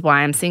maybe this is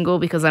why I'm single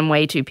because I'm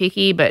way too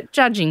picky, but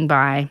judging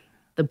by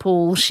the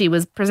pool she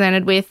was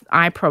presented with,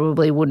 I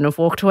probably wouldn't have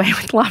walked away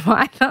with love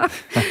either.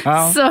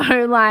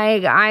 So,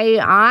 like,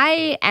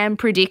 I am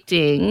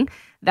predicting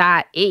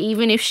that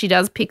even if she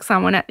does pick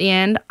someone at the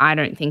end, I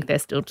don't think they're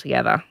still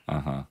together.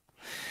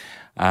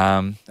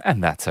 And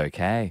that's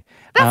okay.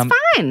 That's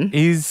fine.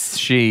 Is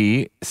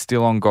she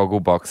still on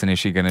Gogglebox, and is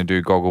she going to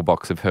do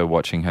Gogglebox of her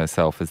watching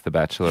herself as the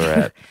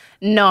Bachelorette?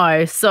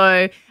 No.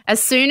 So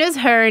as soon as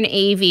her and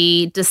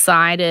Evie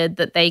decided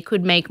that they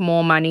could make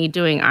more money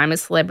doing I'm a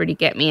Celebrity,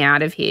 Get Me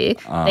Out of Here,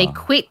 they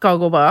quit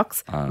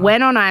Gogglebox,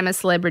 went on I'm a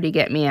Celebrity,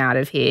 Get Me Out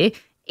of Here.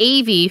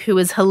 Evie, who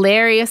was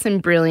hilarious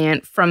and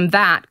brilliant, from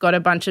that got a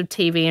bunch of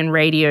TV and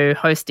radio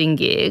hosting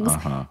gigs,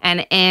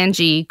 and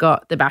Angie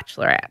got The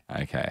Bachelorette.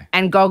 Okay.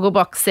 And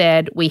Gogglebox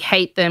said, we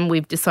hate them,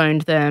 we've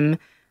disowned them,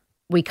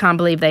 we can't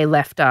believe they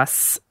left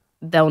us,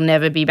 they'll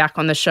never be back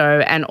on the show.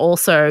 And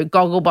also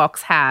Gogglebox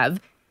have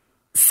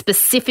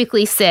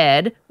specifically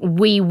said,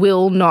 we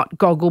will not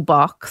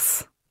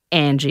Gogglebox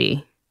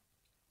Angie.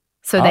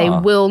 So they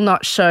will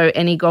not show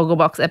any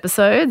Gogglebox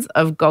episodes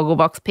of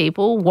Gogglebox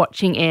people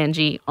watching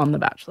Angie on The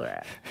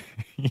Bachelorette.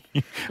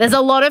 There's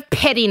a lot of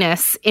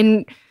pettiness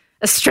in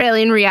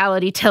Australian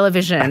reality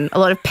television, a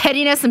lot of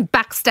pettiness and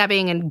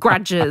backstabbing and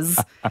grudges.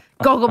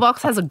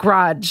 Gogglebox has a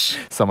grudge.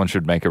 Someone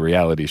should make a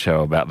reality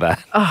show about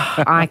that.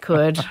 Oh, I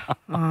could.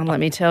 Oh,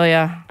 let me tell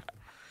you.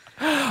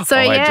 So,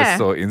 I just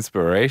saw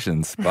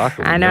inspiration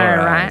sparkle. I know,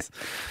 right?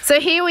 So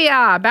here we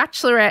are,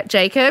 Bachelorette,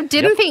 Jacob.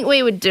 Didn't think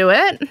we would do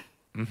it.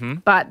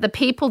 But the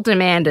people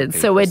demanded,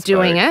 so we're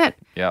doing it.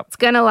 Yep. It's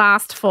going to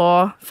last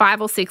for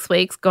 5 or 6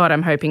 weeks. God,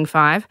 I'm hoping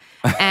 5.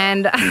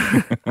 And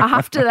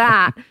after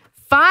that,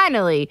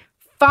 finally,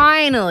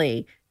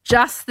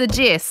 just the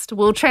gist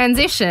will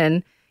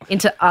transition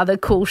into other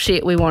cool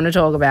shit we want to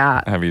talk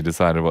about. Have you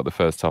decided what the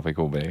first topic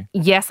will be?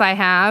 Yes, I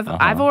have.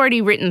 I've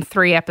already written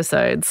 3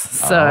 episodes,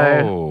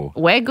 so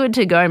we're good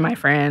to go, my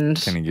friend.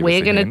 Can you give we're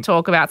us a going to hint?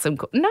 talk about some...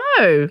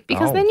 No,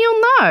 because then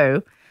you'll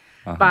know.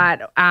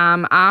 But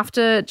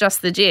after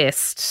just the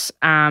gist,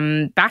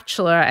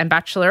 Bachelor and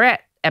Bachelorette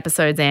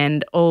episodes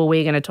end,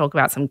 we're going to talk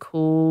about some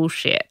cool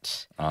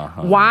shit.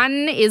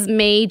 One is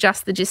me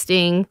just the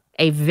gisting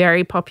a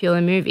very popular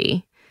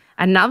movie.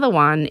 Another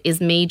one is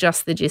me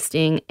just the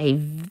gisting a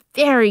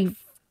very,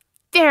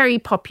 very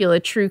popular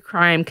true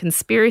crime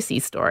conspiracy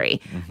story.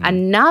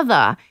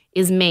 Another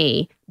is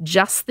me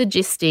just the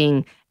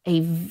gisting a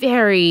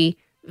very,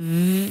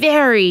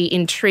 very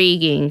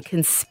intriguing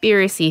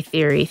conspiracy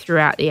theory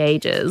throughout the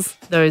ages.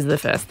 Those are the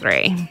first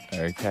 3.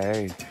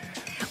 Okay.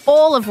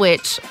 All of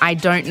which I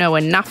don't know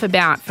enough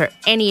about for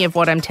any of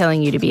what I'm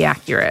telling you to be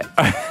accurate.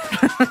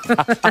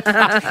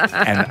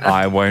 And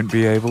I won't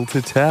be able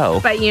to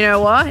tell. But you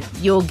know what?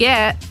 You'll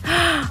get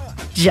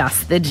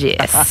just the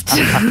gist.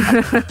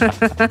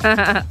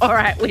 All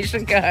right, we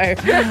should go.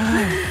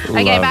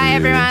 Okay, bye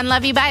everyone.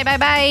 Love you. Bye, bye,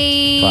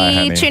 bye. Bye,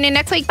 honey. Tune in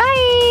next week.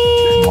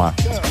 Bye.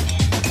 Mwah.